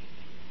 So.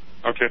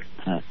 Okay.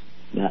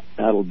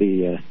 That'll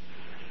be,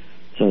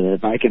 so that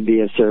if I can be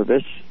of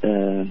service,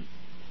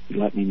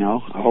 let me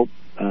know. I hope,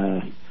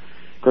 of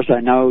course I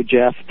know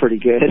Jeff pretty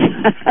good,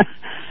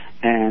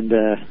 and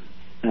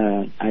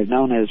I've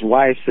known his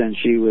wife since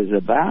she was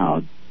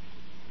about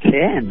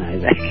 10, I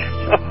think.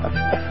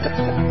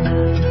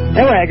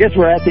 Anyway, I guess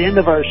we're at the end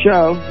of our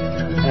show.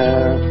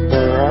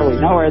 Where are we?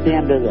 No, we're at the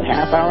end of the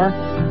half hour.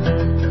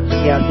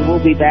 Yeah, so we'll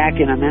be back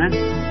in a minute.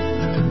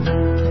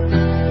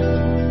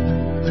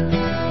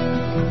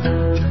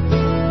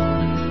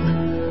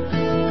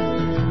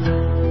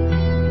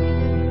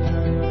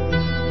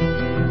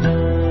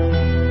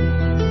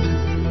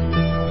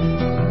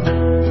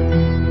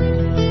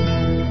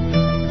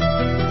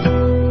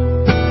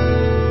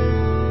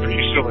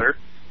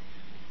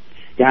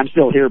 Yeah, I'm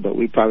still here, but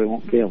we probably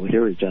won't be able to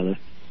hear each other.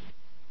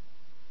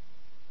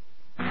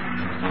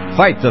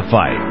 Fight the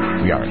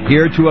fight. We are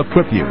here to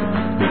equip you.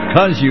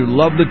 Because you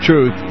love the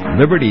truth,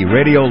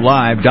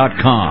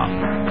 LibertyRadioLive.com.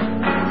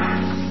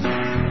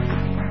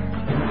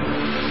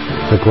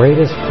 The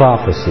Greatest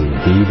Prophecy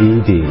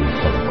DVD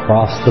from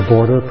Across the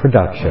Border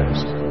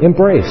Productions.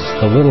 Embrace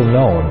the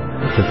little-known,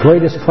 The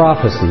Greatest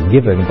Prophecy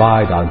given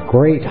by the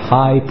great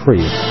high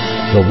priest,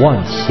 the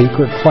once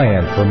secret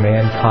plan for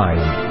mankind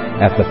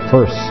at the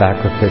first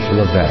sacrificial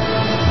event.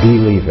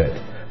 Believe it.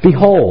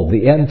 Behold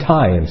the end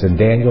times in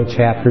Daniel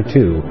chapter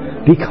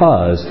 2,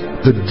 because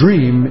the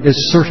dream is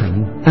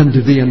certain, and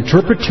the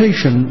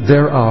interpretation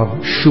thereof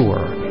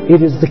sure.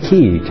 It is the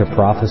key to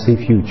prophecy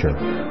future.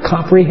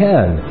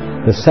 Comprehend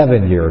the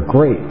 7-year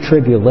Great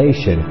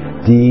Tribulation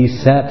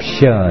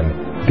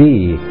deception.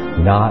 Be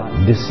not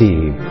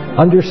deceived.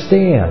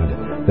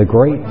 Understand the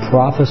Great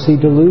Prophecy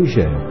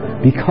delusion,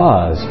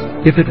 because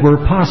if it were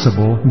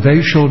possible,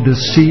 they shall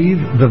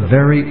deceive the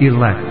very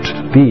elect.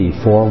 Be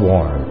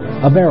forewarned.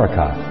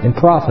 America in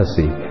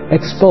prophecy,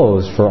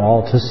 exposed for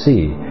all to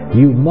see.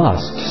 You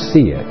must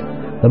see it.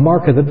 The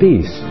mark of the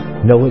beast.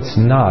 No, it's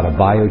not a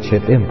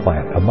biochip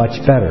implant. A much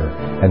better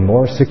and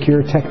more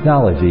secure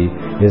technology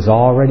is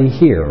already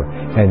here,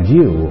 and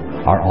you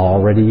are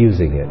already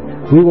using it.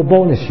 We will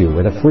bonus you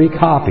with a free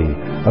copy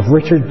of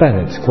Richard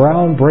Bennett's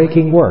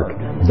groundbreaking work,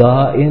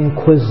 The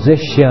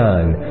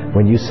Inquisition,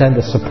 when you send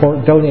a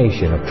support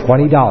donation of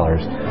 $20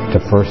 to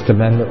First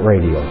Amendment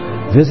Radio.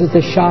 Visit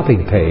the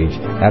shopping page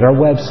at our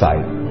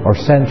website or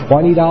send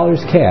 $20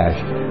 cash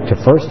to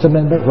First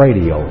Amendment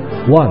Radio,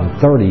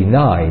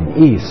 139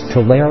 East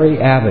Tulare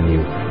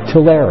Avenue,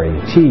 Tulare,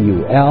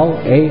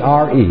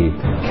 Tulare,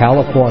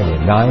 California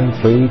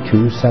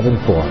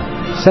 93274.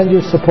 Send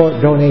your support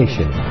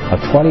donation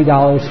of $20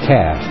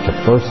 cash to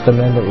First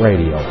Amendment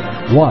Radio,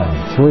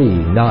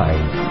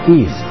 139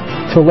 East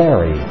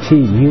Tulare,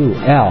 Tulare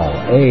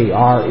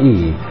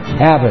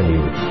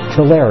Avenue,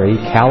 Tulare,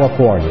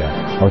 California,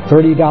 or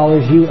 $30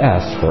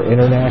 U.S. for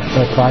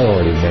international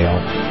priority mail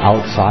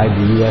outside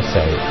the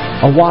USA.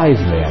 A wise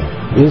man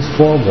is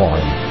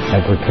forewarned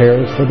and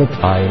prepares for the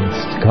times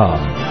to come.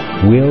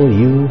 Will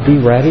you be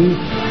ready?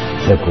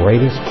 The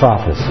Greatest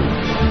Prophecy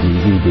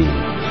DVD.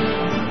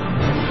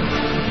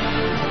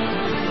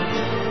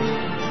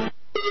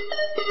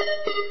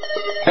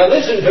 Now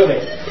listen to me.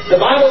 The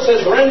Bible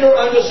says, render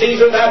unto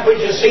Caesar that which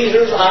is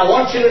Caesar's. I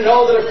want you to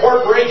know that a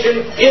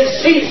corporation is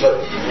Caesar.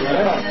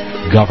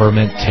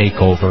 Government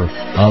takeover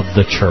of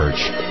the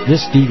church.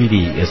 This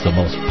DVD is the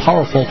most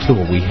powerful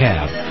tool we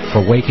have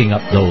for waking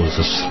up those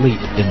asleep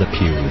in the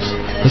pews.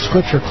 The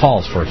Scripture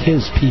calls for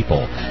His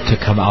people to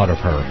come out of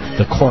her.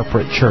 The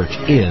corporate church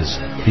is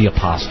the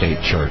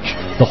apostate church,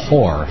 the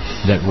whore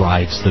that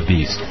rides the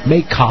beast.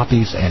 Make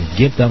copies and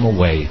give them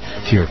away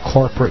to your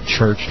corporate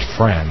church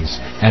friends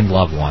and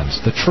loved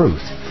ones. The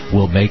truth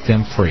will make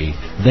them free.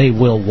 They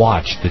will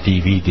watch the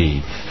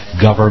DVD,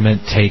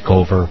 Government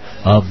Takeover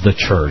of the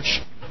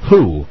Church.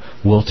 Who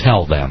will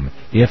tell them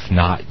if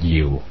not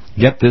you?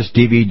 Get this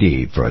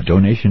DVD for a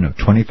donation of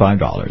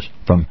 $25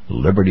 from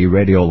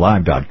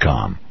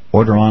LibertyRadioLive.com.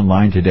 Order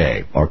online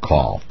today or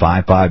call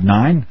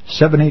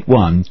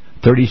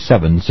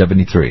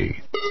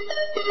 559-781-3773.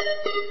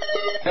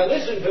 Now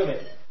listen to me.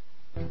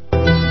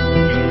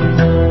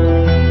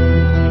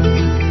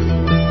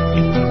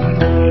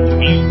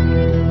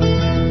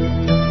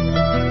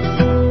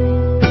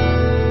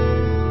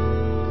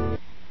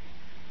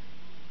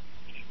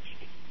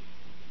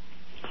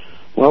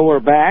 Well, we're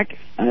back.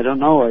 I don't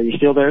know. Are you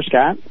still there,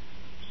 Scott?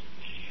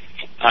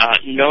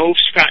 No,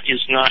 Scott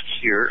is not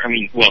here. I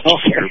mean, well,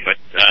 he's here, but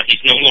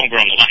he's no longer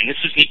on the line.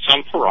 This is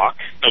Nitzan Parak.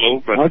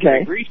 Hello, Brother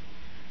Gregory.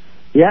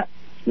 Yeah,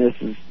 this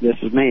is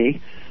me.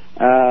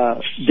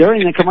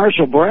 During the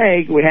commercial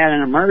break, we had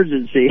an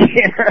emergency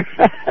here.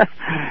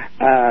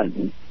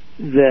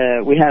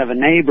 We have a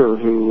neighbor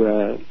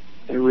who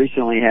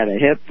recently had a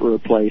hip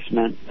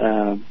replacement,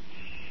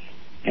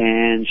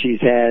 and she's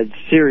had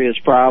serious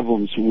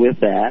problems with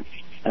that.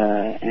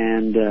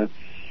 And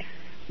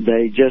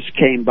they just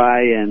came by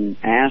and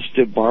asked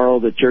to borrow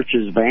the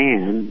church's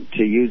van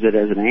to use it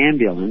as an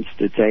ambulance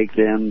to take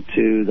them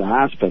to the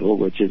hospital,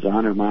 which is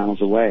 100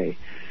 miles away.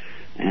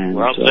 And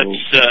well, so, let's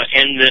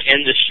end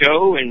the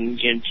show and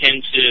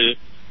tend to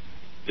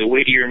the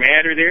weightier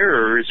matter there,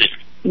 or is it?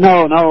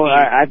 No,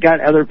 I've got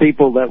other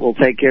people that will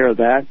take care of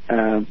that,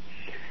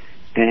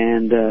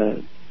 and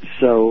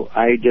so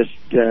I just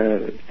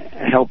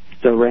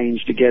helped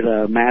arrange to get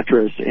a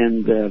mattress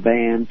in the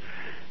van,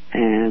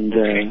 and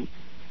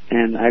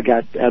and I've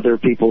got other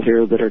people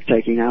here that are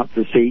taking out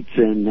the seats,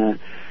 and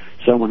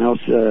someone else.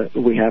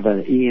 We have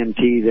an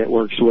EMT that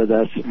works with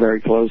us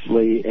very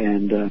closely,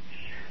 and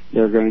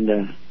they're going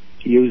to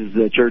use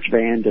the church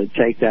van to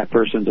take that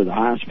person to the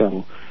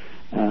hospital.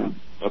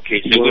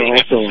 Okay, so we're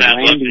also a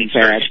landing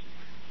pad.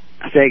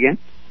 Say again?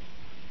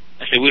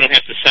 I said we don't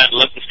have to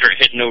saddle up and start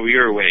heading over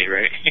your way,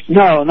 right?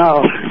 No.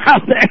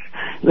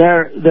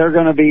 They're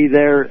going to be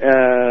there.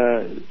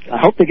 I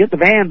hope to get the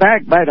van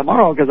back by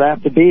tomorrow because I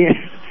have to be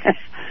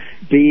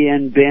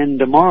in Bend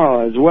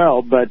tomorrow as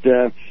well. But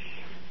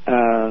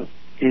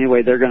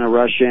anyway, they're going to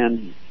rush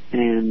in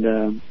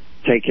and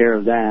take care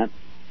of that.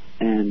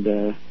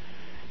 And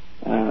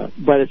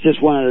But it's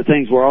just one of the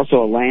things. We're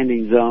also a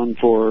landing zone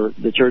for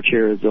the church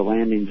here is a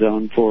landing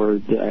zone for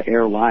the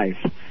Air Life.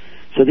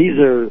 So these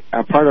are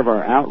a part of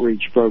our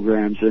outreach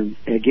programs. And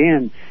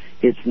again,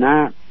 it's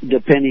not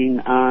depending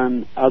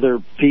on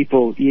other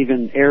people.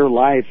 Even Air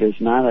Life is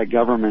not a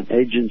government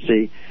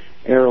agency.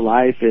 Air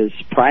Life is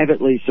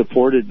privately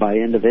supported by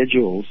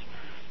individuals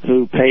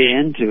who pay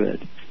into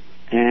it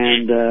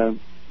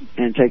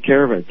and take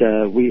care of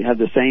it. We had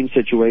the same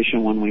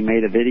situation when we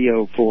made a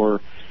video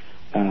for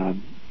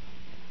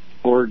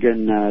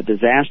Oregon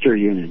Disaster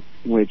Unit,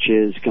 which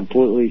is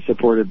completely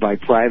supported by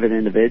private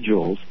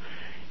individuals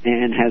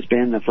and has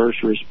been the first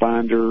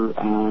responder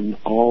on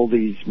all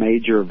these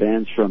major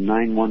events from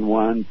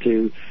 911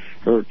 to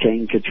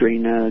Hurricane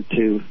Katrina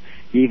to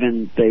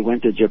even they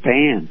went to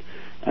Japan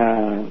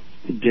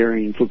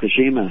during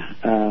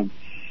Fukushima.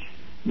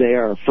 They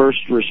are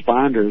first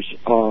responders,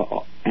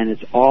 and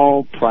it's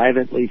all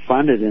privately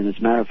funded. And as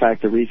a matter of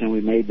fact, the reason we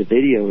made the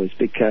video is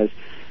because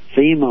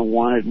FEMA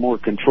wanted more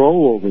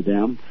control over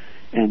them,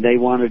 and they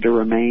wanted to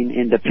remain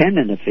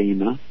independent of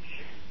FEMA,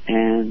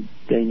 and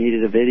they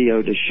needed a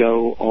video to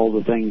show all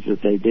the things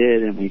that they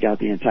did, and we got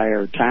the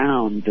entire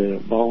town to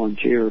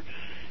volunteer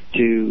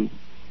to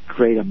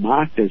create a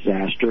mock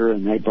disaster,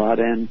 and they brought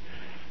in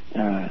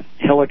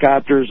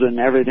helicopters and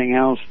everything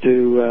else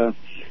to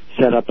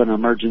set up an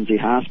emergency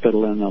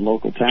hospital in the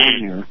local town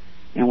here,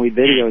 and we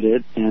videoed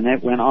it, and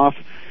it went off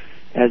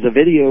as a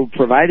video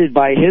provided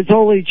by His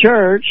Holy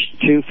Church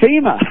to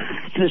FEMA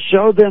to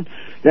show them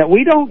that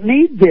we don't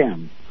need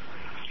them.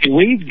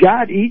 We've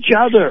got each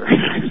other. We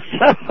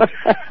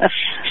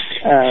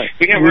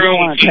have our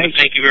own team.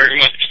 Thank you very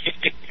much.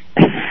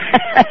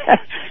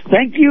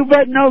 Thank you,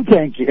 but no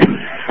thank you.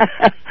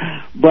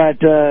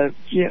 But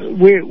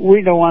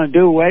we don't want to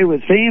do away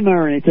with FEMA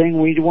or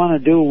anything. We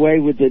want to do away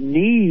with the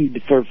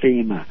need for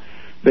FEMA,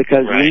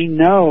 because we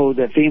know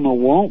that FEMA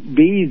won't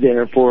be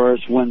there for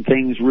us when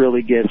things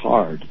really get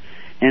hard.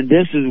 And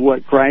this is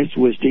what Christ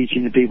was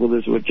teaching the people.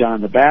 This is what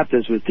John the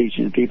Baptist was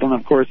teaching the people. And,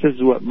 of course, this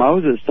is what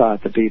Moses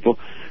taught the people.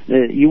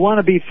 You want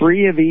to be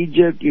free of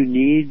Egypt, you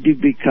need to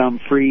become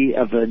free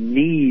of a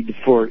need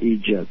for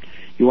Egypt.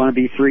 You want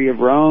to be free of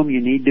Rome, you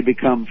need to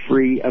become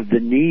free of the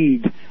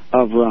need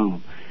of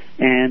Rome.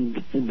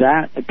 And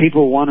that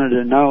people wanted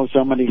to know,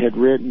 somebody had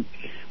written,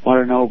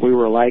 wanted to know if we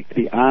were like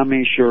the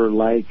Amish or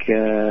like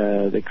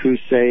the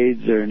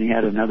Crusades, and he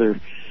had another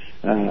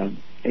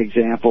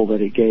example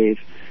that he gave.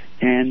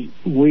 And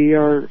we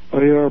are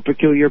a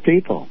peculiar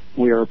people.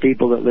 We are a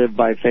people that live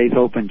by faith,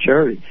 hope, and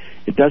charity.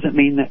 It doesn't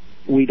mean that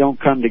we don't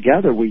come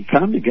together. We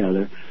come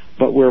together,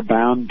 but we're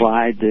bound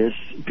by this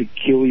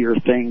peculiar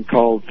thing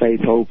called faith,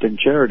 hope, and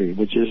charity,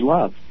 which is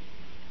love.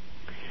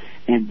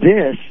 And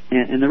this,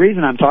 and the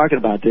reason I'm talking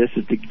about this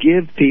is to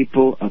give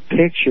people a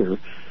picture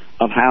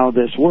of how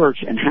this works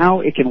and how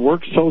it can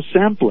work so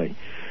simply.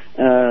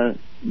 The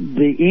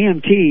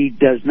EMT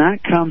does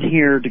not come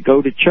here to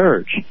go to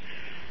church.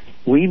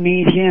 We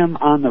meet him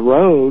on the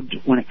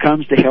road when it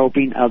comes to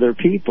helping other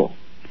people.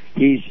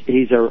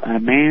 He's a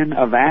man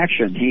of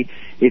action.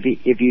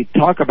 If you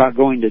talk about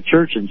going to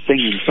church and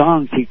singing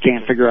songs, he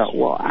can't figure out,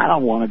 well, I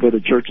don't want to go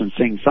to church and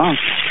sing songs,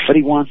 but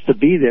he wants to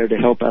be there to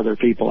help other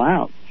people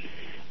out.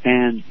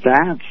 And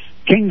that's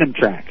Kingdom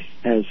Tracks,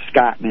 as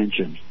Scott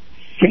mentioned.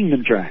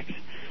 Kingdom Tracks.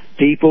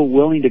 People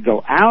willing to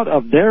go out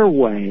of their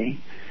way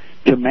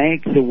to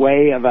make the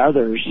way of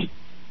others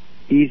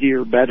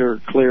easier,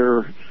 better,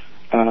 clearer,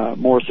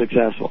 more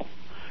successful.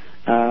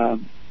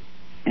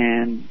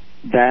 And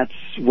that's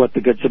what the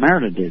Good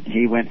Samaritan did.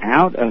 He went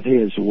out of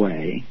his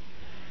way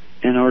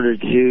in order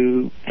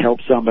to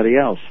help somebody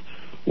else,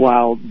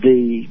 while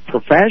the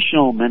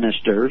professional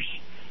ministers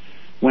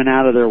went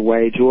out of their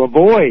way to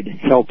avoid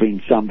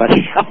helping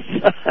somebody else.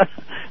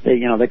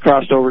 They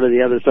crossed over to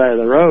the other side of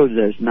the road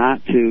as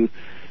not to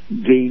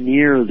be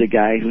near the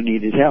guy who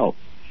needed help.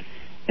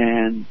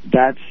 And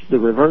that's the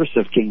reverse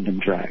of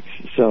Kingdom Tracks.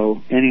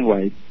 So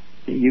anyway,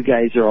 you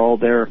guys are all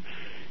there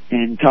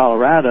in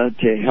Colorado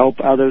to help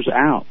others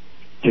out,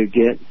 to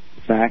get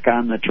back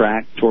on the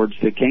track towards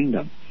the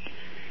kingdom.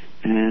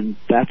 And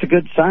that's a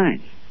good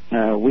sign.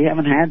 We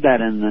haven't had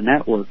that in the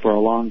network for a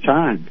long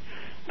time,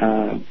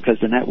 because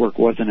the network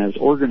wasn't as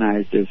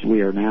organized as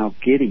we are now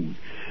getting.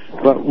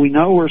 But we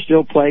know we're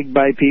still plagued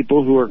by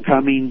people who are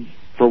coming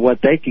for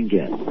what they can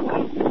get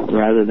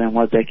rather than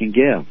what they can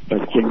give.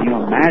 But can you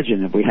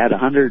imagine if we had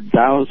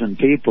 100,000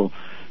 people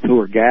who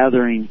were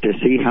gathering to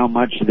see how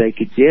much they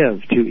could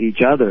give to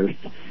each other,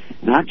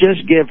 not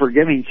just give for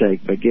giving's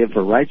sake, but give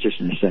for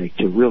righteousness' sake,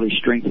 to really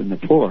strengthen the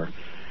poor?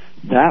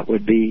 That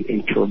would be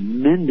a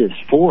tremendous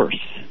force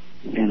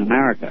in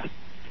America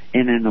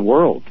and in the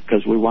world,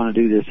 because we want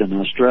to do this in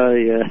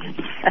Australia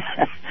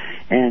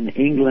and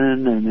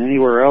England and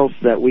anywhere else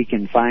that we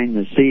can find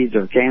the seeds,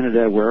 or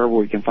Canada, wherever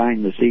we can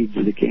find the seeds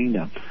of the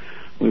kingdom.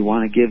 We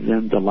want to give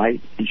them the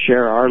light and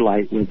share our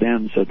light with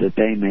them so that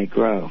they may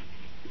grow.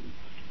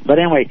 But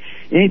anyway,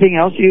 anything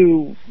else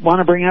you want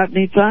to bring up,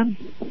 Neat Son?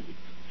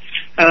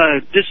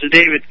 This is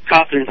David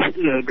Coughlin,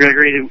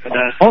 Gregory.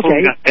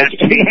 Okay,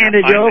 he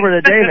handed you over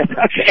to David.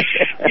 Okay.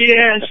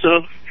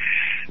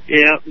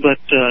 But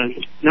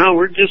no,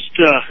 we're just,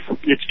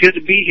 it's good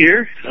to be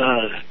here.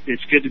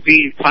 It's good to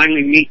be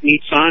finally meet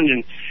Nitsan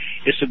and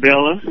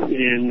Isabella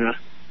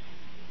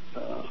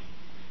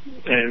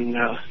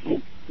and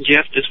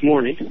Jeff this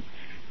morning.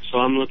 So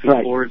I'm looking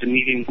forward to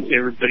meeting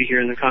everybody here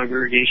in the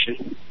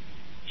congregation.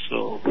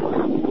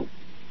 So.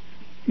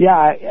 Yeah,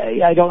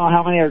 I don't know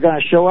how many are going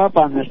to show up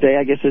on this day.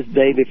 I guess it's the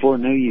day before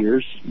New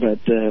Year's, but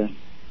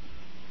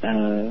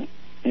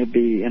it'd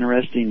be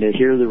interesting to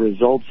hear the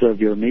results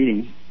of your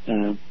meeting.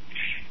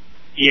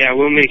 Yeah,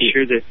 we'll make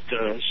sure that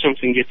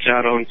something gets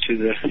out onto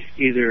the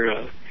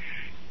either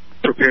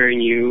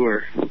preparing you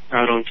or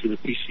out onto the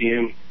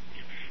PCM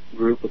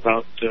group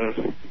about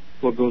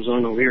what goes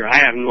on over here. I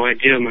have no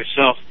idea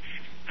myself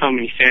how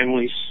many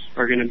families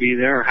are going to be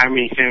there or how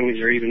many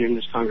families are even in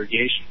this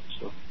congregation.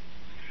 So.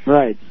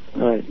 Right.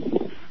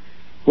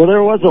 Well,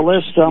 there was a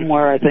list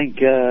somewhere, I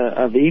think,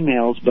 of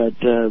emails, but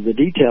the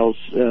details,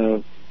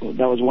 that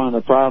was one of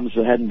the problems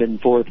that hadn't been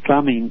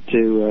forthcoming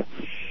to...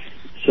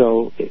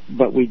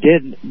 but we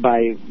did,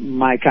 by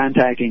my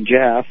contacting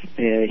Jeff,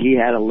 he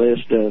had a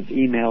list of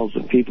emails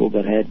of people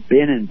that had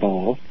been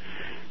involved,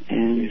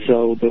 and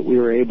so that we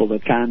were able to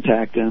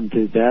contact them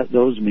through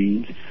those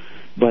means.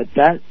 But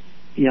that,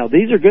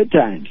 these are good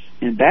times.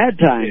 In bad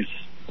times,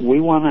 we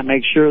want to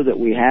make sure that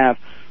we have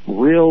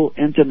real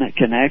intimate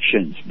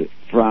connections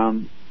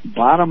from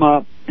bottom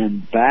up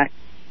and back,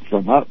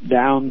 from up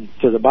down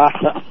to the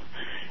bottom,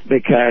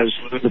 because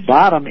the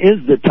bottom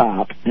is the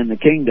top in the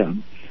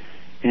kingdom.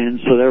 And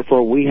so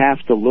therefore we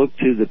have to look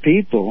to the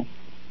people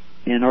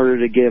in order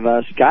to give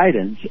us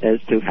guidance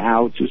as to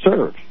how to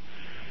serve.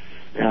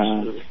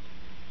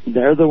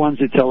 They're the ones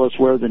who tell us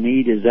where the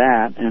need is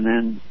at, and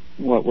then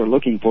what we're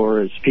looking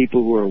for is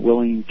people who are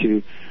willing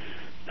to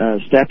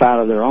step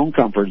out of their own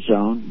comfort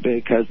zone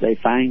because they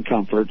find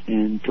comfort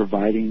in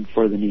providing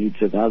for the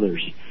needs of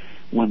others.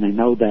 When they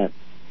know that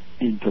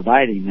in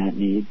providing that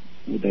need,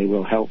 they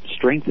will help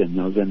strengthen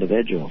those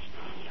individuals.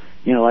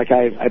 Like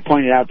I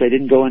pointed out, they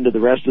didn't go into the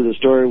rest of the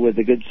story with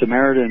the Good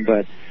Samaritan,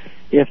 but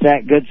if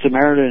that Good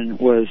Samaritan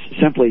was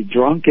simply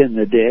drunk in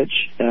the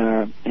ditch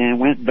and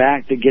went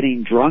back to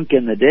getting drunk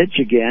in the ditch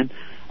again,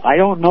 I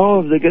don't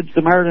know if the Good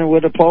Samaritan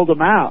would have pulled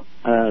him out.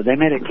 They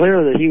made it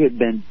clear that he had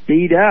been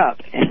beat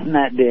up in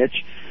that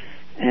ditch,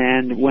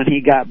 and when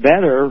he got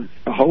better,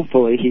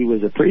 hopefully he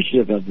was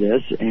appreciative of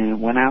this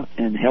and went out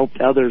and helped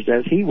others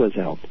as he was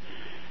helped.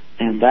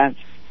 And that's,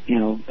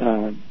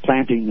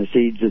 planting the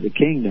seeds of the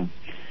kingdom.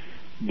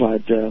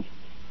 But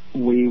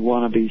we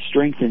want to be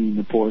strengthening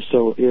the poor.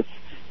 So if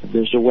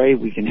there's a way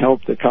we can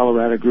help the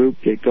Colorado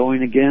group get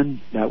going again,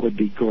 that would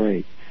be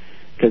great.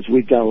 Because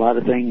we've got a lot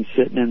of things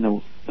sitting in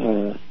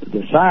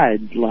the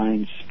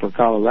sidelines for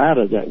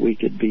Colorado that we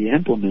could be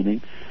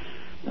implementing.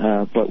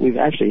 But we've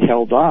actually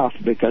held off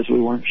because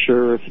we weren't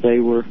sure if they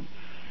were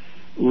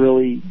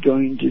really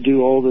going to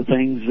do all the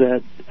things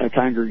that a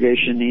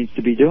congregation needs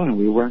to be doing.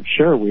 We weren't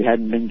sure. We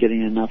hadn't been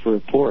getting enough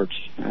reports.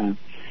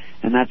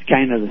 And that's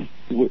kind of,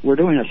 we're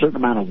doing a certain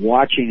amount of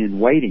watching and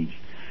waiting.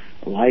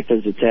 Life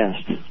is a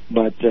test.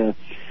 But,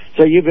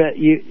 so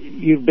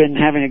you've been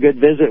having a good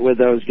visit with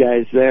those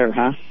guys there,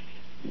 huh?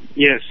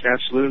 Yes,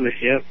 absolutely.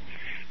 Yep.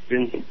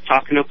 Been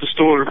talking up a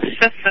storm.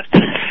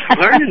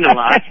 Learning a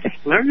lot.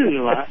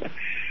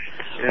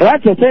 Yeah. Well,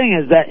 that's the thing,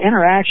 is that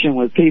interaction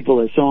with people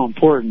is so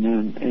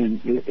important,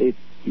 and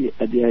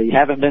you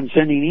haven't been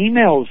sending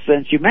emails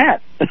since you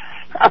met.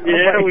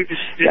 Yeah, we've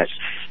just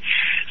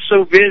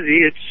so busy.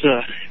 It's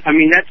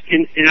that's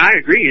and I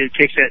agree. It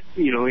takes that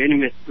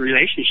intimate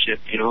relationship,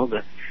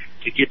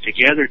 to get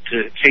together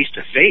to face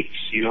to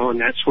face, and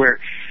that's where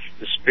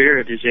the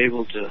Spirit is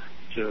able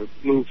to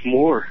move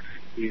more,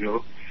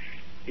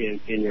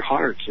 in your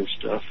hearts and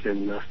stuff,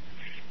 and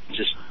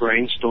just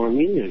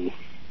brainstorming, and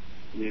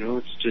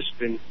it's just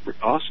been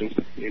awesome,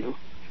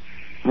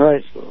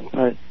 Right. So.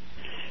 Right.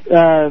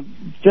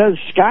 Does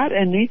Scott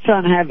and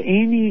Nitsan have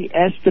any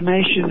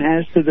estimation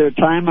as to their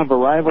time of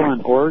arrival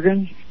in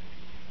Oregon?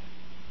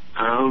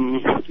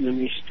 Let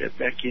me step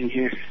back in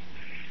here.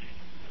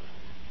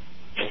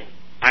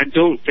 I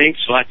don't think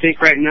so. I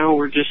think right now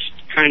we're just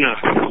kind of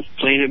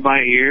playing it by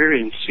ear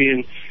and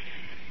seeing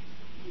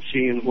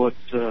what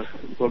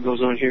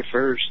goes on here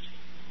first.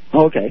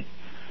 Okay.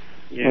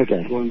 Yeah,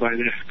 okay. Going by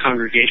the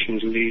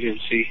congregation's lead and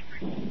see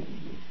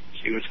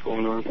what's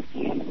going on.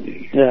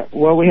 Yeah.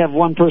 Well, we have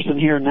one person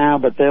here now,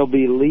 but they'll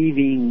be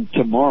leaving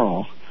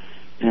tomorrow,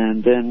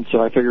 and then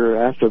so I figure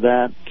after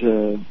that,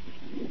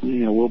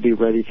 we'll be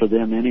ready for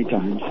them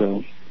anytime.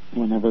 So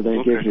whenever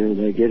they get here,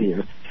 they get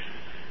here.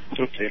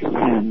 Okay.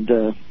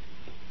 And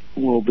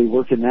we'll be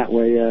working that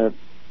way.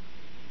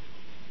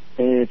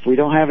 If we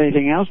don't have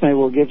anything else, maybe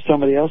we'll give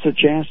somebody else a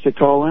chance to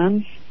call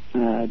in.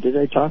 Did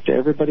I talk to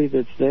everybody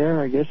that's there?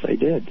 I guess I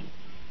did.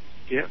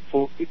 Yeah,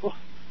 4 people.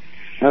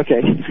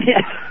 Okay.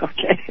 Yeah.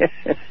 Okay.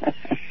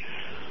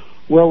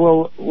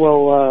 Well,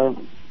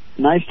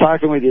 nice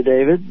talking with you,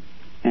 David.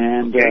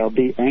 And I'll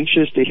be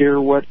anxious to hear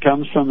what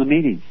comes from the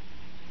meeting.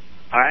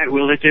 All right,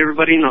 we'll let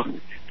everybody know.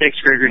 Thanks,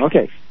 Gregory.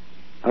 Okay.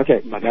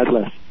 God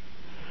bless.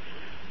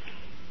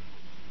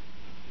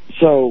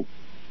 So,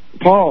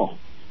 Paul.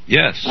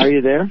 Yes. Are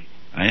you there?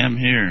 I am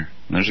here.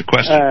 There's a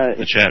question in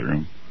the chat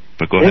room.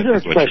 But go ahead. Is there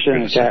a question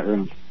in the chat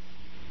room?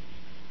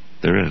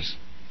 There is.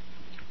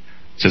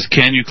 It says,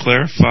 can you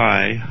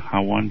clarify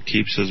how one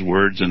keeps his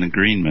words in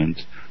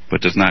agreement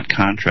but does not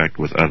contract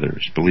with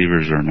others,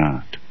 believers or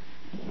not?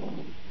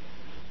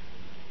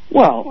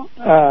 Well,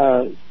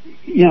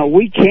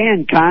 we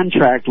can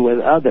contract with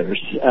others.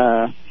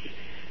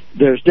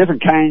 There's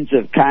different kinds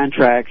of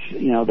contracts,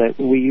 that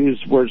we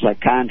use words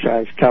like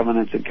contracts,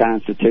 covenants, and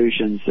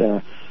constitutions.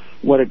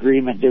 What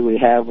agreement do we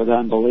have with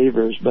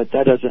unbelievers? But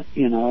that doesn't,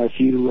 if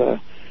you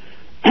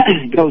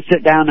go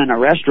sit down in a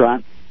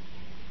restaurant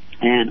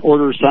and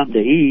order something to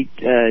eat,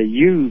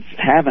 you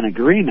have an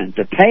agreement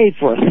to pay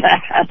for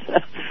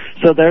that.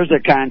 So there's a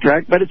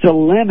contract, but it's a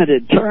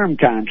limited term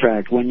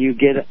contract. When you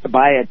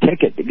buy a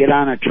ticket to get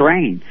on a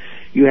train,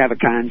 you have a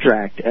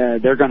contract.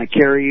 They're going to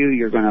carry you.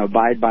 You're going to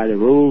abide by the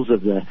rules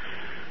of the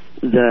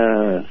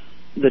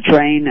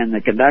train and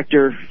the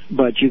conductor,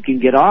 but you can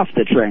get off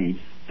the train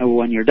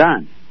when you're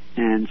done.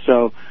 And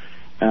so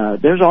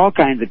there's all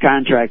kinds of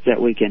contracts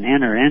that we can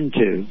enter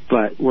into,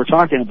 but we're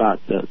talking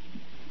about the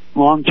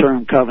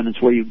long-term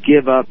covenants where you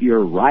give up your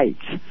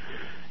rights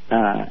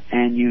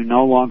and you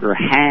no longer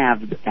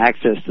have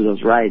access to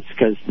those rights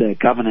because the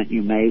covenant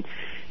you made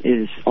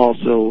is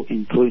also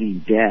including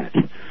debt.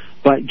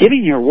 But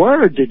giving your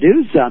word to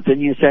do something,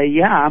 you say,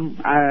 yeah,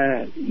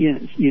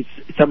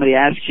 somebody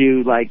asks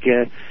you, like,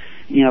 can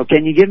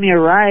you give me a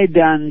ride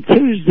on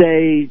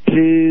Tuesday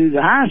to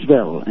the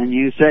hospital? And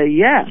you say,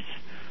 yes.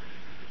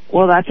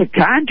 Well, that's a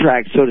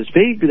contract, so to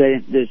speak.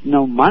 There's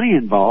no money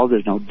involved.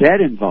 There's no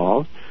debt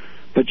involved.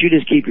 But you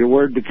just keep your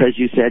word because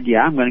you said,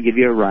 yeah, I'm going to give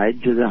you a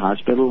ride to the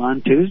hospital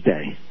on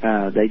Tuesday.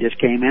 They just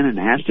came in and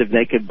asked if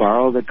they could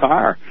borrow the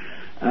car.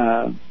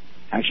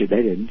 Actually,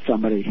 they didn't.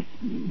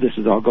 This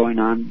is all going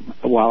on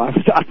while I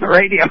was on the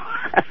radio.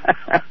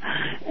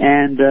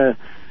 And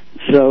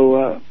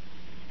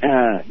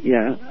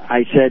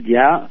I said,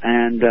 yeah,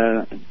 and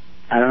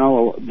I don't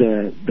know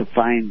the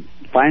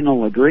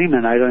final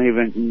agreement. I don't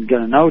even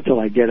gonna know till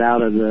I get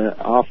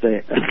off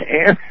the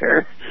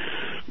air.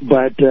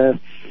 But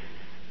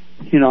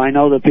I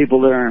know the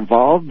people that are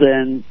involved,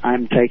 and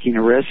I'm taking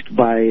a risk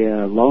by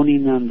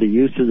loaning them the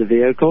use of the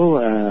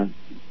vehicle.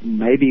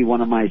 Maybe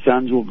one of my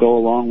sons will go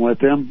along with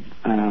them.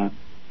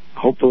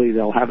 Hopefully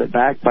they'll have it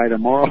back by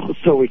tomorrow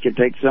so we can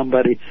take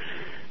somebody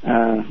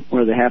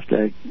where they have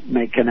to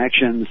make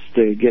connections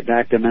to get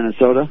back to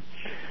Minnesota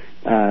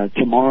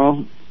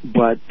tomorrow.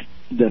 But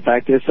the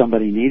fact is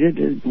somebody needed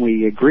it.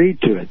 We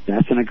agreed to it.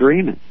 That's an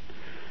agreement.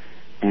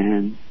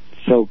 And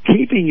so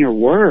keeping your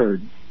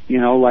word,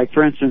 like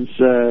for instance,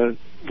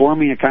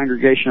 forming a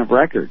congregation of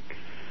record.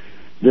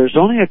 There's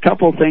only a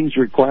couple things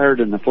required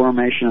in the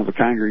formation of a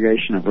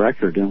congregation of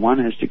record, and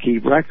one is to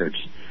keep records.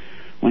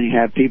 When you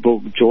have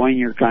people join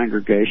your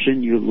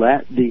congregation, you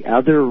let the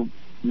other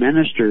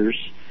ministers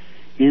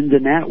in the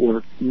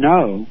network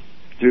know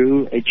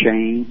through a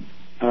chain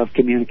of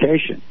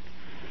communication.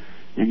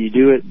 And you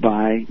do it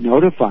by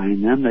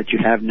notifying them that you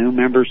have new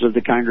members of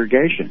the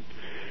congregation.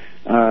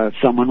 If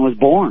someone was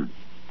born,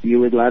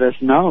 you would let us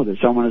know that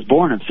someone was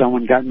born. If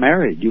someone got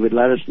married, you would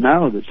let us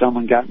know that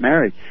someone got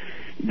married.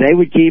 They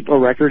would keep a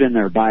record in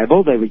their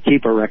Bible, they would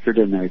keep a record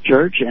in their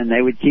church, and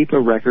they would keep a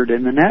record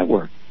in the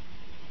network.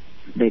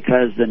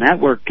 Because the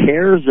network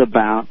cares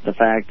about the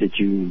fact that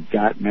you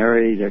got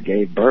married or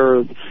gave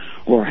birth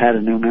or had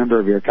a new member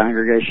of your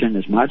congregation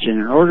as much.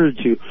 And in order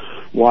to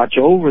watch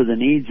over the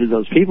needs of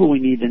those people, we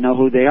need to know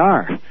who they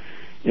are.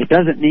 It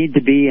doesn't need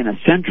to be in a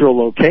central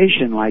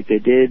location like they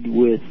did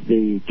with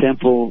the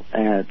temple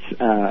at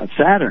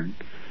Saturn,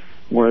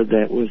 where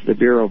that was the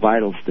Bureau of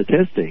Vital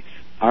Statistics.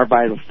 Our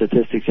vital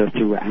statistics are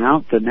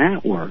throughout the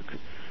network,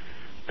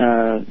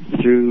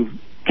 through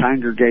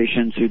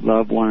congregations who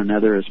love one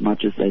another as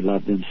much as they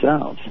love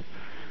themselves,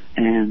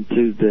 and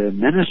to the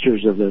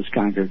ministers of those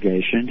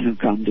congregations who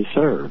come to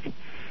serve.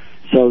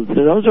 So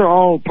those are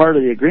all part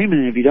of the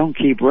agreement, and if you don't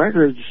keep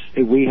records,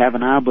 we have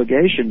an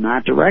obligation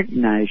not to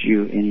recognize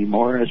you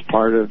anymore as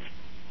part of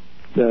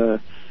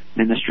the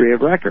ministry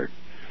of record,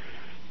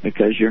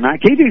 because you're not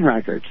keeping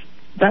records.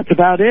 That's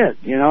about it.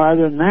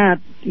 Other than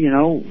that,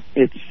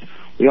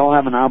 we all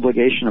have an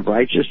obligation of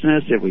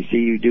righteousness. If we see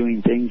you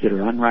doing things that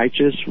are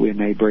unrighteous, we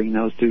may bring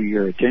those to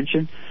your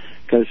attention,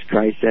 because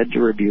Christ said to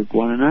rebuke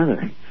one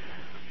another.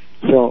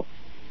 So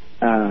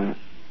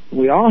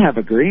we all have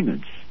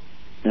agreements,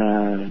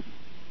 and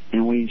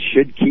we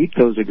should keep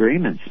those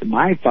agreements.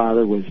 My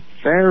father was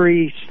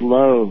very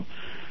slow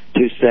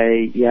to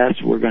say,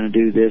 yes, we're going to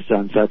do this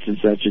on such and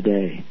such a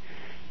day.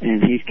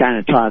 And he's kind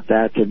of taught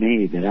that to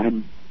me, that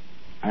I'm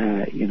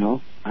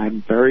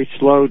very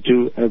slow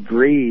to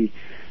agree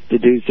to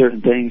do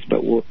certain things,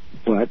 but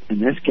in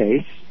this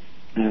case,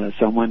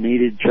 someone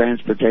needed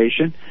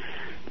transportation.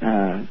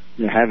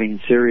 They're having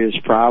serious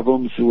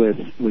problems with,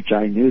 which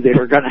I knew they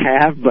were going to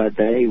have, but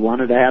they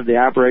wanted to have the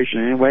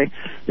operation anyway.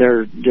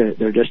 They're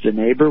just a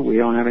neighbor. We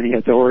don't have any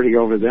authority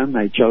over them.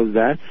 They chose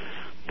that,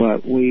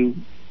 but we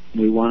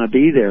want to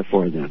be there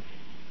for them,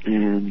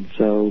 and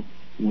so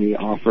we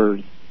offer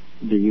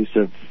the use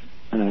of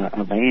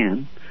a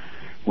van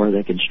where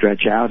they can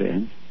stretch out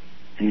in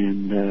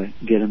and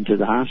get them to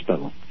the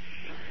hospital,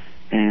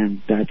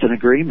 and that's an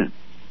agreement.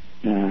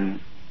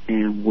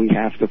 And we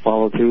have to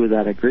follow through with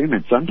that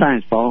agreement.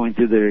 Sometimes following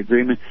through the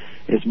agreement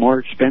is more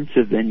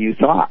expensive than you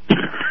thought.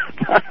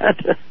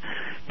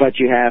 But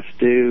you have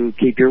to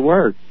keep your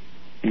word.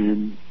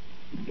 And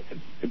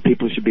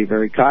people should be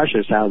very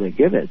cautious how they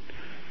give it.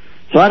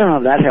 So I don't know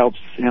if that helps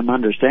him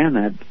understand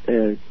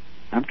that.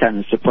 I'm kind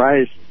of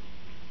surprised.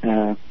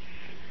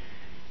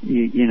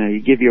 You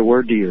give your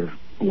word to your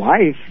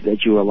wife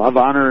that you will love,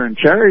 honor, and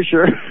cherish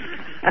her.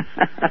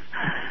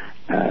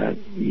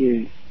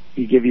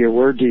 You give your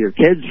word to your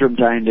kids from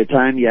time to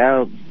time,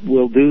 yeah,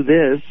 we'll do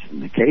this.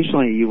 And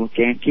occasionally you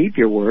can't keep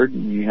your word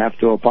and you have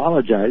to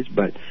apologize,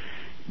 but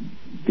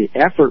the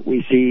effort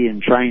we see in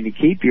trying to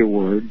keep your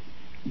word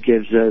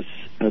gives us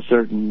a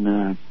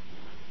certain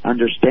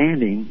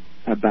understanding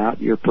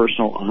about your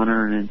personal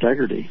honor and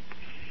integrity.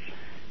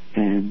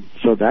 And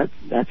so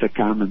that's a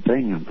common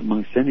thing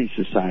amongst any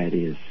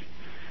society is,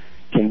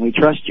 can we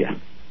trust you?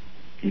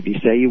 If you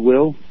say you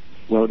will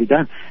it'll be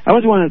done. That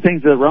was one of the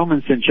things the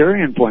Roman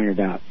centurion pointed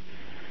out.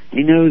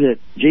 He knew that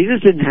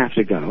Jesus didn't have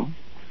to go.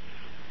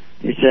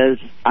 He says,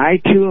 I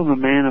too am a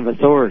man of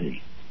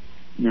authority.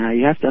 Now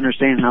you have to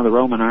understand how the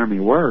Roman army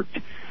worked.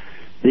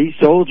 These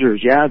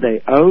soldiers,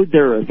 they owed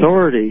their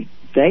authority.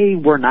 They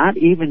were not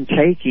even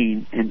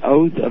taking an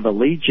oath of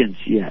allegiance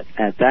yet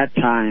at that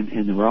time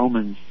in the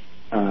Romans,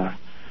 as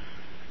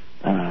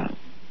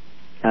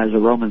a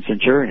Roman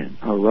centurion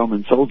or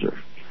Roman soldier.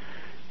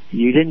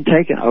 You didn't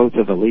take an oath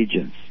of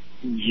allegiance.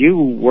 You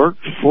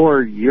worked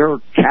for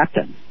your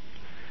captain.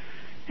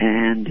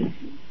 And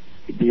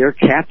your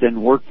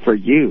captain worked for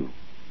you.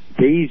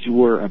 These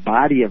were a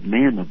body of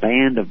men, a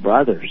band of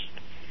brothers.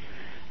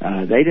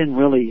 They didn't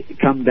really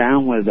come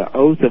down with the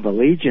oath of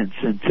allegiance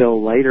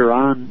until later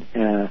on.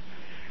 I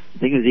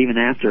think it was even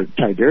after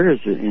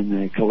Tiberius in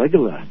the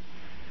Caligula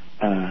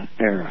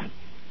era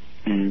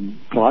and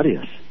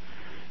Claudius,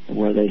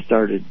 where they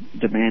started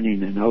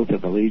demanding an oath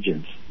of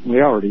allegiance.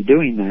 We're already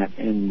doing that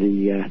in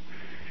the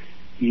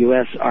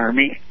U.S.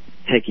 Army,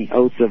 taking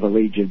oaths of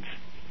allegiance.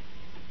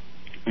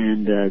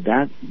 And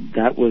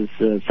that was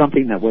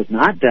something that was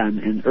not done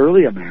in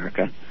early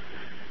America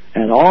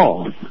at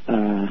all.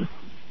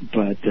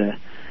 But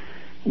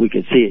we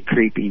could see it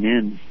creeping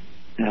in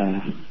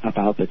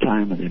about the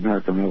time of the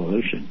American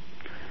Revolution.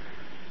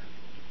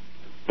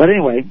 But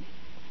anyway,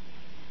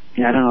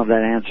 I don't know if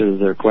that answers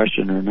their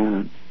question or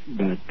not.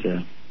 But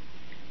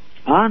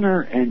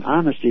honor and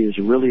honesty is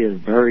really a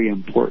very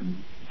important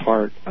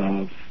part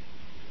of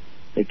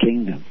the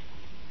kingdom.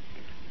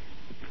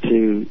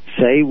 To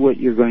say what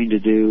you're going to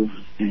do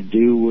and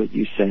do what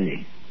you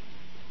say.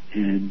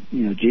 And,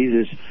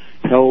 Jesus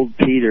held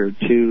Peter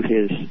to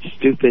his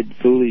stupid,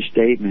 foolish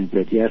statement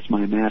that, yes,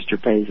 my master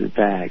pays the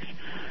tax.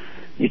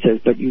 He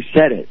says, but you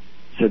said it,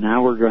 so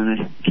now we're going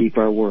to keep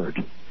our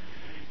word,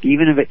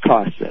 even if it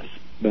costs us.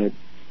 But,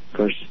 of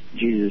course,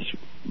 Jesus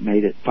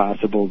made it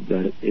possible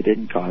that it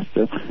didn't cost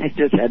them. They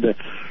just had to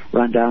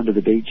run down to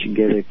the beach and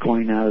get a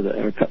coin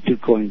or 2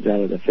 coins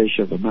out of the fish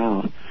of the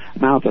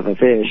mouth of a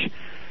fish.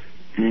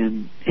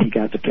 And he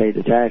got to pay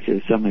the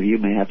taxes. Some of you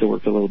may have to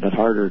work a little bit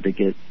harder to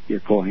get your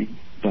coin,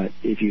 but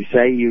if you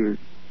say you're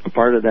a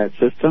part of that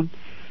system,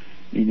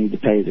 you need to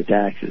pay the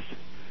taxes.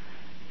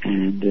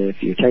 And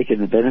if you're taking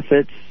the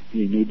benefits,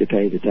 you need to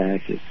pay the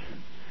taxes.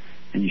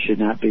 And you should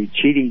not be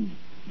cheating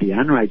the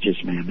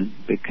unrighteous mammon,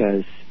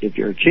 because if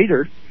you're a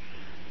cheater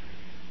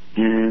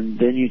and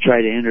then you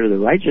try to enter the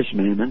righteous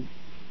mammon,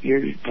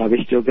 you're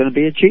probably still going to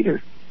be a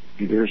cheater.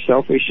 If you're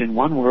selfish in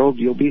one world,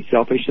 you'll be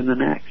selfish in the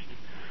next.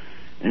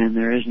 And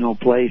there is no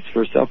place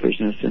for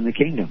selfishness in the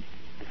kingdom.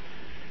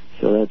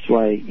 So that's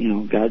why,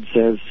 God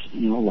says,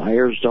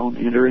 liars don't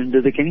enter into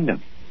the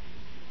kingdom.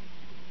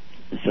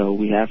 So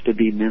we have to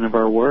be men of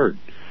our word.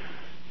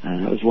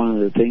 That was one of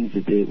the things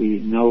that we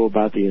know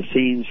about the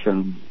Essenes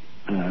from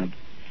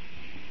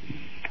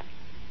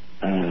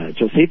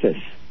Josephus,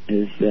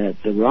 is that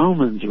the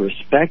Romans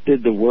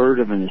respected the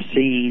word of an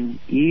Essene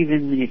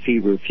even if he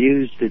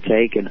refused to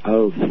take an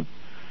oath.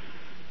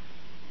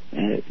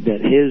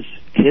 That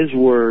his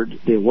word,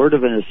 the word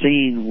of an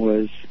Essene,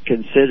 was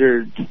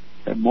considered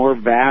more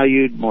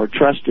valued, more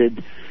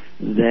trusted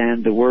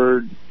than the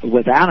word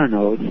without an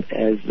oath,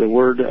 as the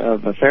word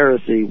of a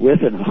Pharisee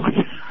with an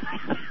oath.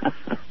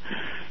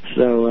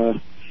 So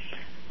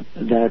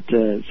that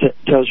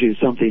tells you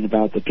something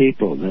about the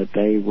people, that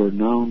they were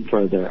known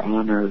for their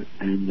honor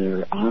and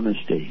their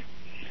honesty,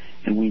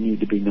 and we need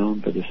to be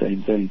known for the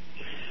same thing.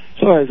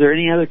 So is there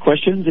any other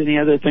questions, any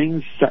other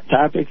things,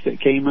 topics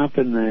that came up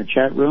in the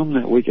chat room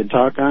that we can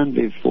talk on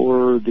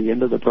before the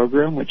end of the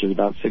program, which is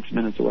about 6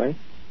 minutes away?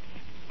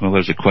 Well,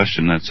 there's a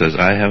question that says,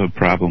 I have a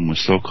problem with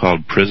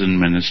so-called prison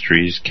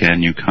ministries.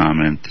 Can you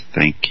comment?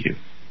 Thank you.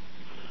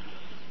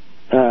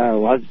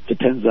 Well, it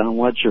depends on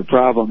what your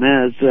problem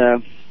is. Yeah,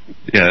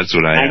 that's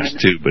what I asked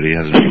too, but he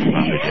hasn't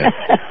responded yet.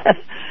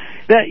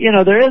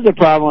 There is a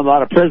problem with a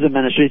lot of prison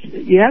ministries.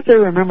 You have to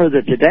remember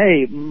that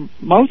today,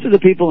 most of the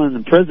people in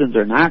the prisons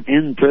are not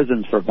in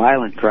prisons for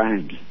violent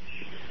crimes.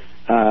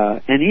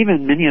 And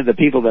even many of the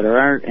people that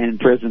are in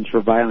prisons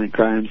for violent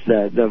crimes,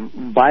 the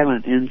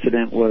violent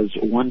incident was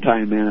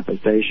one-time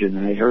manifestation.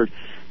 I heard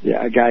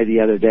a guy the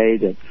other day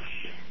that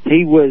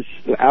he was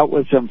out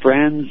with some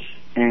friends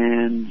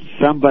and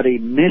somebody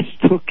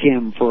mistook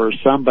him for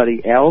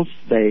somebody else.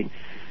 They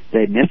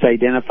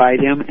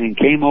misidentified him and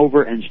came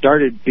over and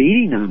started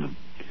beating on him.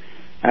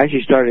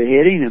 Actually started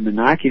hitting him and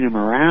knocking him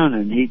around,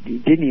 and he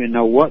didn't even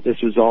know what this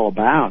was all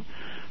about.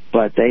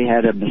 But they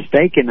had a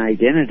mistaken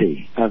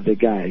identity of the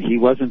guy. He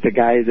wasn't the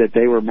guy that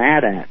they were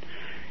mad at.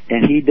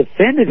 And he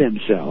defended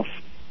himself,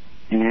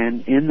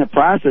 and in the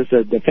process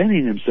of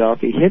defending himself,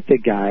 he hit the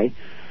guy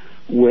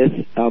with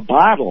a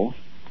bottle,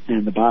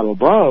 and the bottle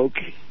broke,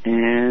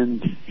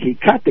 and he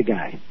cut the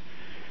guy.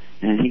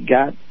 And he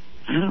got,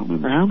 I don't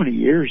remember how many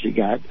years he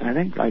got, I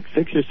think like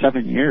 6 or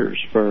 7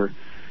 years for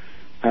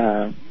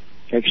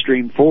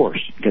extreme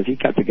force, because he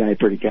cut the guy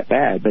pretty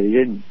bad, but he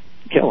didn't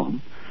kill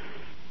him.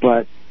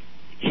 But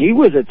he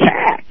was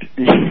attacked.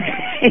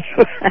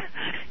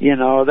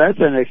 That's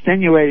an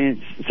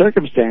extenuating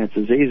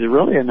circumstances. He's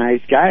really a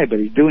nice guy, but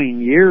he's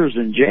doing years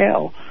in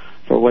jail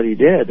for what he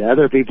did.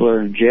 Other people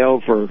are in jail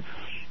for,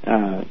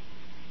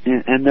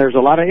 and there's a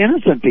lot of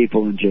innocent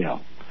people in jail.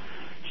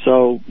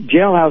 So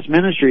jailhouse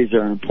ministries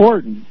are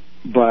important,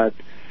 but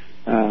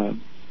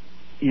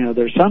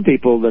there's some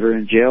people that are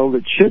in jail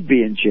that should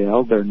be in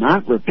jail. They're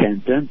not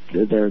repentant.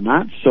 They're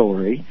not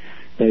sorry.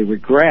 They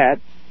regret.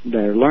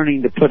 They're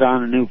learning to put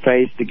on a new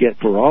face to get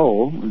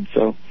parole. And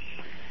so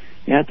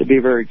you have to be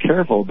very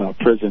careful about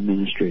prison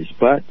ministries.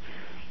 But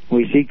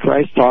we see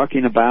Christ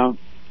talking about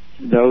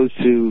those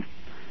who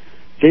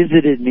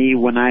visited me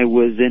when I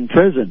was in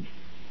prison.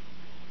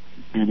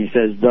 And he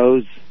says,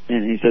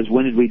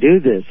 when did we do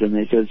this? And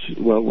they says,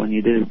 well, when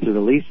you did it to the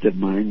least of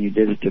mine, you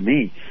did it to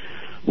me.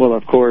 Well,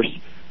 of course,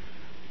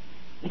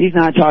 he's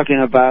not talking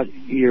about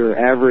your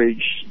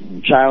average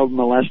child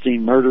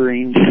molesting,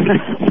 murdering,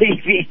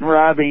 thieving,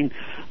 robbing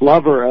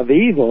lover of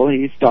evil.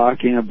 He's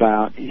talking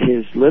about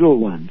his little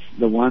ones,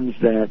 the ones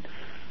that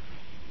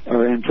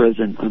are in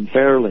prison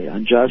unfairly,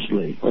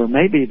 unjustly, or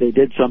maybe they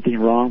did something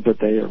wrong, but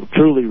they are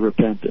truly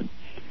repentant.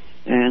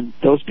 And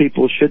those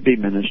people should be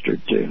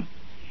ministered to.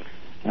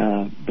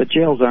 But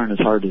jails aren't as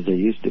hard as they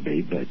used to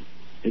be, but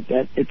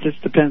it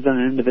just depends on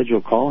an individual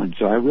calling,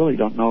 so I really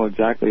don't know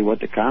exactly what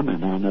to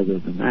comment on other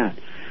than that.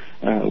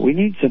 We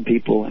need some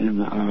people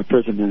in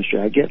prison ministry.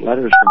 I get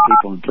letters from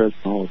people in prison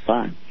all the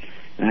time,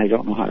 and I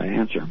don't know how to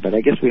answer them. But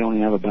I guess we only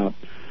have about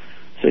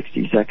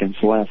 60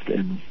 seconds left,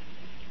 and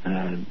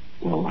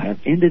we'll have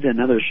ended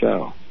another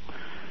show.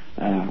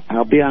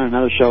 I'll be on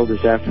another show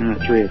this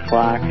afternoon at 3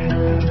 o'clock.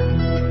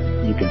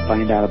 You can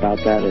find out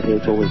about that at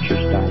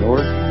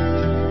hisholychurch.org.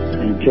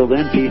 And until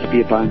then, peace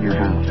be upon your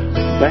house.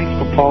 Thanks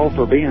for Paul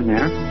for being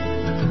there.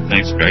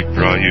 Thanks, Greg,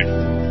 for all you.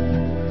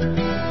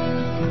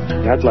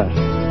 God bless.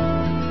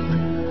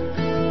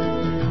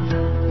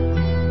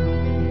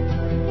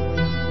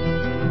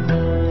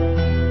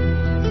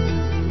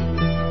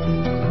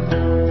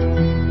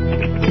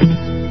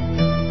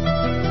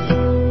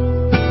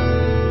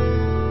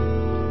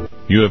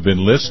 You have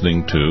been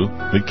listening to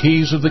The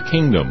Keys of the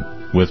Kingdom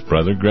with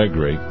Brother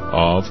Gregory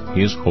of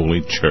His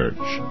Holy Church.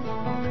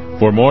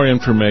 For more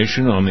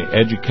information on the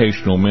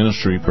educational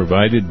ministry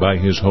provided by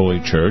His Holy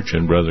Church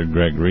and Brother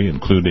Gregory,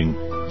 including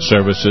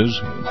services,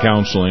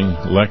 counseling,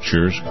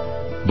 lectures,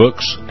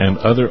 books, and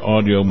other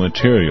audio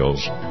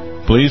materials,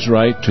 please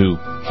write to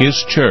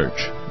His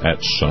Church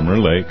at Summer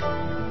Lake,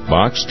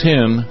 Box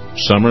 10,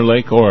 Summer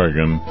Lake,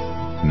 Oregon,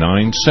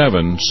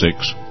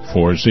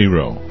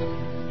 97640.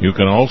 You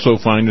can also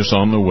find us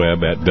on the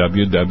web at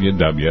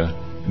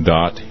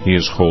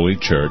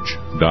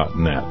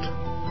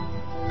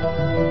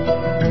www.hisholychurch.net.